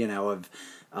whatever,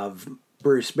 of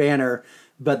Bruce Banner.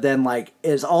 But then like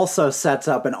is also sets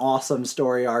up an awesome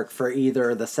story arc for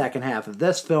either the second half of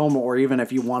this film or even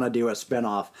if you want to do a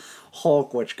spinoff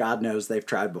Hulk, which God knows they've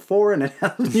tried before and it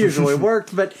hasn't usually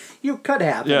worked, but you could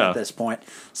happen at this point.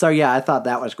 So yeah, I thought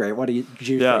that was great. What did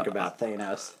you think about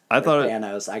Thanos?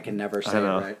 Thanos. I can never say it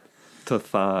right. To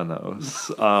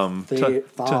Thanos.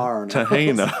 Thanos. To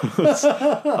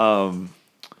Thanos.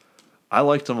 I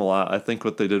liked him a lot. I think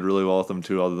what they did really well with him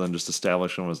too, other than just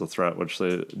establish him as a threat, which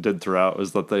they did throughout,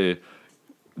 is that they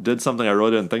did something I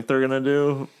really didn't think they were gonna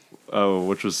do,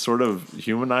 which was sort of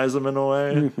humanize him in a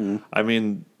way. Mm-hmm. I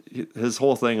mean, his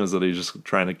whole thing is that he's just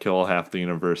trying to kill half the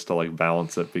universe to like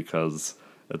balance it because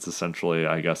it's essentially,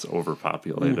 I guess,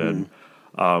 overpopulated.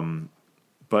 Mm-hmm.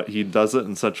 But he does it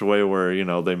in such a way where, you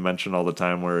know, they mention all the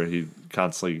time where he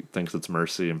constantly thinks it's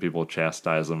mercy and people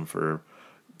chastise him for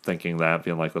thinking that,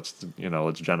 being like, that's, you know,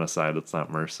 it's genocide, it's not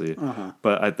mercy.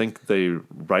 But I think they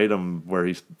write him where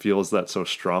he feels that so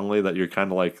strongly that you're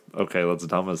kind of like, okay, that's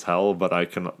dumb as hell, but I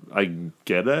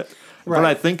get it. Right. But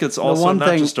I think it's also not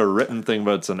thing, just a written thing,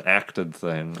 but it's an acted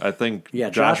thing. I think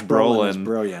Josh Brolin is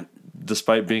brilliant.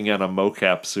 Despite being in a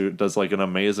mocap suit, does like an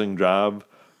amazing job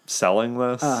selling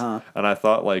this. And I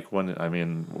thought, like,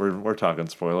 we're talking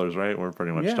spoilers, right? We're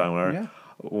pretty much talking about it.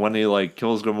 When he like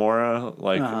kills Gamora,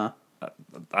 like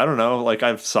I don't know, like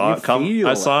I saw it coming, but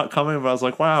I was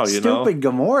like, wow, you know, stupid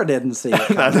Gamora didn't see it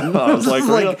coming. I was like,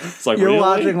 it's like you're really?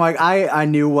 Watching, like I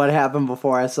knew what happened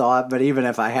before I saw it, but even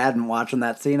if I hadn't watching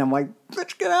that scene, I'm like,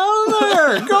 bitch, get out of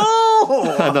there,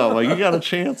 go. I know, like, you got a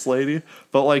chance, lady.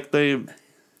 But like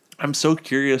I'm so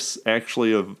curious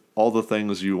actually of all the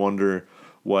things you wonder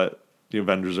what the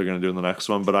Avengers are going to do in the next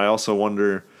one, but I also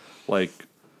wonder, like,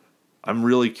 I'm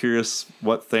really curious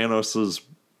what Thanos'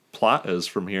 plot is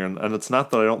from here, and it's not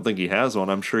that I don't think he has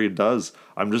one. I'm sure he does.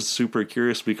 I'm just super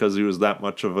curious because he was that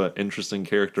much of an interesting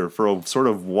character for a sort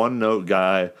of one-note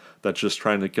guy that's just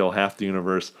trying to kill half the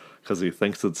universe because he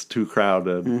thinks it's too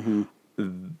crowded.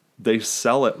 They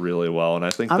sell it really well, and I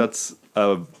think that's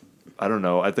I don't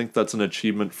know. I think that's an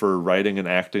achievement for writing and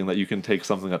acting, that you can take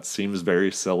something that seems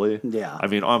very silly. Yeah. I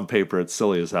mean, on paper, it's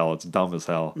silly as hell. It's dumb as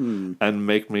hell. And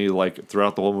make me, like,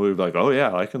 throughout the whole movie, be like, oh,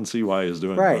 yeah, I can see why he's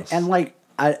doing this. Right. And, like,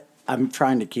 I'm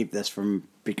trying to keep this from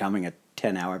becoming a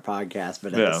 10-hour podcast,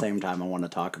 but at the same time, I want to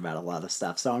talk about a lot of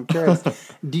stuff. So I'm curious,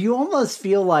 do you almost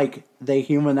feel like they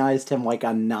humanized him, like,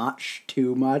 a notch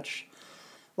too much?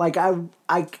 Like,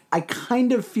 I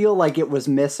kind of feel like it was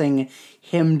missing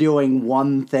him doing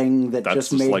one thing that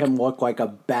just made him look like a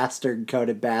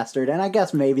bastard-coated bastard. And I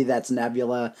guess maybe that's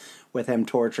Nebula with him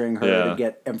torturing her to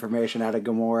get information out of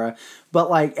Gamora. But,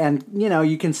 like, and, you know,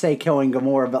 you can say killing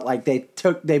Gamora, but, like,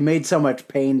 they made so much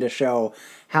pain to show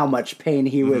how much pain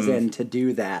he was in to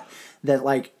do that. That,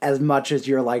 like, as much as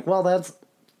you're like, well, that's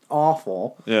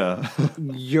awful. Yeah.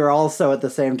 You're also at the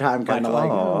same time kind of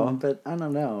like, oh, but I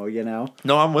don't know, you know?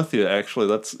 No, I'm with you, actually.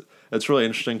 It's really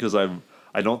interesting because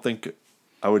I don't think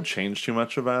I would change too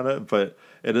much about it, but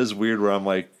it is weird where I'm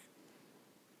like,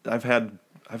 I've had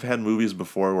movies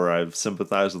before where I've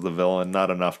sympathized with the villain,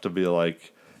 not enough to be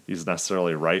like he's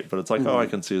necessarily right, but it's like, oh, I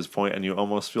can see his point, and you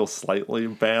almost feel slightly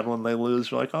bad when they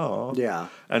lose. You're like, oh. Yeah.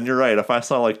 And you're right. If I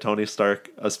saw like Tony Stark,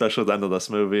 especially at the end of this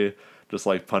movie, just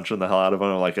like punching the hell out of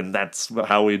him, like, and that's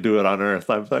how we do it on Earth,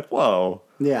 I'm like, whoa.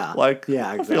 Yeah. Like,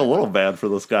 yeah, exactly. I feel a little bad for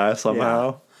this guy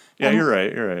somehow. Yeah, you're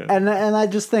right. And I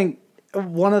just think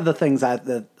one of the things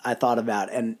that I thought about,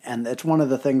 and it's one of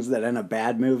the things that in a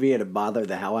bad movie it'd bother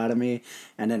the hell out of me,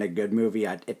 and in a good movie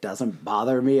it doesn't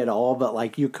bother me at all. But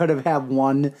like, you could have had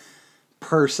one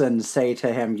person say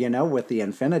to him, you know, with the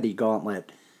Infinity Gauntlet,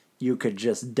 you could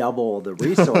just double the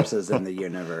resources in the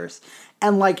universe,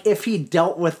 and like if he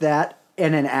dealt with that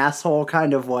in an asshole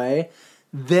kind of way,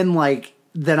 then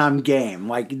I'm game.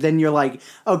 Like, then you're like,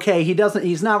 okay, he doesn't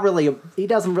really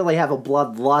have a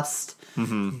bloodlust,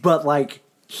 but like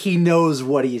he knows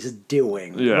what he's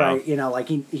doing, right? You know, like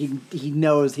he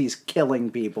knows he's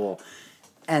killing people,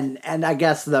 and I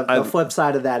guess the flip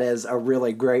side of that is a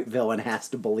really great villain has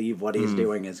to believe what he's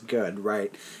doing is good,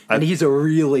 right? And he's a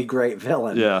really great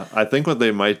villain. Yeah, I think what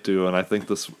they might do, and I think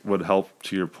this would help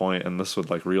to your point, and this would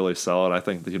like really sell it. I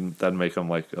think that'd make him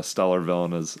like a stellar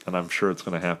villain, and I'm sure it's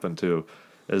going to happen too.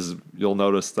 Is you'll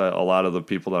notice that a lot of the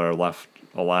people that are left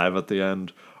alive at the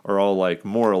end are all like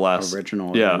more or less original,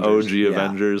 Avengers. OG yeah.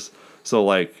 Avengers. So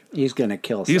like he's gonna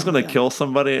kill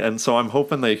somebody, and so I'm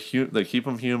hoping they keep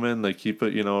him human, they keep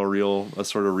it, you know, a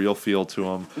sort of real feel to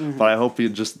him. But I hope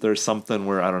there's something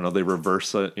where, I don't know, they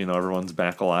reverse it, you know, everyone's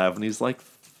back alive, and he's like,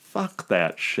 fuck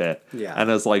that shit. Yeah.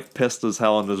 And is like pissed as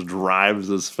hell and just drives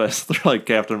his fist through like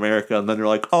Captain America, and then you're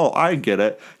like, oh, I get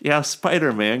it. Yeah,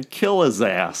 Spider-Man, kill his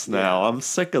ass now. I'm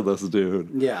sick of this dude.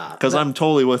 Yeah. Because I'm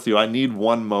totally with you. I need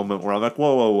one moment where I'm like,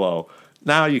 whoa.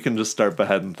 Now you can just start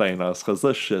beheading Thanos, because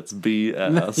this shit's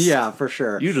BS. Yeah, for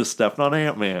sure. You just stepped on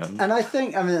Ant-Man. And I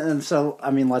think,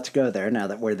 let's go there now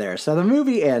that we're there. So the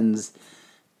movie ends,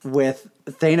 with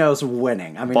Thanos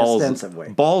winning. I mean, ostensibly.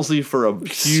 Ballsy for a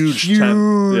hugely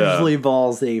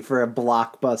ballsy for a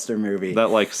blockbuster movie. That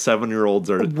like 7-year-olds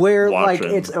are where watching.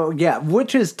 like it's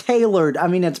which is tailored. I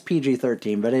mean, it's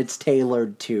PG-13, but it's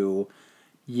tailored to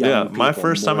young people. My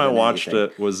first time I watched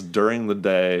anything. it was during the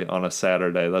day on a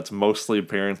Saturday. That's mostly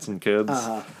parents and kids,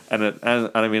 and it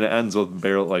ends with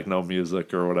barely like no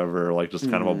music or whatever, like just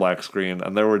kind of a black screen.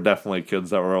 And there were definitely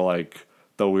kids that were like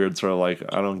the weird sort of like,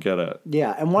 I don't get it.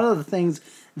 Yeah, and one of the things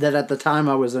that at the time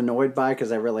I was annoyed by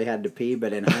because I really had to pee,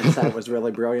 but in hindsight was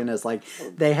really brilliant is like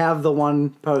they have the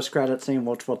one post-credit scene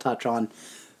which we'll touch on,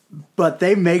 but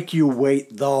they make you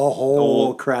wait the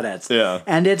whole credits. Yeah.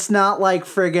 And it's not like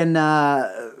friggin'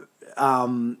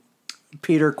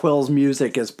 Peter Quill's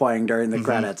music is playing during the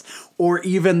credits, or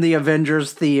even the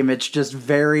Avengers theme. It's just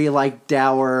very like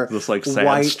dour, just like sad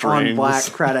white strings. on black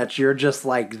credits. You're just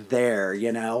like there,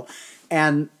 you know?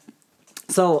 And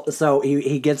so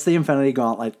he gets the Infinity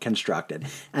Gauntlet constructed.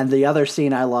 And the other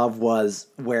scene I love was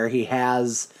where he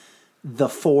has the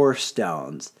 4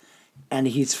 stones. And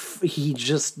he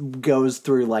just goes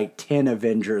through like 10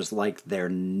 Avengers like they're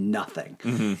nothing.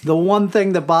 The one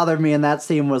thing that bothered me in that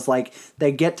scene was like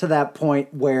they get to that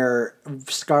point where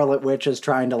Scarlet Witch is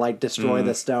trying to like destroy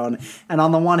the stone. And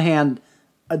on the one hand,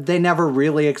 they never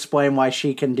really explain why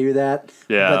she can do that.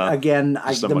 Yeah. But again,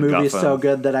 the movie's so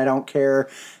good that I don't care.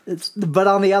 But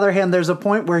on the other hand, there's a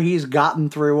point where he's gotten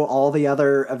through all the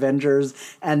other Avengers,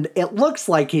 and it looks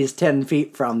like he's 10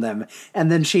 feet from them. And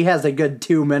then she has a good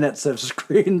 2 minutes of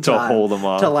screen time to hold them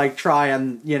off, to like try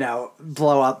and,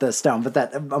 blow out this stone. But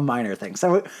that's a minor thing.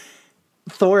 So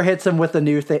Thor hits him with the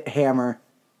new hammer.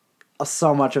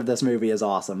 So much of this movie is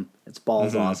awesome. It's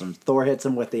balls awesome. Thor hits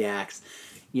him with the axe.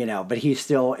 But he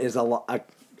still is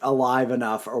alive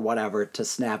enough or whatever to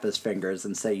snap his fingers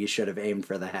and say you should have aimed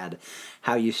for the head.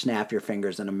 How you snap your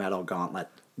fingers in a metal gauntlet,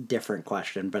 different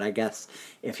question. But I guess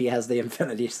if he has the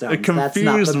Infinity Stones, it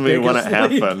confused me when it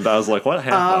happened. I was like, what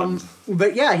happened?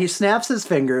 But yeah, he snaps his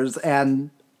fingers and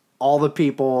all the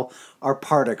people are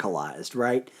particleized,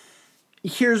 right?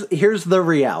 Here's the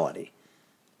reality.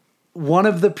 One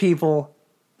of the people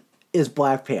is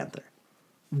Black Panther.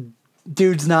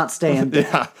 Dude's not staying dead.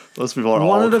 Yeah, those people are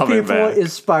One all of the coming people back.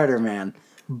 is Spider-Man.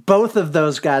 Both of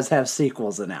those guys have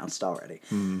sequels announced already.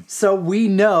 So we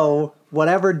know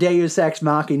whatever Deus Ex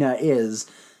Machina is,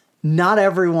 not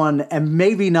everyone, and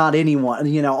maybe not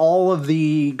anyone, all of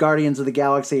the Guardians of the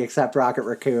Galaxy except Rocket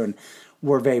Raccoon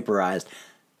were vaporized.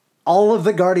 All of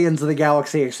the Guardians of the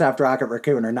Galaxy except Rocket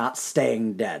Raccoon are not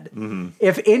staying dead.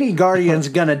 If any Guardian's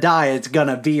gonna die, it's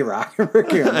gonna be Rocket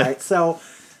Raccoon, right? So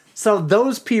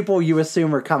those people you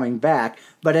assume are coming back,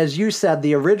 but as you said,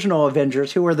 the original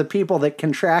Avengers, who are the people that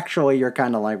contractually you're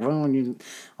kind of like, well,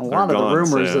 a lot of the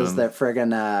rumors is that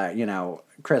friggin',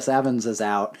 Chris Evans is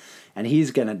out and he's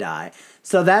gonna die.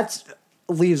 So that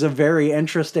leaves a very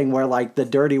interesting where like the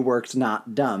dirty work's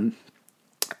not done.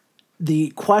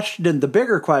 The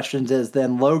bigger questions is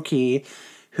then Loki,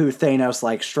 who Thanos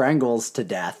like strangles to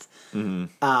death,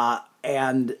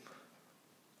 and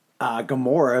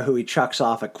Gamora, who he chucks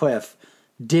off a cliff,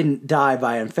 didn't die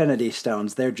by Infinity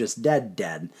Stones. They're just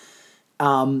dead.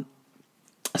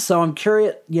 So I'm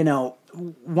curious,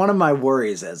 one of my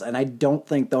worries is, and I don't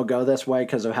think they'll go this way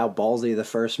because of how ballsy the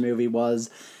first movie was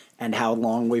and how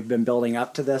long we've been building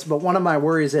up to this, but one of my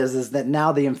worries is that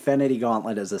now the Infinity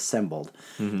Gauntlet is assembled.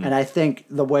 And I think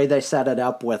the way they set it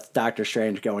up with Doctor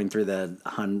Strange going through the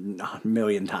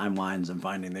 100,000,000 timelines and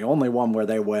finding the only one where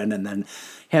they win, and then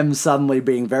him suddenly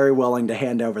being very willing to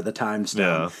hand over the time stone.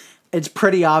 Yeah. It's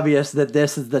pretty obvious that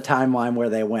this is the timeline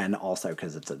where they win, also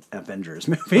because it's an Avengers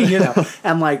movie,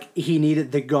 and like he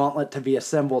needed the gauntlet to be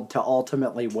assembled to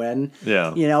ultimately win.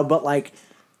 Yeah. But like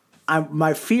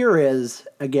my fear is,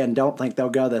 again, don't think they'll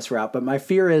go this route, but my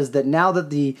fear is that now that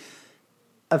the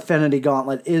Infinity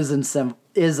Gauntlet is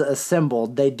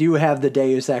assembled, they do have the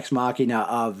Deus Ex Machina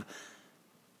of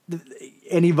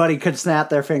anybody could snap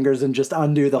their fingers and just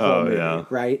undo the whole movie,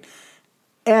 right?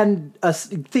 And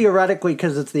theoretically,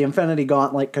 because it's the Infinity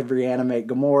Gauntlet, could reanimate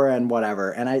Gamora and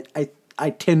whatever. And I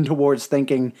tend towards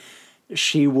thinking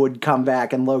she would come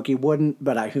back and Loki wouldn't,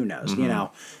 but who knows?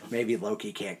 Maybe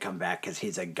Loki can't come back because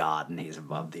he's a god and he's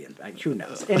above the... Who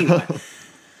knows? Anyway,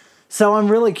 so I'm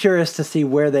really curious to see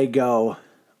where they go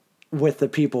with the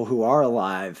people who are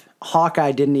alive.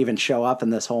 Hawkeye didn't even show up in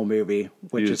this whole movie,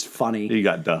 which is funny. He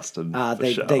got dusted.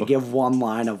 They give one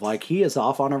line of like, he is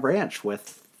off on a ranch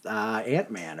with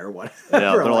Ant-Man or whatever.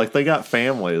 Yeah, they're like, they got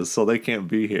families, so they can't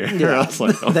be here. Yeah. I was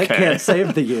like, okay. They can't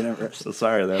save the universe. So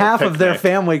sorry, half of their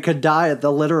family could die at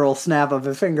the literal snap of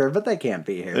a finger, but they can't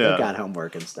be here. Yeah. They got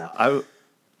homework and stuff. I've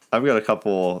got a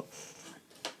couple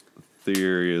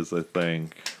theories, I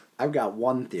think. I've got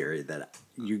one theory that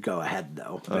you go ahead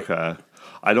though. Okay.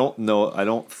 I don't know. I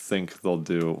don't think they'll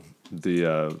do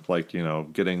the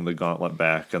getting the gauntlet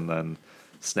back and then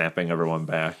snapping everyone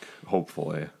back.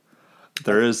 Hopefully,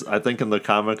 there is. I think in the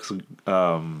comics,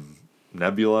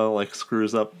 Nebula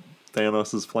screws up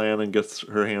Thanos' plan and gets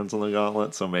her hands on the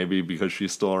gauntlet. So maybe because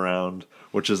she's still around,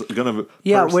 which is gonna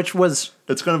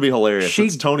it's gonna be hilarious.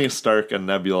 It's Tony Stark and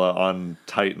Nebula on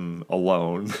Titan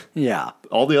alone. Yeah,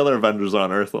 all the other Avengers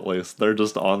on Earth, at least, they're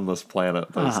just on this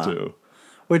planet. Those two.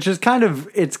 Which is kind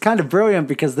of brilliant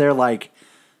because they're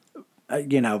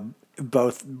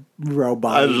both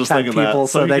robot I was just type thinking people, that.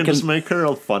 So they can just make her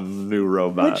a fun new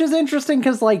robot. Which is interesting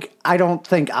because I don't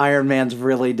think Iron Man's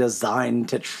really designed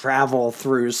to travel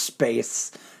through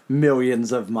space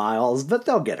millions of miles, but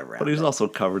they'll get around. But he's also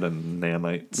covered in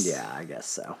nanites. Yeah, I guess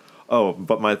so. Oh,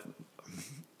 but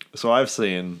so I've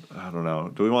seen. I don't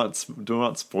know. Do we want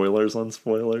spoilers on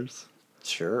spoilers?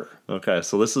 Sure. Okay,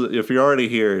 so this is if you're already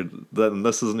here, then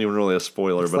this isn't even really a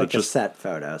spoiler, but it's just set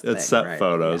photo. It's set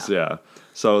photos, yeah.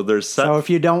 So there's set. So if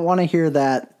you don't want to hear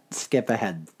that, skip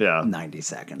ahead. 90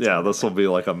 seconds. Yeah, this will be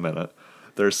like a minute.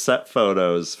 There's set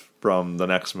photos from the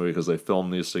next movie because they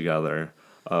filmed these together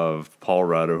of Paul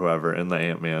Rudd or whoever in the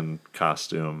Ant-Man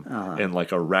costume in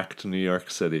a wrecked New York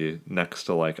City next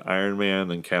to Iron Man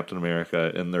and Captain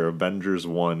America in their Avengers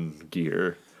 1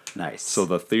 gear. Nice. So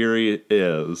the theory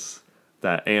is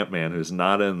that Ant-Man, who's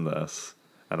not in this,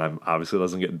 and obviously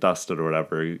doesn't get dusted or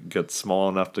whatever, gets small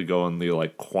enough to go in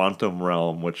the quantum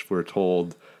realm, which we're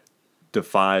told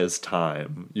defies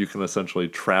time. You can essentially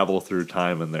travel through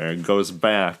time in there, and goes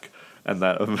back, and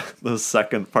that the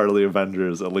second part of the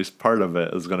Avengers, at least part of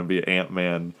it, is going to be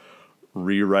Ant-Man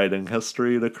rewriting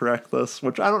history to correct this,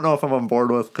 which I don't know if I'm on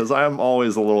board with because I'm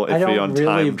always a little iffy on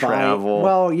time travel.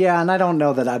 Well, yeah, and I don't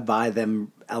know that I buy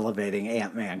them elevating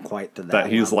Ant-Man quite to that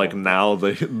he's level. Now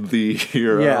the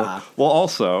hero. Yeah. Well,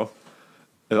 also,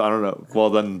 I don't know. Well,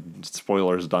 then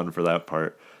spoilers done for that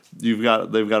part. They've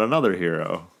got another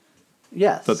hero.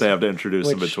 Yes. That they have to introduce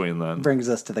in between then. Brings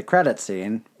us to the credit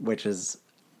scene, which is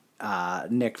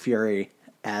Nick Fury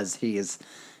as he's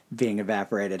being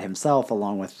evaporated himself,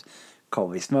 along with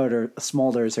Colby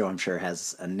Smulders, who I'm sure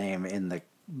has a name in the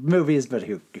movies, but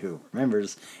who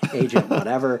remembers Agent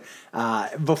whatever.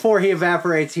 Before he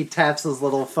evaporates, he taps his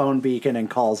little phone beacon and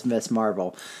calls Miss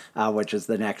Marvel, which is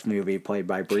the next movie played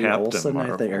by Brie Olson.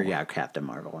 Captain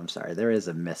Marvel. I'm sorry. There is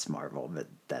a Miss Marvel, but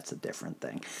that's a different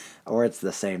thing. Or it's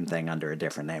the same thing under a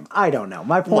different name. I don't know.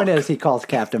 My point is he calls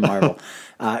Captain Marvel.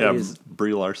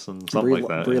 Brie Larson, something like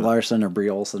that. Brie Larson or Brie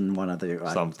Olson, one of the...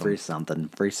 Brie something.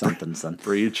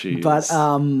 Brie cheese.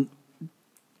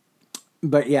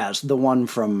 But yes, the one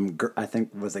from, I think,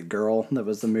 was it Girl that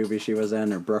was the movie she was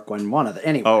in, or Brooklyn, one of the,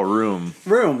 anyway. Oh, Room,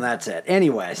 that's it.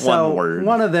 Anyway, so one word.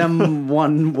 One of them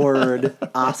one-word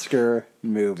Oscar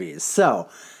movies. So,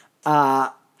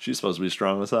 she's supposed to be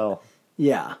strong as hell.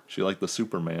 Yeah. She the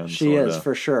Superman. She is,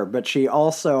 for sure. But she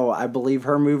also, I believe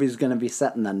her movie's going to be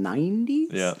set in the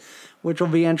 90s. Yeah. Which will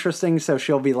be interesting. So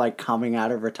she'll be coming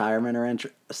out of retirement or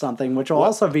something, which will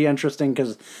also be interesting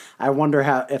because I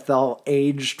wonder if they'll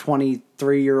age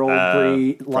 23-year-old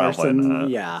Brie Larson. Not.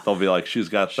 Yeah. They'll be she's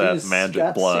got that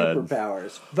magic blood.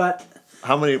 Superpowers. But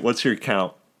what's your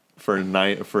count for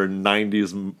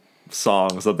 90s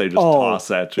songs that they just toss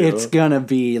at you? It's going to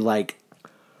be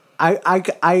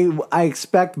I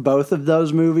expect both of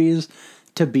those movies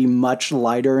to be much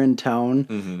lighter in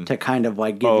tone, to kind of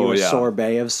give you a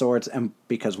sorbet of sorts, and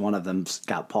because one of them's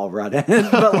got Paul Rudd in it,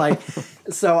 but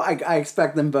so I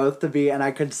expect them both to be, and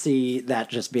I could see that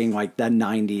just being the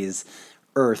 90s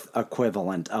Earth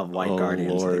equivalent of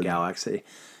Guardians of the Galaxy.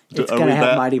 It's going to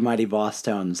have Mighty Mighty Boss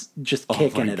Tones just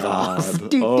kicking it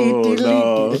off.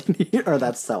 No. Or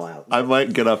that's so out. I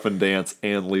might get up and dance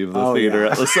and leave the theater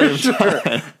at the same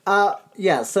time.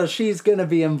 Yeah, so she's going to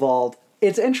be involved.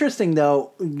 It's interesting,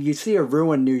 though, you see her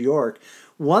ruin New York.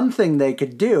 One thing they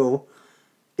could do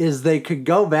is they could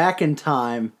go back in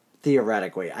time,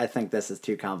 theoretically. I think this is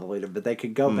too convoluted, but they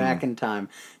could go back in time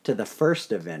to the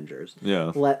first Avengers.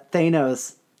 Yeah. Let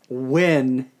Thanos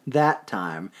win that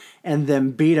time, and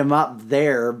then beat him up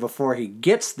there before he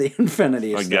gets the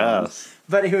Infinity Stones. I guess.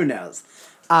 But who knows?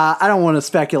 I don't want to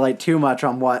speculate too much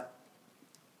on where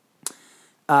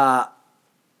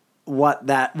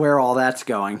all that's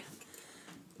going.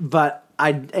 But I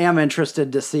am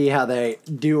interested to see how they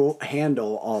do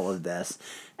handle all of this.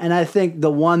 And I think the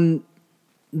one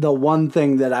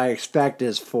thing that I expect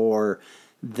is for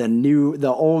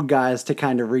the old guys to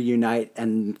kind of reunite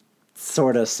and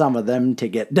sort of some of them to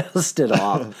get dusted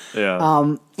off.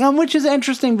 Yeah. Which is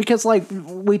interesting because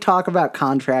we talk about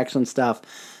contracts and stuff.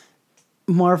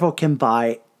 Marvel can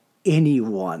buy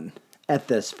anyone at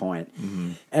this point.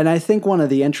 And I think one of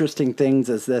the interesting things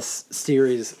as this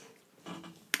series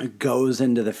goes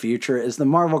into the future is the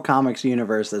Marvel Comics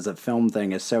universe as a film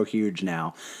thing is so huge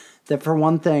now that, for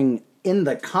one thing, in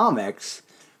the comics,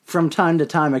 from time to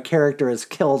time a character is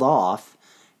killed off,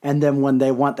 and then when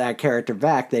they want that character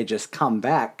back, they just come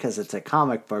back because it's a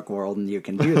comic book world and you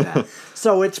can do that.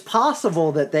 So it's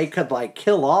possible that they could like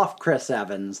kill off Chris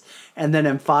Evans, and then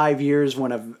in 5 years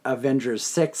when Avengers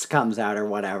 6 comes out or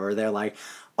whatever, they're like,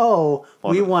 oh,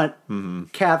 we want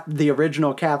the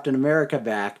original Captain America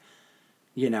back.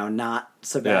 You know, not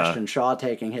Sebastian Shaw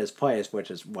taking his place, which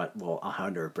is what will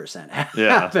 100%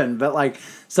 happen. But like,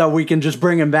 so we can just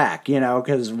bring him back, you know,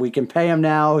 because we can pay him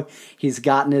now. He's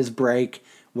gotten his break.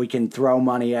 We can throw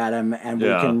money at him, and we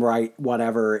can write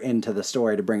whatever into the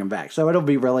story to bring him back. So it'll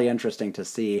be really interesting to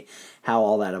see how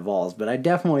all that evolves. But I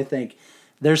definitely think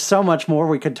there's so much more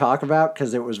we could talk about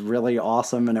because it was really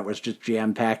awesome and it was just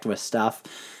jam-packed with stuff.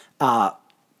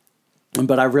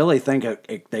 But I really think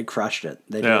they crushed it.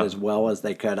 They did as well as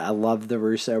they could. I love the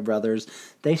Russo brothers.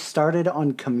 They started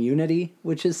on Community,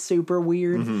 which is super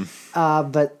weird.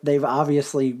 But they've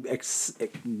obviously,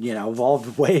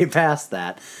 evolved way past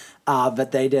that.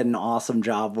 But they did an awesome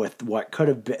job with what could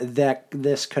have been.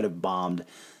 This could have bombed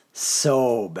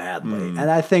so badly. And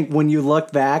I think when you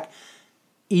look back,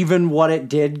 even what it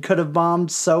did could have bombed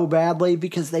so badly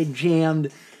because they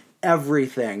jammed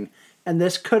everything. And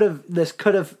this could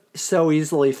have so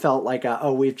easily felt like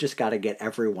we've just got to get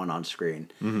everyone on screen.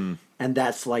 And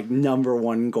that's like number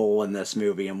one goal in this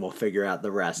movie, and we'll figure out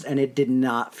the rest. And it did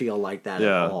not feel like that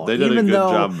at all. They did a good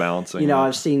job balancing. You know,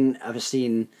 I've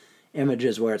seen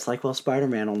images where it's like, well,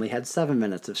 Spider-Man only had 7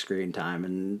 minutes of screen time,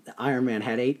 and Iron Man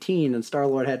had 18, and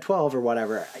Star-Lord had 12 or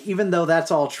whatever. Even though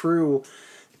that's all true,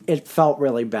 it felt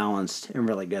really balanced and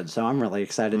really good. So I'm really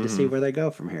excited to see where they go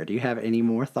from here. Do you have any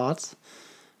more thoughts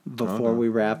before we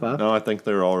wrap up? No, I think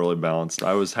they were all really balanced.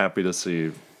 I was happy to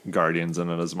see Guardians in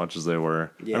it as much as they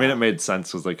were. Yeah. I mean, it made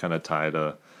sense because they kind of tie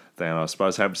to Thanos, but I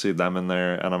was happy to see them in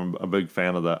there, and I'm a big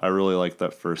fan of that. I really liked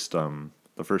that the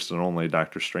first and only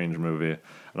Doctor Strange movie,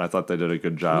 and I thought they did a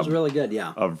good job. It was really good,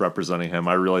 yeah. Of representing him.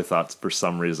 I really thought for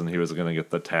some reason he was going to get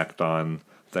the tacked on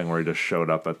thing where he just showed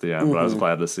up at the end, but I was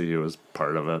glad to see he was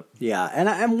part of it. Yeah, and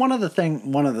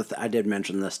I did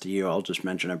mention this to you. I'll just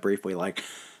mention it briefly. Like,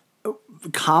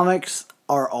 comics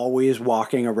are always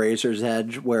walking a razor's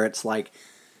edge where it's like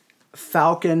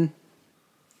Falcon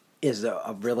is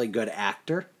a really good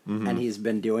actor, and he's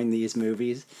been doing these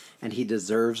movies, and he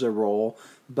deserves a role.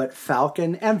 But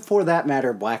Falcon, and for that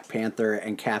matter, Black Panther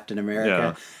and Captain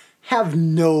America, have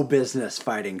no business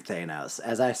fighting Thanos.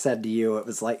 As I said to you,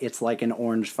 it's like an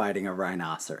orange fighting a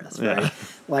rhinoceros, right? Yeah.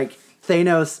 Like,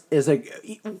 Thanos is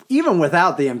even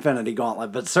without the Infinity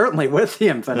Gauntlet, but certainly with the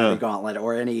Infinity Gauntlet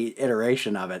or any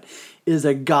iteration of it, is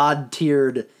a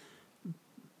god-tiered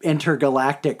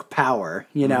intergalactic power,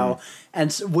 you know?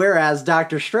 And whereas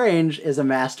Doctor Strange is a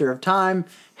master of time,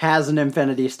 has an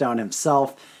Infinity Stone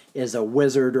himself, is a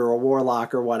wizard or a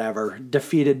warlock or whatever,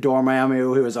 defeated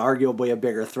Dormammu, who is arguably a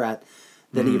bigger threat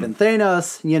than even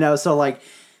Thanos, you know? So, like,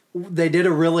 they did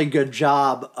a really good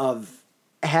job of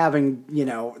having, you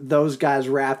know, those guys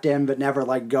wrapped in, but never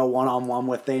like go one-on-one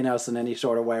with Thanos in any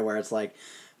sort of way where it's like,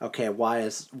 okay, why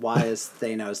is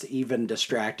Thanos even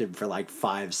distracted for like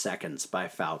 5 seconds by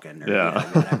Falcon or you know,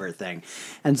 whatever thing.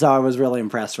 And so I was really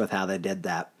impressed with how they did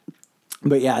that.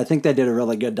 But yeah, I think they did a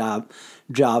really good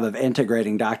job of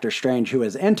integrating Doctor Strange, who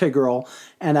is integral,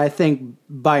 and I think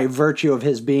by virtue of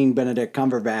his being Benedict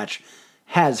Cumberbatch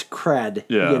has cred,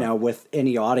 you know, with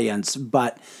any audience,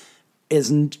 but is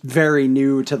very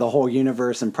new to the whole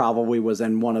universe and probably was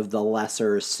in one of the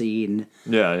lesser seen.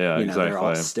 Exactly. They're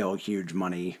all still huge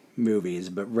money movies,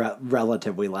 but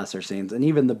relatively lesser scenes. And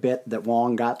even the bit that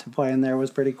Wong got to play in there was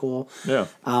pretty cool. Yeah.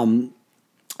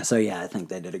 So yeah, I think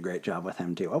they did a great job with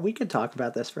him too. Well, we could talk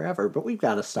about this forever, but we've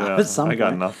got to stop at some point. I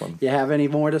got nothing. You have any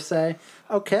more to say?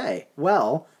 Okay.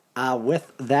 Well,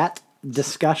 with that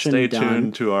discussion Stay done,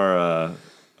 tuned to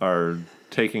our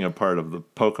taking apart of the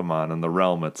Pokemon and the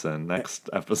realm it's in next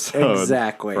episode.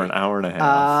 Exactly. For an hour and a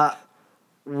half.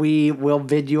 We will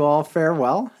bid you all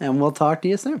farewell, and we'll talk to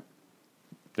you soon.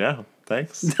 Yeah,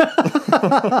 thanks.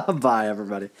 Bye,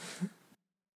 everybody.